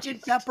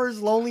Sergeant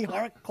Pepper's Lonely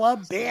Heart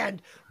Club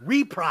Band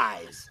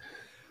reprise.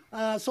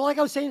 So like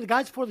I was saying to the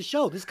guys before the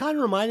show, this kind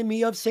of reminded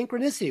me of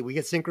Synchronicity. We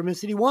get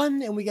Synchronicity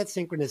 1 and we get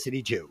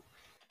Synchronicity 2.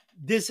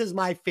 This is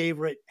my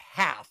favorite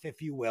half,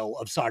 if you will,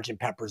 of Sergeant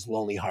Pepper's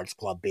Lonely Hearts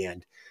Club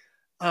Band.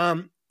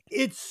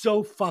 It's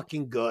so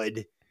fucking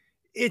good.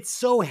 It's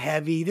so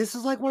heavy. This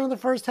is like one of the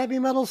first heavy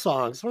metal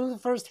songs, one of the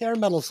first hair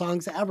metal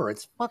songs ever.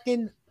 It's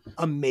fucking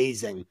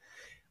amazing.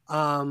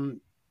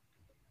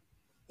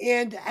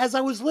 And as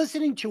I was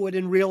listening to it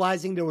and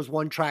realizing there was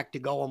one track to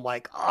go, I'm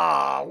like,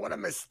 oh, what a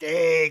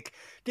mistake.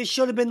 This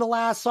should have been the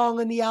last song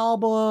on the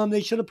album.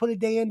 They should have put A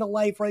Day in the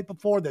Life right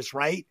before this,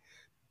 right?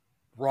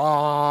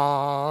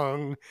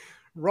 Wrong.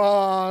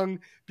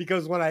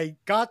 Because when I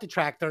got to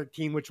track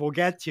 13, which we'll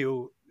get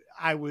to,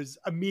 I was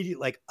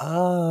immediately like,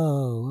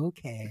 oh,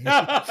 okay.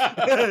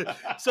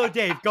 So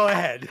Dave, go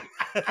ahead.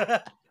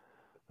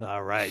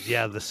 all right.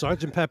 Yeah, the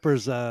Sergeant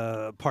Pepper's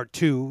part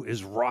 2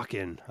 is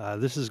rocking.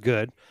 This is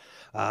good.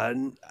 I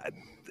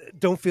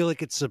don't feel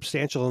like it's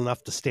substantial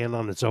enough to stand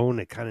on its own.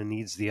 It kind of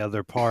needs the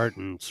other part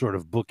and sort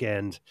of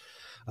bookend,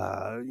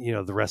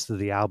 the rest of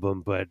the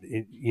album. But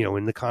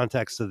in the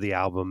context of the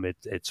album,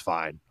 it's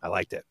fine. I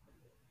liked it.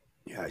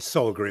 Yeah, I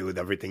so agree with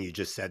everything you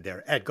just said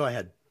there. Ed, go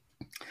ahead.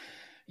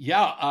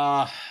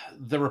 Yeah,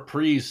 the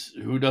reprise.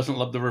 Who doesn't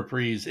love the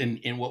reprise?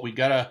 And what we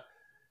gotta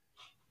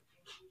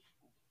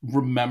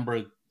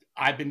remember,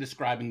 I've been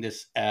describing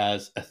this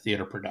as a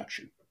theater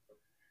production,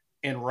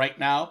 and right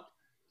now,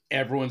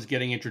 everyone's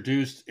getting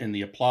introduced, and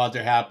the applause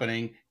are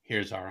happening.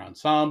 Here's our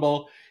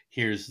ensemble.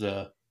 Here's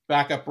the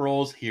backup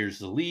roles. Here's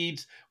the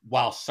leads,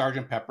 while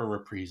Sergeant Pepper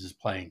reprise is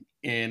playing,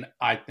 and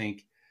I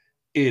think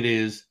it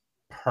is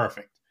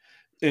perfect,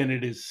 and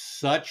it is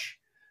such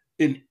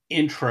an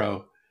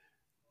intro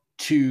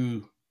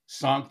to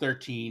song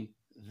 13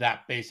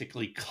 that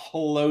basically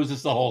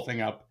closes the whole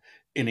thing up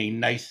in a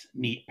nice,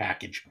 neat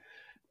package.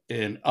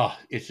 And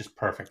it's just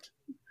perfect.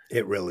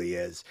 It really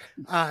is.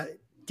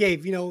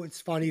 Dave,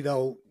 it's funny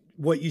though,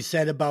 what you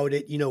said about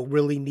it,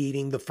 really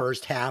needing the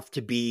first half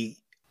to be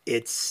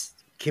its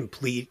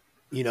complete,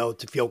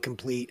 to feel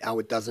complete, how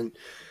it doesn't,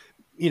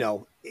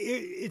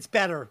 it's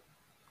better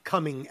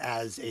coming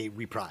as a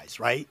reprise,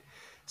 right?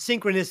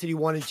 Synchronicity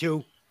 1 and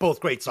 2,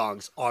 both great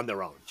songs on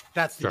their own.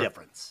 That's the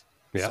difference.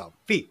 Yeah. So,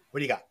 Fee, what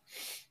do you got?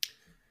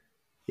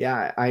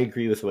 Yeah, I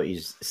agree with what you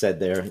said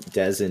there,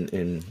 Des,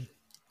 and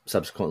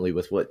subsequently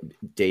with what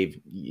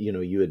Dave,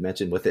 you had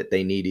mentioned with it.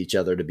 They need each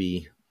other to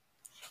be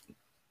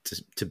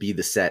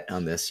the set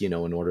on this, in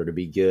order to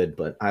be good.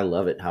 But I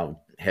love it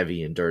how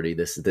heavy and dirty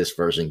this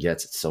version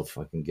gets. It's so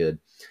fucking good.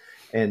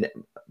 And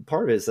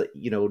part of it is that,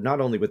 not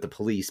only with the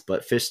Police,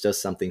 but Fish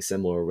does something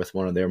similar with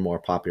one of their more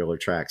popular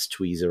tracks,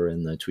 Tweezer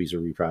and the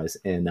Tweezer reprise.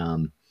 And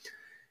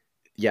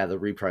the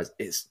reprise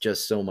is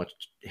just so much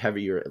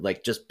heavier,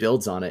 like just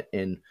builds on it.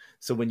 And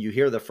so when you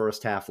hear the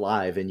first half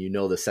live and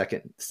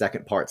the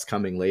second part's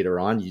coming later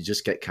on, you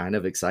just get kind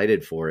of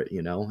excited for it,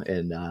 and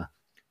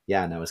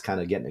and I was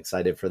kind of getting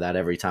excited for that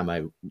every time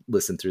I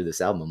listen through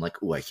this album. I'm like,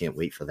 oh, I can't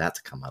wait for that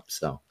to come up.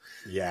 So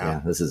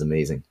yeah, this is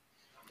amazing.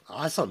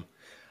 Awesome.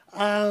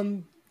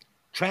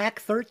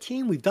 Track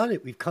 13, we've done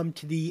it. We've come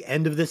to the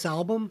end of this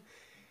album.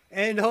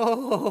 And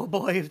oh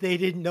boy, if they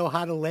didn't know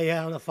how to lay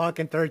out a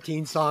fucking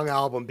 13 song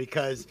album,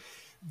 because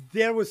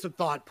there was some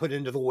thought put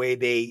into the way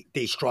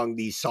they strung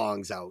these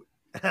songs out.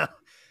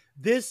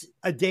 This,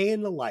 A Day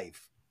in the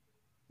Life,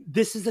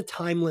 this is a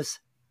timeless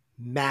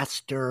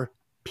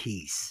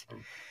masterpiece.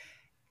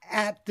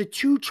 At the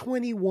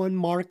 2:21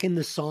 mark in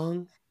the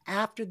song,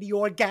 after the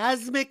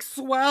orgasmic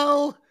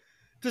swell,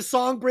 The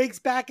song breaks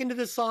back into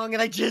the song,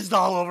 and I jizzed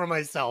all over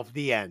myself.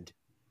 The end.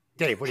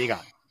 Dave, what do you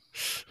got?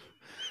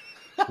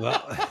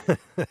 Well,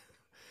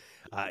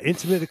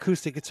 intimate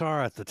acoustic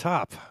guitar at the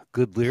top.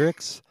 Good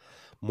lyrics,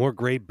 more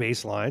great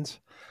bass lines,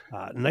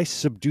 nice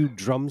subdued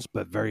drums,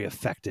 but very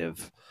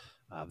effective.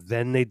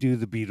 Then they do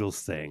the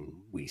Beatles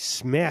thing. We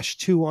smash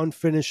two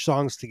unfinished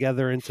songs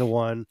together into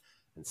one,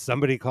 and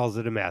somebody calls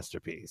it a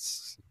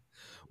masterpiece.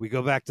 We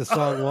go back to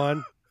song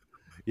one.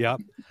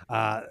 Yep.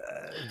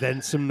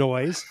 Then some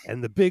noise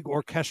and the big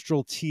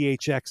orchestral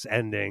THX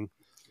ending.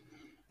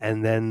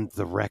 And then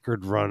the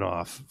record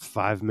runoff,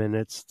 5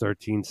 minutes,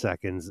 13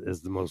 seconds,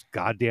 is the most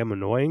goddamn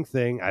annoying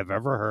thing I've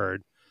ever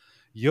heard.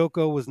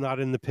 Yoko was not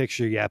in the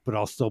picture yet, but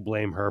I'll still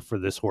blame her for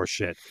this horse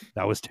shit.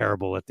 That was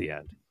terrible at the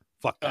end.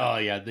 Fuck that. Oh,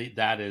 yeah,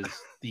 that is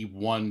the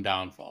one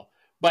downfall.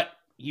 But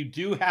you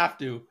do have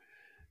to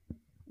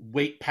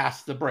wait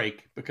past the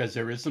break because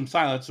there is some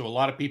silence. So a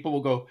lot of people will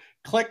go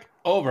click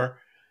over.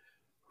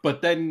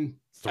 But then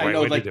I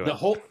know like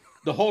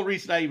the whole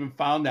reason I even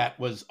found that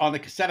was on the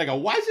cassette. I go,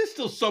 why is there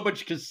still so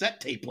much cassette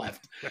tape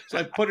left? So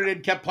I put it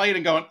in, kept playing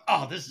and going,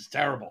 oh, this is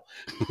terrible.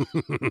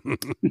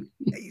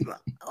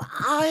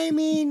 I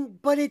mean,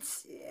 but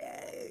it's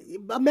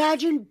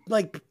imagine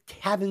like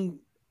having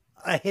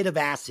a hit of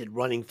acid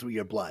running through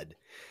your blood.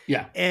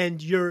 Yeah. And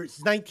it's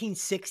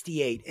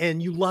 1968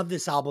 and you love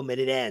this album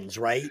and it ends,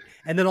 right?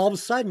 And then all of a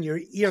sudden your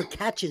ear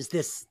catches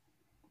this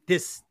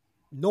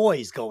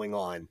noise going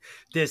on.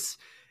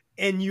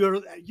 And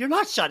you're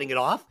not shutting it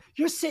off.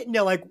 You're sitting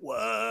there like,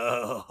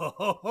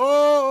 whoa,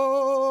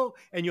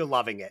 and you're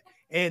loving it.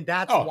 And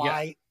that's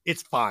why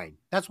it's fine.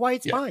 That's why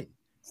it's fine.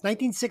 It's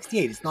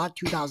 1968. It's not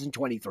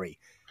 2023.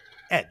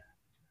 Ed.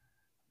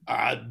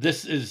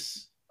 This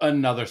is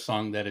another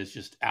song that is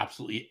just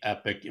absolutely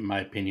epic, in my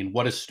opinion.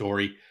 What a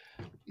story.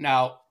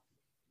 Now,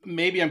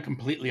 maybe I'm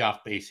completely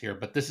off base here,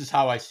 but this is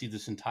how I see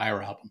this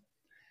entire album.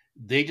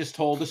 They just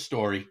told a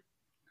story,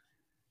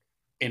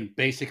 and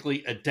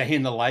basically A Day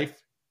in the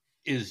Life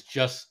is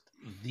just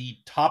the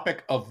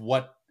topic of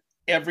what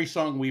every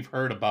song we've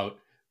heard about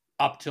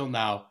up till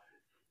now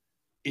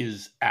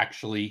is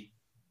actually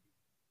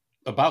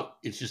about.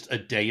 It's just a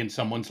day in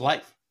someone's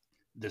life.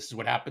 This is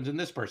what happens in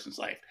this person's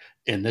life,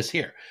 in this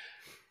here.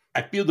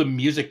 I feel the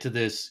music to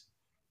this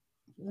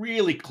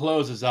really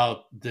closes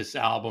out this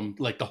album,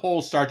 like the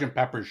whole Sgt.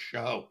 Pepper's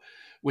show,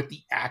 with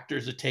the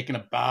actors are taking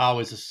a bow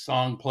as the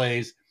song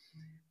plays.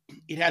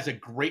 It has a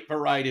great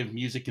variety of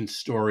music and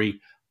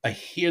story. I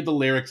hear the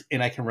lyrics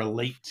and I can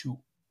relate to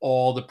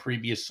all the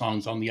previous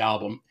songs on the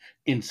album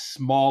in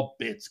small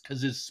bits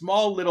because there's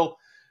small little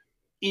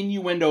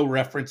innuendo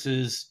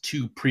references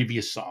to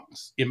previous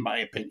songs, in my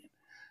opinion.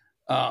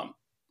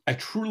 I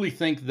truly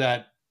think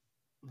that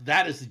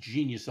is the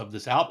genius of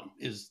this album,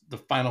 is the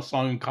final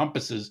song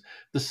encompasses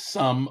the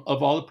sum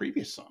of all the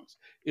previous songs.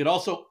 It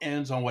also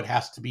ends on what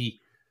has to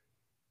be,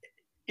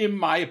 in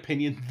my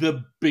opinion,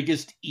 the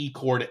biggest E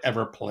chord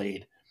ever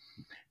played.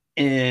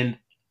 And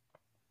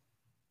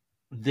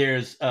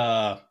there's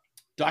a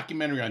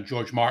documentary on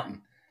George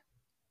Martin,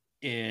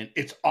 and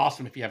it's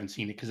awesome if you haven't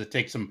seen it because it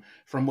takes him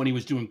from when he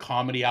was doing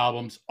comedy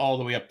albums all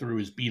the way up through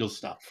his Beatles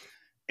stuff.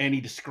 And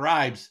he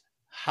describes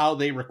how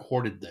they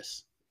recorded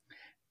this.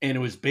 And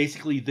it was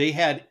basically they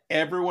had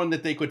everyone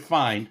that they could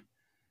find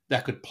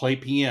that could play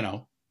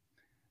piano,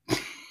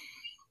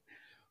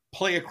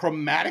 play a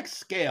chromatic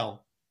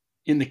scale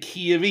in the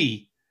key of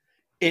E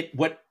at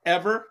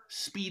whatever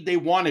speed they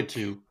wanted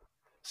to,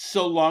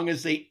 so long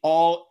as they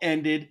all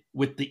ended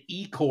with the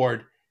E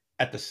chord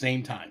at the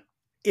same time.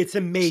 It's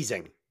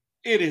amazing.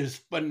 It is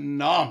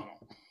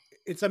phenomenal.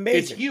 It's amazing.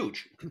 It's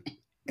huge.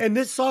 And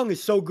this song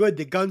is so good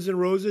that Guns N'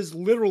 Roses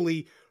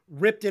literally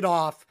ripped it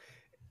off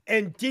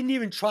and didn't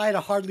even try to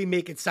hardly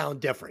make it sound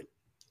different.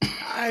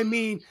 I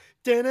mean,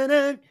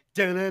 dun-dun-dun,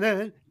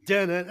 dun-dun-dun,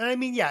 dun-dun. I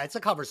mean, yeah, it's a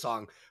cover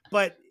song,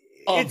 but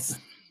it's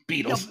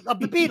Beatles. Of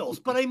the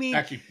Beatles. But I mean,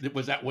 actually,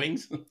 was that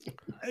Wings?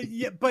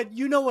 Yeah, but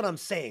you know what I'm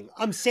saying.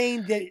 I'm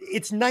saying that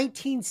it's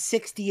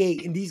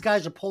 1968 and these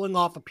guys are pulling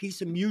off a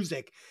piece of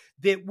music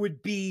that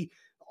would be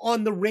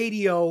on the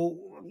radio,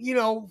 you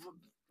know,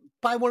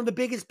 by one of the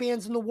biggest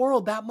bands in the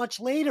world that much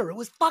later. It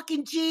was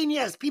fucking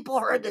genius. People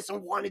heard this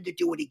and wanted to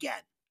do it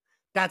again.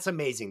 That's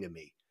amazing to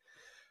me.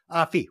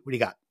 Fee, what do you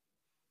got?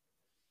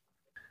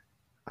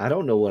 I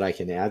don't know what I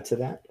can add to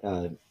that.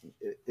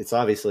 It's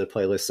obviously a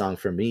playlist song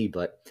for me,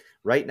 but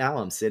right now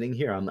I'm sitting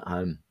here.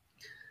 I'm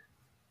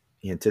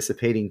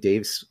anticipating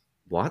Dave's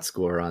Watt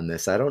score on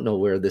this. I don't know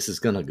where this is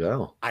going to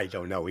go. I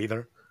don't know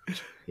either.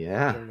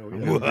 Yeah, I'm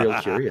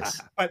real curious.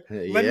 But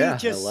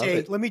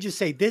let me just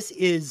say, this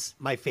is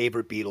my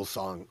favorite Beatles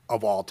song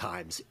of all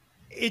times.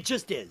 It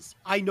just is.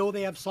 I know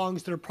they have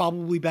songs that are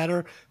probably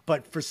better,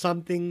 but for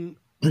something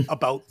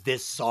about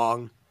this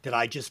song that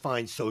I just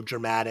find so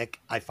dramatic,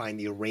 I find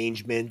the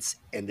arrangements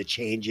and the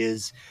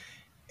changes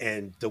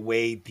and the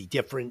way the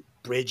different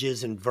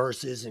bridges and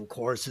verses and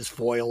choruses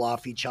foil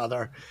off each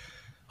other.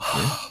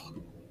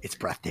 It's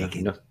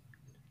breathtaking.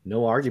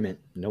 No argument.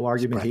 No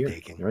argument here.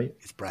 Right?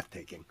 It's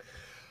breathtaking.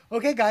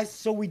 Okay, guys,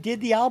 so we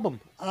did the album.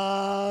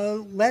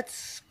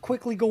 Let's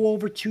quickly go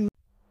over to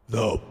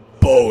The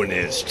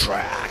bonus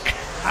track.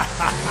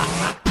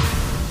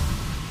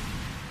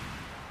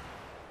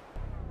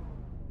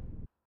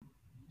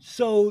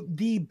 So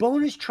the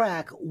bonus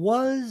track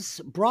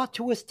was brought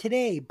to us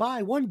today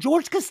by one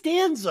George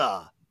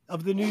Costanza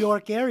of the New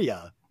York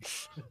area.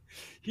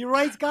 He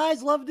writes,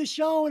 guys, love the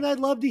show, and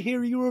I'd love to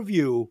hear your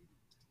review.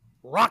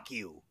 Rock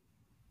You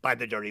by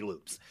the Dirty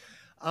Loops.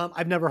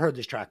 I've never heard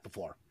this track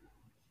before.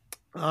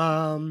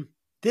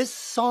 This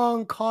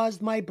song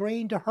caused my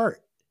brain to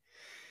hurt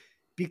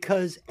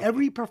because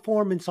every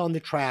performance on the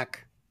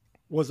track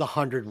was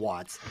 100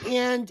 watts,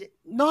 and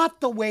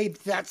not the way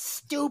that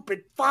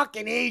stupid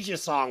fucking Asia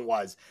song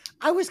was.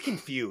 I was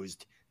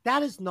confused.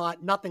 That is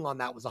nothing on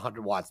that was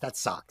 100 watts. That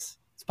sucks.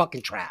 It's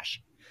fucking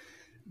trash.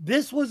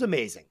 This was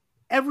amazing.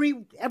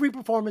 Every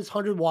performance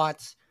 100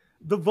 watts.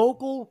 The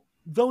vocal,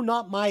 though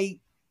not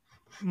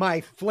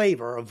my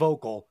flavor of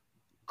vocal,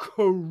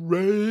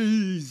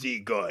 crazy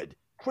good.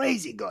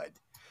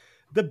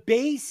 The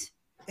bass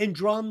and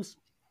drums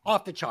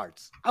off the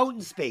charts. Out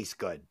in space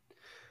good.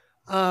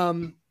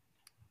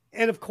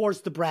 And of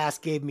course, the brass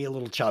gave me a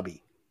little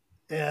chubby.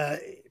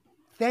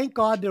 Thank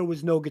God there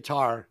was no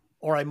guitar,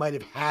 or I might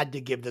have had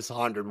to give this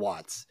 100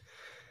 watts.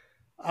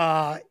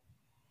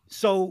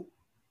 So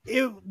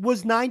it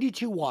was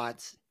 92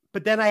 watts,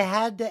 but then I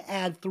had to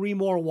add 3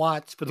 more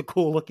watts for the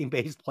cool-looking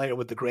bass player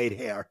with the great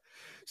hair.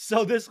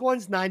 So this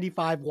one's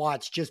 95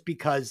 watts just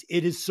because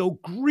it is so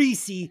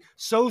greasy,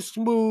 so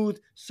smooth,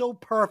 so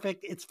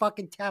perfect. It's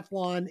fucking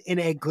Teflon, and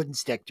egg couldn't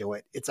stick to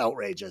it. It's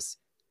outrageous.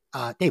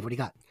 Dave, what do you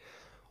got?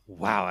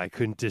 Wow, I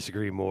couldn't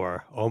disagree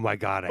more. Oh my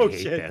God, I Oh,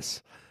 hate shit.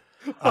 this.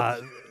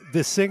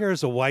 The singer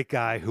is a white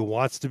guy who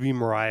wants to be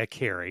Mariah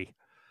Carey.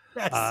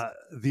 Yes.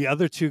 The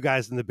other 2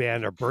 guys in the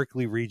band are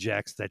Berkeley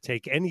rejects that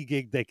take any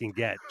gig they can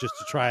get just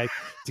to try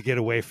to get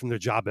away from their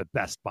job at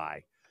Best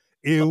Buy.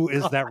 Ew,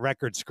 is that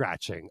record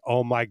scratching?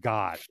 Oh my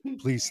God,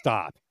 please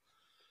stop.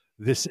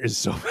 This is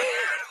so bad.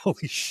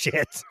 Holy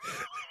shit.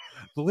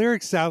 The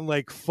lyrics sound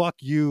like fuck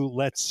you,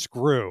 let's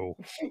screw.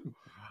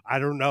 I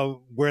don't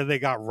know where they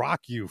got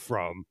rock you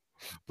from,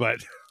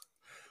 but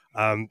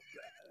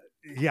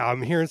yeah,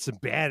 I'm hearing some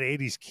bad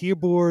 80s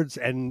keyboards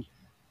and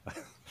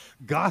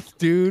goth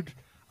dude.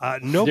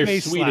 No They're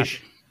bass Swedish.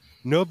 slapping.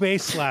 No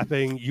bass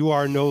slapping. You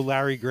are no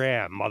Larry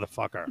Graham,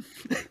 motherfucker.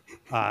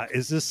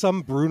 Is this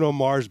some Bruno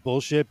Mars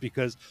bullshit?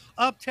 Because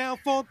Uptown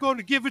Funk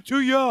gonna give it to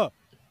you.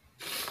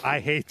 I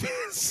hate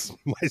this.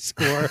 My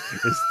score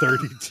is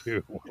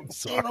 32. I'm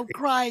sorry. Dave, I'm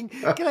crying.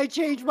 Can I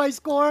change my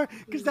score?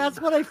 Because that's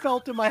what I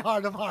felt in my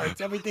heart of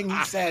hearts. Everything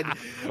he said.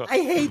 I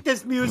hate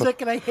this music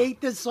and I hate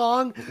this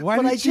song. Why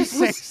but did I you just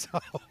say was, so?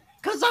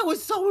 Because I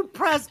was so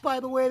impressed by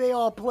the way they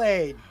all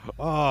played.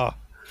 Oh,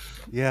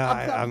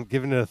 yeah, I'm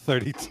giving it a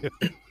 32.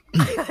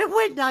 I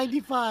went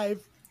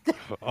 95.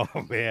 Oh,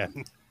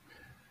 man.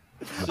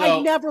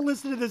 I'd never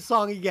listen to this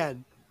song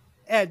again.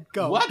 Ed,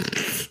 go. What?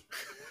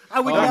 I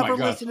would Oh my never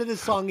God. listen to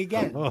this song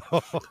again.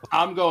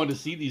 I'm going to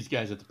see these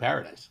guys at the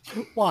Paradise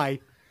Why?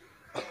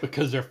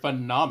 because they're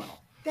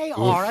phenomenal. They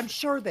are. I'm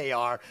sure they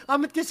are.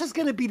 This is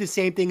going to be the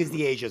same thing as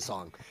the Asia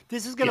song.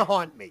 This is going to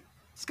haunt me.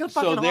 It's going to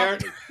fucking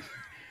haunt me.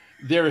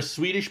 They're a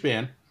Swedish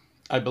band.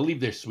 I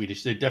believe they're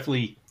Swedish. They're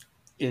definitely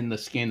in the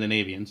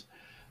Scandinavians.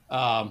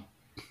 And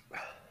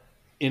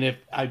if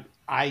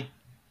I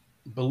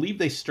believe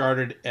they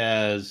started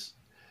as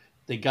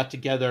they got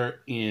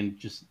together and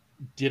just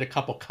did a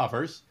couple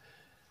covers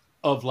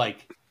of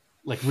like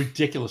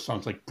ridiculous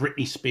songs like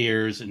Britney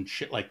Spears and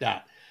shit like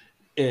that.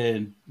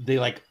 And they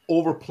like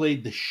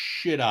overplayed the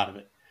shit out of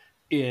it.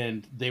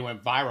 And they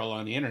went viral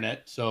on the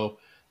internet. So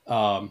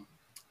the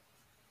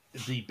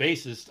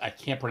bassist, I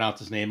can't pronounce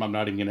his name. I'm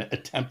not even going to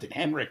attempt it.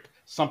 Henrik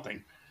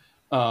something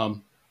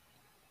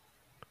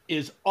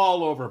is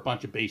all over a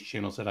bunch of bass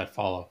channels that I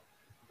follow.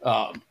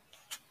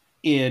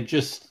 And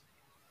just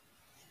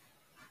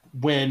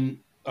when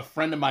a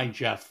friend of mine,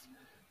 Jeff,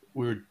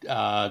 we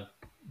were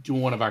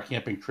doing one of our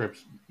camping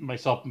trips,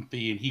 myself and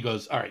Fee, and he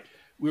goes, all right,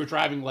 we were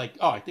driving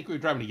I think we were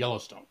driving to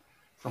Yellowstone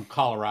from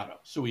Colorado.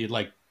 So we had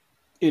like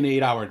an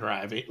 8-hour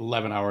drive,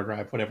 11-hour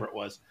drive, whatever it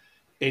was.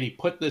 And he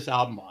put this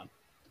album on.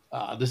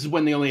 This is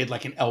when they only had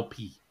like an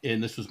LP.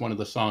 And this was one of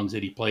the songs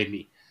that he played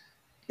me.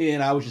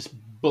 And I was just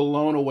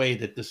blown away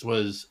that this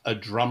was a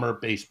drummer,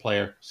 bass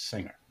player,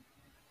 singer.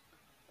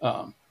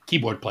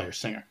 Keyboard player,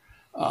 singer.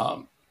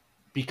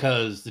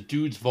 Because the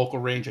dude's vocal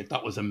range I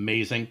thought was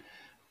amazing.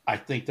 I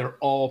think they're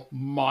all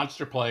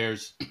monster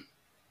players.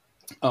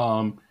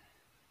 And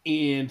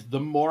the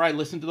more I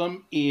listened to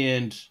them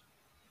and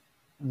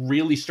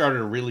really started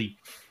to really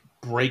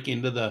break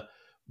into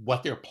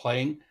what they're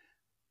playing,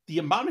 the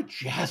amount of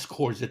jazz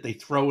chords that they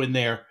throw in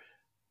there,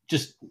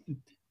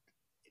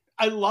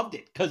 I loved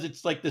it because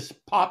it's like this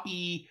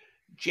poppy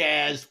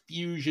jazz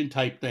fusion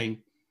type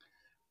thing.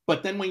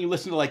 But then when you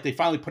listen to they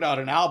finally put out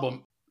an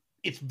album,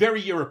 it's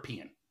very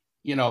European.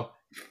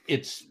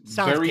 It's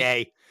Sounds very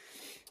gay.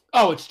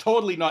 Oh, it's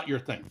totally not your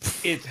thing.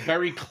 It's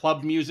very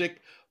club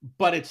music,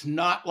 but it's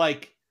not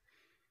like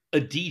a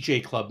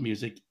DJ club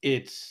music.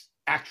 It's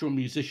actual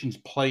musicians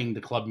playing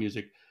the club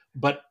music,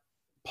 but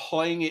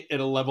playing it at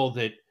a level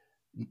that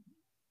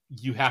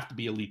you have to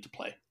be elite to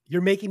play.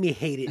 You're making me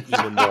hate it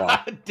even more.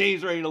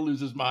 Dave's ready to lose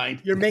his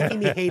mind. You're making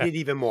me hate it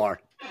even more.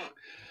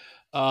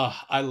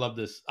 I love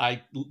this.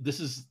 This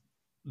is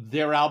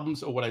their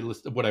albums or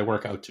what I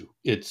work out to.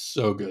 It's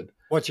so good.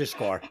 What's your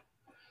score?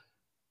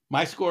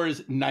 My score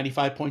is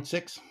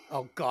 95.6.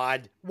 Oh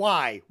God.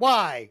 Why?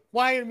 Why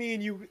are me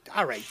and you?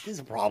 All right. This is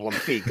a problem.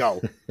 Fee,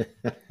 go.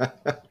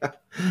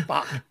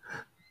 Fuck.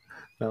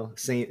 Well,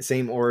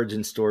 same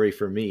origin story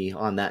for me.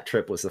 On that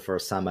trip was the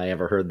first time I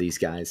ever heard these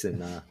guys,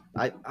 and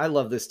I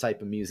love this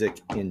type of music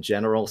in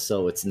general.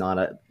 So it's not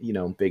a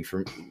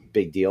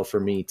big deal for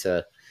me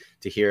to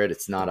hear it.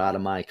 It's not out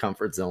of my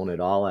comfort zone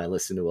at all. I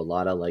listen to a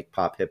lot of like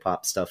pop, hip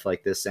hop stuff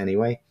like this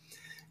anyway,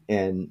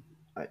 and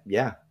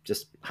yeah,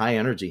 just high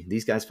energy.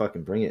 These guys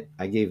fucking bring it.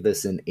 I gave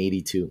this an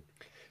 82.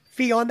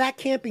 Fee, on that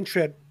camping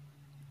trip,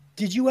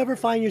 did you ever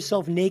find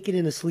yourself naked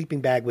in a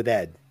sleeping bag with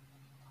Ed?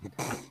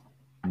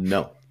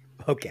 No.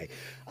 Okay.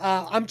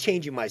 I'm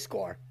changing my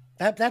score.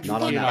 That's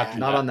not on that.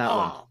 Not on that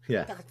one.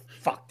 Yeah. That's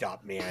fucked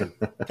up, man.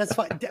 That's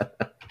fine.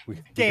 We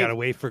Dave, gotta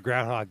wait for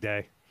Groundhog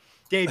Day.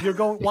 Dave, you're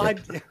going. Why?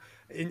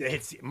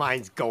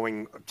 Mine's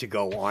going to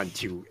go on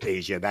to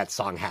Asia. That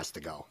song has to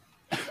go.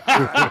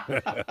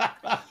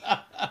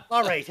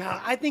 All right.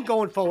 I think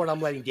going forward,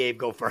 I'm letting Dave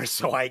go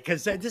first.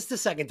 Because this is the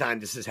second time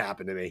this has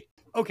happened to me.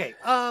 Okay.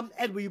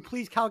 Ed, will you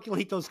please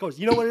calculate those scores?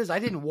 You know what it is? I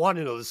didn't want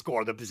to know the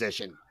score of the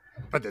position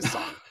for this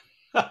song.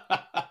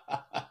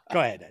 Go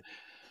ahead, Ed.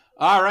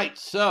 All right.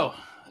 So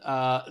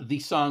the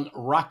song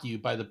Rock You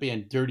by the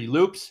band Dirty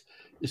Loops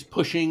is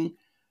pushing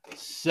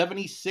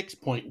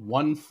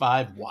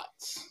 76.15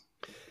 watts.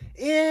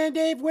 And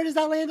Dave, where does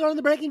that land on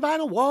the Breaking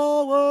Vinyl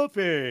Wall of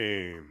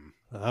Fame?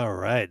 All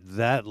right,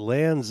 that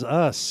lands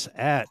us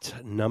at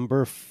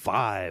number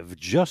 5,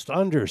 just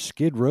under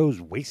Skid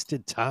Row's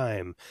Wasted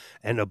Time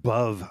and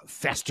above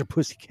Faster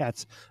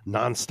Pussycat's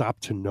Nonstop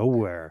to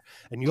Nowhere.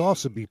 And you'll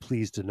also be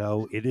pleased to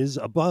know it is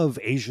above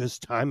Asia's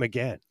Time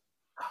Again.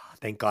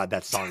 Thank God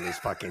that song is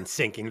fucking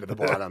sinking to the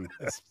bottom.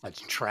 It's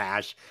such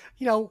trash.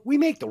 You know, we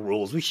make the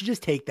rules. We should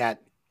just take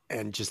that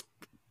and just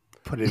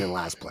put it in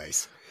last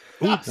place.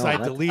 Oops, I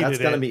deleted that's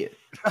gonna be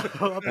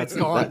It's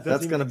gone.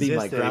 that's gonna be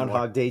my Exist Groundhog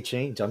anymore. Day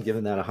change. I'm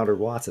giving that 100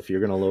 watts if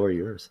you're gonna lower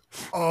yours.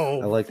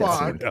 Oh, I like that fuck.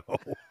 song. No.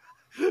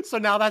 So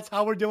now that's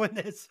how we're doing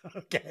this.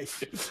 Okay.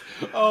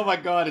 Oh my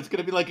God, it's going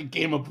to be like a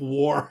game of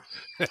war.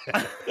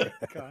 God,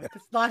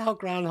 that's not how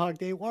Groundhog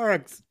Day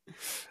works.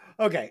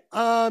 Okay.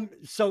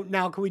 So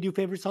now can we do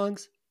favorite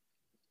songs?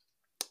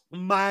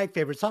 My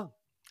favorite song,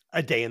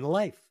 A Day in the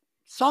Life.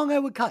 Song I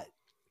would cut.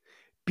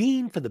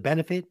 Being for the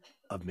benefit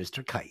of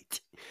Mr.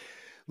 Kite.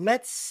 I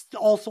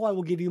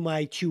will give you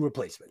my 2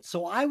 replacements.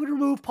 So I would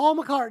remove Paul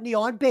McCartney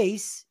on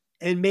bass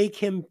and make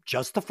him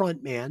just the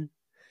front man.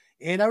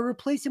 And I would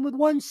replace him with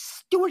one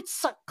Stuart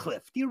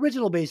Sutcliffe, the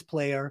original bass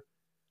player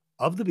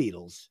of the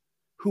Beatles,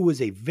 who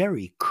was a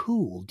very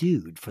cool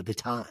dude for the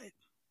time.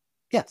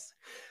 Yes.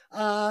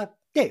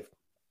 Dave,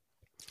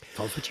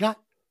 tell us what you got.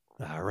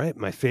 All right,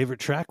 my favorite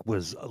track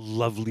was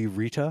Lovely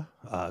Rita.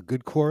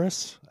 Good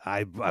chorus.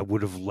 I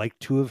would have liked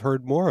to have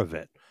heard more of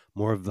it,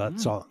 more of that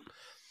song.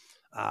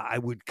 I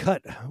would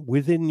cut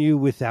Within You,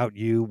 Without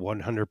You,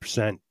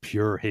 100%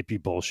 pure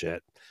hippie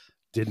bullshit.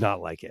 Did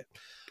not like it.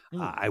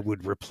 I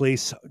would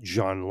replace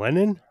John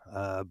Lennon,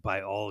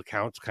 by all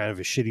accounts, kind of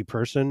a shitty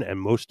person, and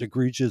most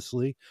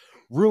egregiously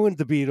ruined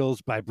the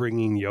Beatles by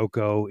bringing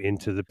Yoko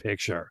into the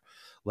picture.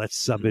 Let's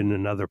sub in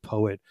another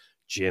poet,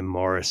 Jim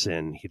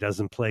Morrison. He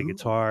doesn't play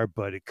guitar,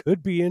 but it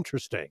could be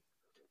interesting.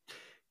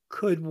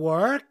 Could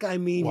work. I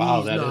mean,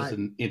 Wow, he's that not, is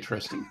an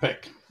interesting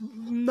pick.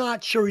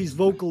 not sure he's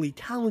vocally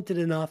talented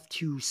enough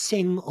to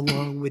sing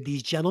along with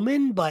these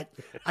gentlemen, but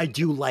I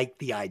do like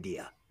the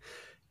idea.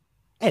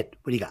 Ed,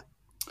 what do you got?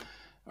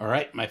 All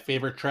right, my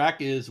favorite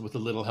track is With a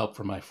Little Help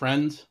from My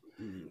Friends.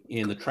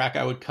 And the track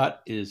I would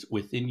cut is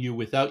Within You,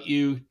 Without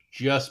You,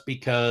 just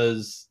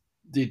because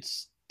it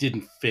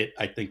didn't fit,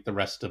 I think, the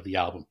rest of the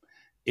album.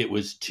 It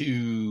was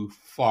too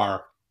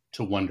far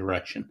to one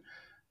direction.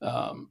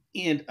 And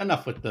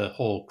enough with the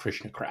whole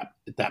Krishna crap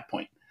at that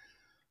point.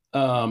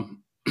 I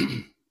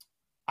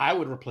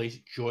would replace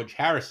George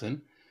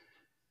Harrison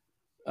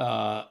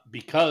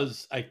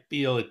because I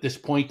feel at this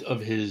point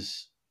of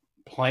his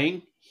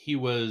playing,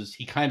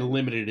 he kind of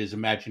limited his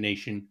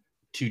imagination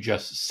to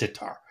just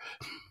sitar.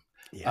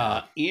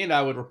 Yeah. And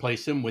I would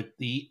replace him with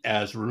the,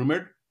 as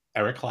rumored,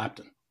 Eric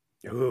Clapton.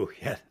 Oh,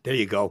 yeah. There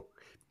you go.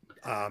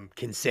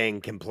 Can sing,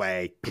 can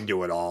play, can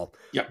do it all.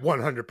 Yep.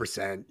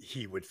 100%.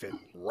 He would fit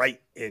right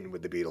in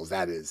with the Beatles.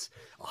 That is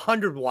a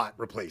 100-watt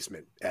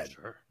replacement, Ed.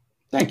 Sure.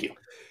 Thank you.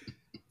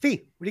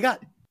 Fee, what do you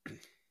got?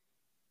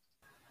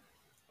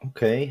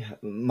 Okay,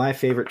 my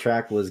favorite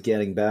track was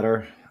Getting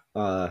Better.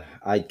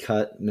 I'd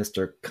cut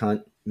Mr.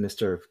 Cunt,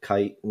 Mr.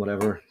 Kite,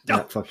 whatever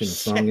that fucking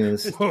song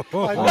is.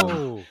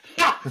 Oh,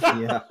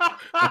 Yeah.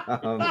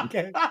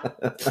 Okay.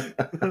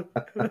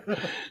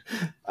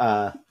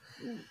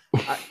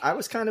 I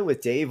was kind of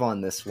with Dave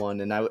on this one,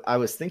 and I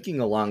was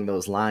thinking along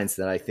those lines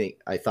that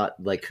I thought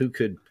like who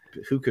could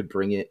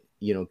bring it,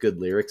 good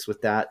lyrics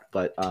with that,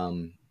 but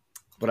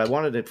I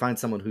wanted to find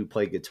someone who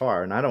played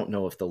guitar, and I don't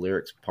know if the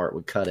lyrics part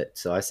would cut it,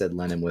 so I said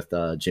Lennon with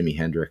Jimi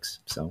Hendrix,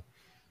 so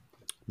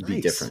be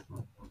Nice. different.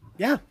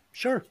 Yeah,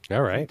 sure.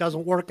 All right. It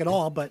doesn't work at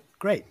all, but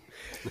great.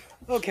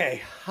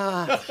 Okay.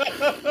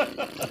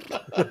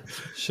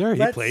 Sure, he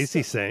Let's- plays,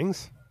 he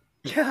sings.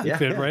 Yeah. Yeah,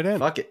 fit right in.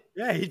 Fuck it.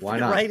 Yeah, he'd Why fit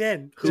not? right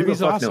in. Who the Jimmy's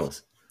fuck awesome.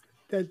 knows?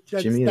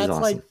 That's Jimmy is like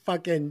awesome.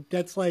 fucking.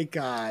 That's like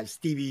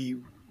Stevie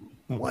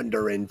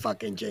Wonder in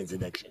fucking Jane's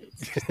Addiction. It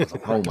just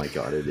doesn't work. Oh my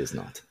god, it is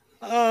not.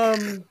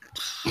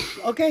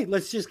 Okay,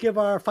 let's just give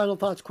our final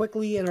thoughts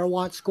quickly and our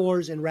watch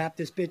scores and wrap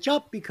this bitch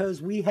up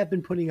because we have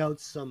been putting out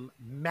some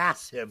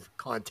massive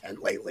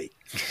content lately.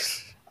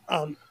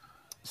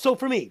 So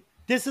for me,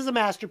 this is a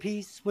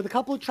masterpiece with a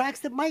couple of tracks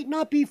that might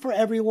not be for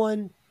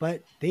everyone,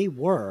 but they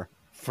were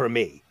for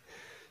me.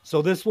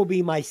 So this will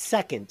be my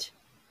second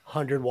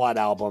 100-watt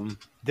album.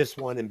 This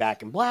one in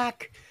Back in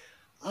Black.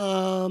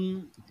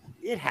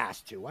 It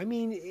has to. I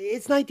mean,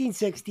 it's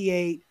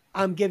 1968.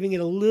 I'm giving it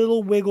a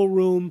little wiggle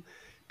room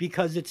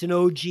because it's an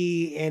OG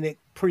and it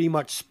pretty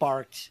much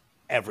sparked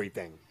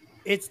everything.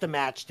 It's the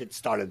match that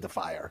started the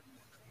fire.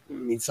 I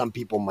mean, some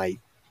people might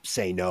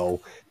say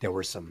no. There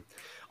were some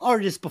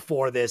artists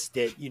before this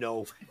that,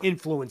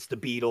 influenced the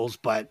Beatles,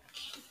 but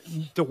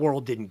the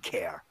world didn't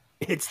care.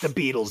 It's the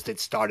Beatles that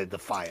started the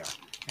fire.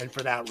 And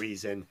for that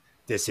reason,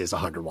 this is a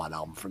 100-watt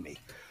album for me.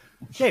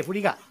 Dave, what do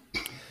you got?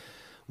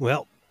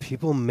 Well,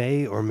 people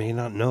may or may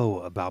not know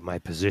about my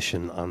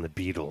position on the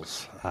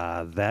Beatles.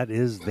 That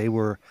is, they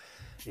were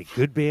a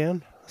good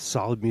band,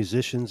 solid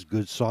musicians,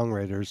 good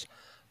songwriters,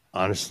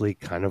 honestly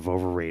kind of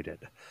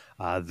overrated.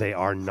 They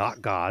are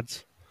not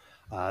gods.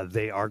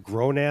 They are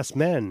grown-ass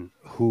men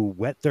who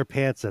wet their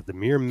pants at the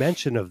mere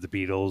mention of the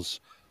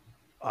Beatles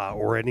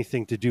or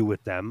anything to do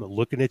with them.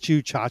 Looking at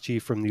you, Chachi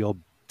from the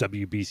old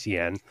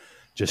WBCN.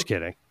 Just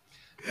kidding.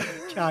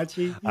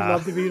 Chachi, you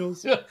love the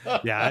Beatles?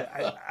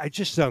 Yeah, I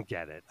just don't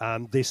get it.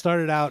 They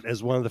started out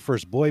as one of the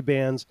first boy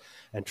bands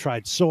and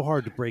tried so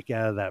hard to break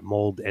out of that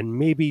mold and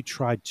maybe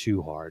tried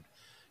too hard.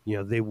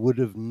 They would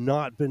have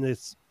not been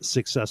as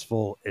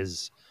successful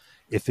as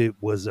if it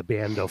was a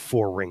band of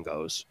four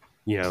Ringos.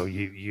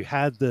 You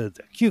had the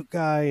cute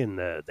guy and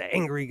the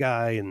angry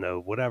guy and the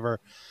whatever.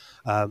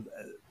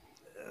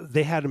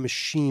 They had a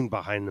machine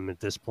behind them at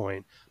this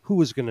point. Who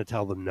was going to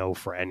tell them no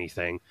for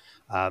anything?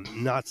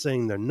 Not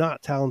saying they're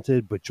not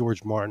talented, but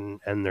George Martin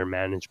and their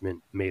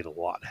management made a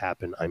lot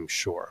happen, I'm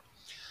sure.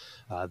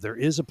 There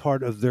is a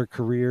part of their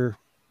career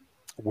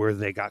where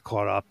they got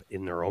caught up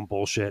in their own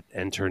bullshit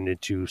and turned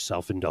into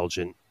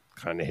self-indulgent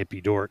kind of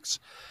hippie dorks.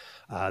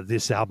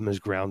 This album is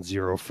ground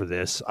zero for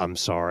this. I'm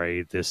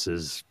sorry. This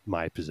is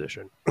my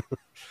position.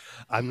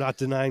 I'm not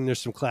denying there's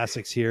some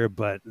classics here,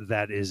 but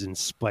that is in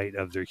spite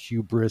of their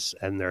hubris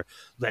and their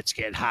let's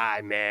get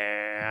high,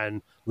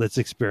 man, let's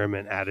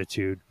experiment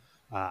attitude.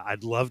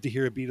 I'd love to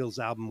hear a Beatles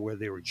album where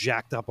they were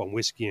jacked up on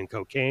whiskey and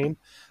cocaine.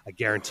 I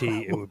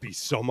guarantee it would be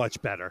so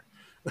much better.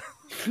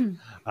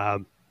 I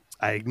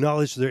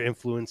acknowledge their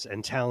influence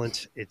and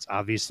talent. It's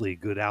obviously a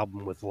good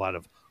album with a lot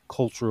of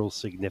cultural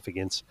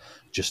significance,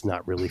 just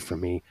not really for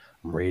me.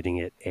 I'm rating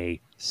it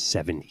a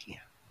 70.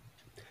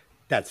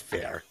 That's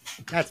fair.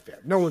 That's fair.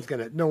 No one's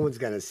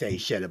gonna say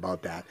shit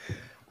about that.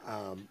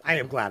 I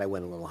am glad I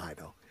went a little high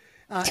though.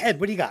 Ed,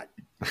 what do you got?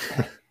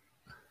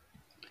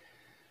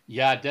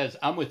 Yeah, Des,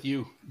 I'm with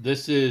you.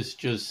 This is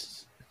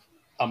just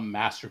a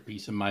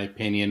masterpiece, in my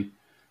opinion.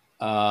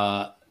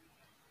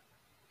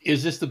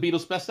 Is this the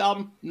Beatles' best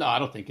album? No, I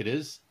don't think it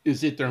is.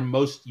 Is it their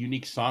most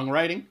unique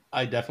songwriting?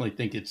 I definitely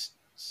think it's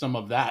some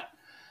of that.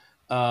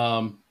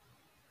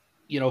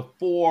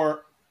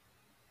 For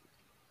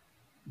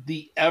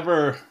the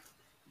ever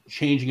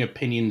changing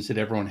opinions that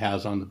everyone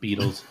has on the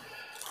Beatles,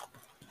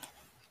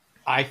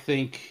 I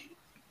think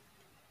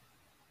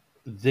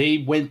they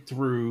went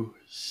through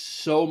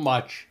so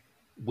much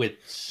with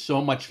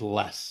so much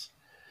less.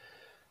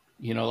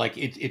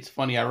 It's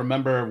funny. I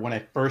remember when I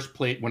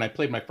played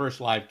my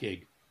first live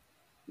gig,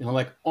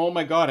 like, oh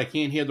my God, I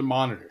can't hear the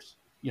monitors.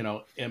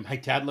 And my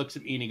dad looks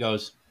at me and he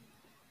goes,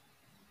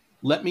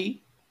 let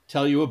me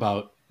tell you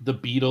about the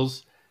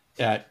Beatles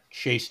at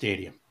Shea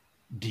Stadium.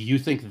 Do you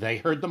think they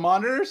heard the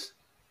monitors?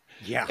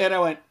 Yeah. And I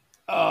went,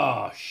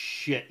 oh,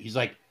 shit. He's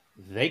like,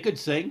 they could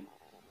sing.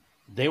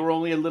 They were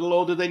only a little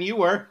older than you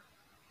were.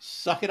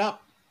 Suck it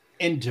up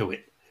and do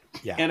it.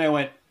 Yeah. And I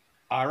went,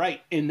 all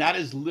right. And that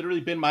has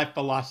literally been my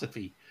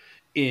philosophy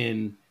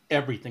in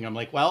everything. I'm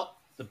like, well,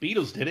 the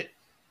Beatles did it,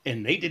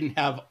 and they didn't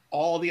have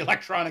all the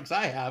electronics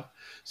I have.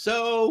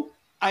 So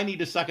I need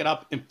to suck it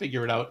up and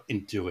figure it out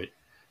and do it.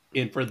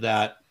 And for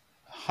that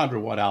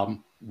 100-watt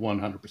album,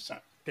 100%.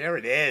 There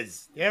it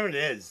is. There it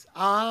is.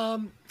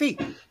 Fee,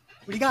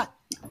 what do you got?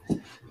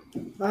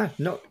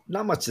 No,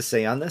 not much to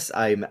say on this.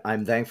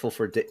 I'm thankful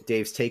for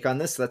Dave's take on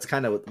this. That's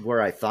kind of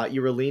where I thought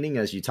you were leaning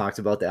as you talked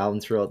about the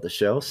album throughout the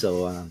show.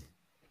 So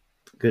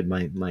good.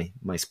 My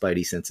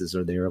spidey senses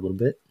are there a little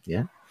bit.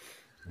 Yeah.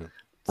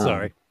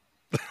 Sorry.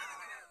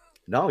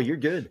 No, you're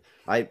good.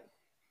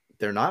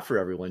 They're not for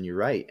everyone. You're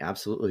right,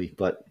 absolutely.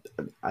 But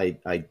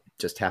I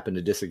just happen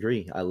to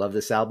disagree. I love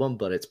this album,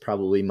 but it's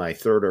probably my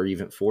third or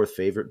even fourth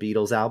favorite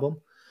Beatles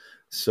album.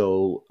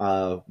 So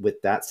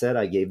with that said,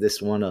 I gave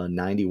this one a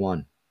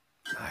 91.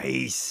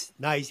 Nice.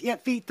 Yeah,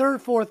 feet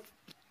third, fourth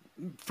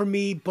for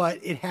me, but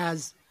it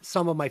has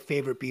some of my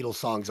favorite Beatles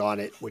songs on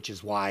it, which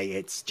is why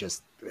it's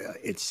just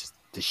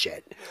the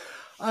shit.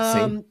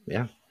 Same,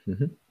 yeah.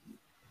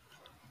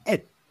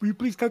 Ed, will you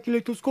please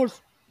calculate those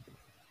scores?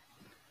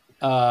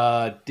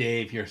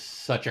 Dave, you're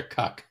such a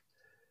cuck.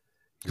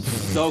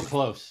 So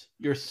close.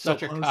 You're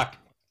such a close. cuck.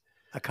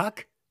 A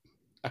cuck?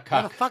 A Not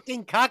cuck. a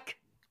fucking cuck.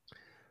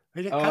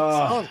 Are you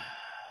cucks?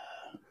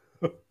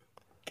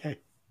 Okay.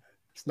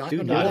 It's not Dude,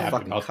 gonna you're not a happy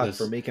fucking about cut this.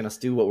 for making us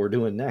do what we're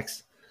doing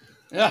next.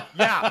 Yeah.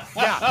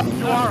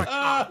 You are a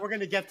cuck. We're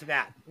gonna get to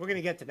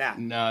that.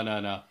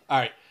 No. All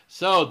right.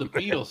 So the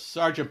Beatles,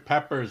 Sgt.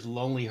 Pepper's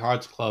Lonely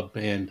Hearts Club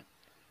Band,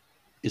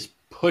 is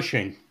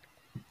pushing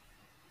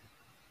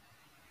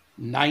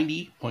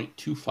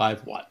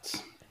 90.25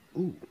 watts.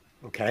 Ooh.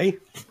 Okay.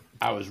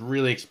 I was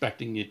really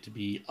expecting it to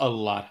be a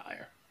lot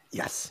higher.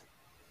 Yes.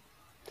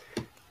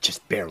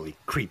 Just barely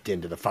creeped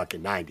into the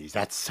fucking 90s.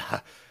 That's,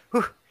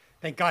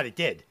 thank God it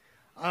did.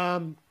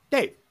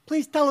 Dave,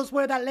 please tell us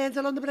where that lands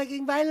on the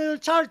Breaking Vinyl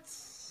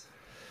charts.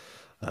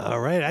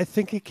 All right. I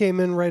think it came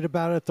in right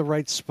about at the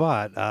right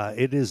spot.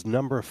 It is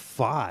number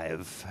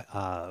 5,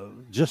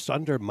 just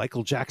under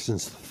Michael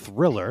Jackson's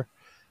Thriller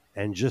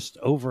and just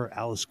over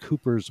Alice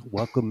Cooper's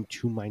Welcome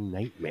to My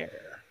Nightmare.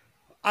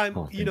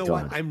 You know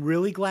what? I'm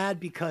really glad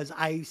because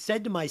I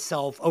said to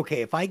myself,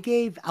 okay, if I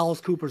gave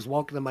Alice Cooper's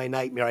Welcome to My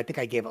Nightmare, I think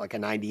I gave it like a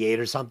 98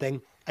 or something.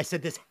 I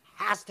said, this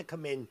has to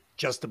come in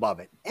just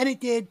above it. And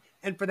it did.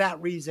 And for that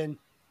reason,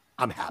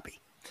 I'm happy.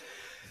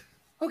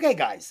 Okay,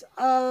 guys.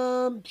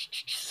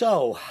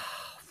 So,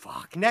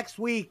 next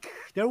week,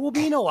 there will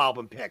be no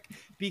album pick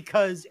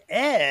because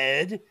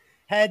Ed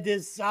had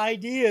this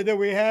idea that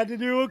we had to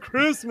do a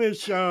Christmas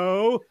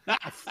show.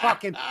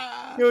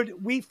 Dude,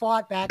 we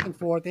fought back and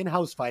forth in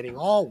house fighting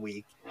all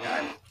week.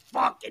 I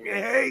fucking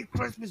hate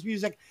Christmas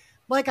music.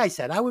 Like I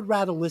said, I would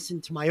rather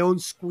listen to my own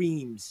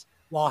screams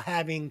while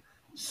having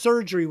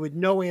surgery with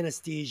no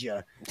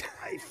anesthesia.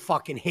 I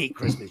fucking hate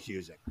Christmas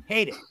music.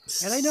 Hate it.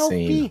 And I know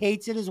Fee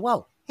hates it as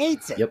well.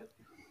 Hates it. Yep.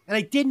 And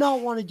I did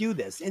not want to do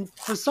this. And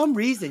for some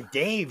reason,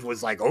 Dave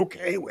was like,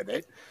 okay with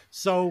it.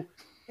 So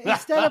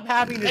instead of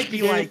having this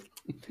be like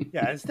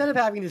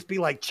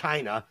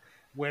China,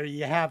 where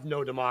you have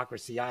no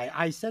democracy,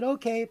 I said,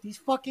 okay, if these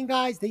fucking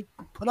guys, they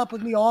put up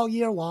with me all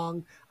year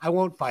long, I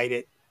won't fight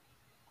it.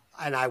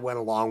 And I went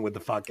along with the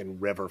fucking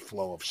river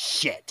flow of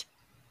shit.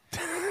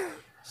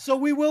 So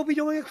we will be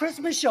doing a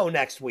Christmas show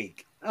next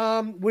week.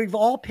 We've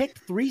all picked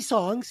 3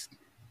 songs.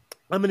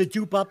 I'm going to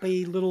dupe up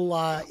a little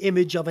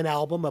image of an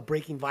album, a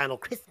Breaking Vinyl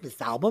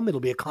Christmas album. It'll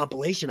be a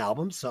compilation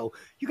album. So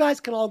you guys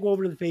can all go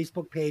over to the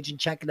Facebook page and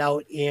check it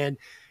out. And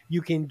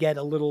you can get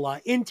a little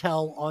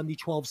intel on the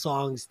 12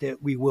 songs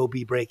that we will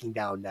be breaking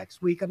down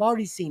next week. I've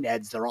already seen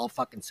Ed's. They're all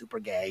fucking super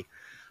gay.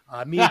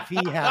 Me and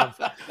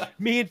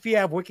Fee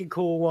have wicked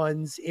cool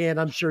ones. And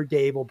I'm sure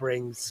Dave will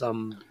bring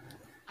some...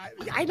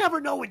 I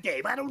never know with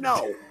Dave. I don't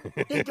know.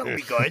 I think it'll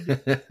be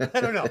good. I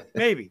don't know.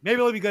 Maybe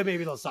it'll be good.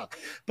 Maybe it'll suck.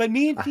 But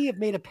me and Fee have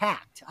made a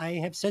pact. I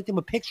have sent him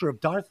a picture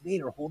of Darth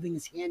Vader holding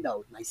his hand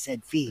out. And I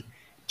said, Fee,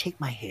 take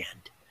my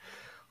hand.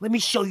 Let me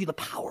show you the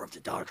power of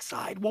the dark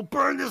side. We'll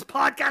burn this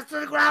podcast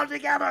to the ground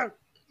together.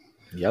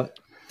 Yep.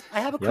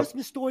 I have a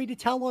Christmas story to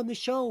tell on the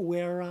show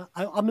where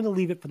I'm going to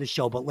leave it for the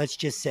show. But let's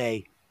just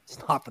say it's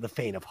not for the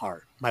faint of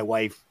heart. My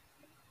wife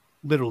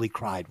literally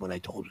cried when I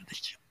told her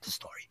the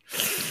story.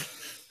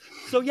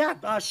 So,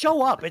 yeah,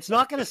 show up. It's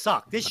not going to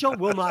suck. This show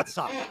will not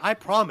suck. I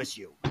promise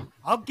you.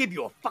 I'll give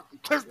you a fucking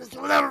Christmas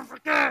you'll never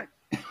forget.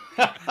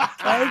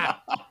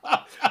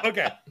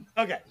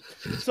 Okay.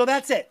 So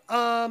that's it.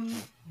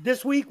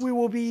 This week we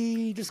will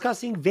be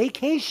discussing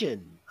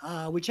Vacation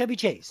with Chevy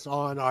Chase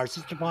on our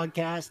sister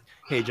podcast.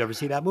 Hey, did you ever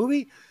see that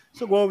movie?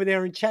 So go over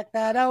there and check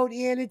that out.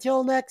 And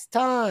until next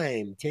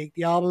time, take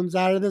the albums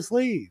out of the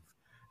sleeve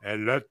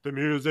and let the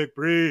music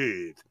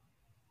breathe.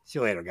 See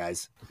you later,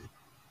 guys.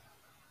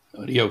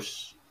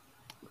 Adios.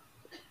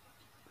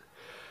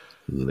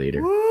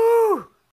 Later. Woo!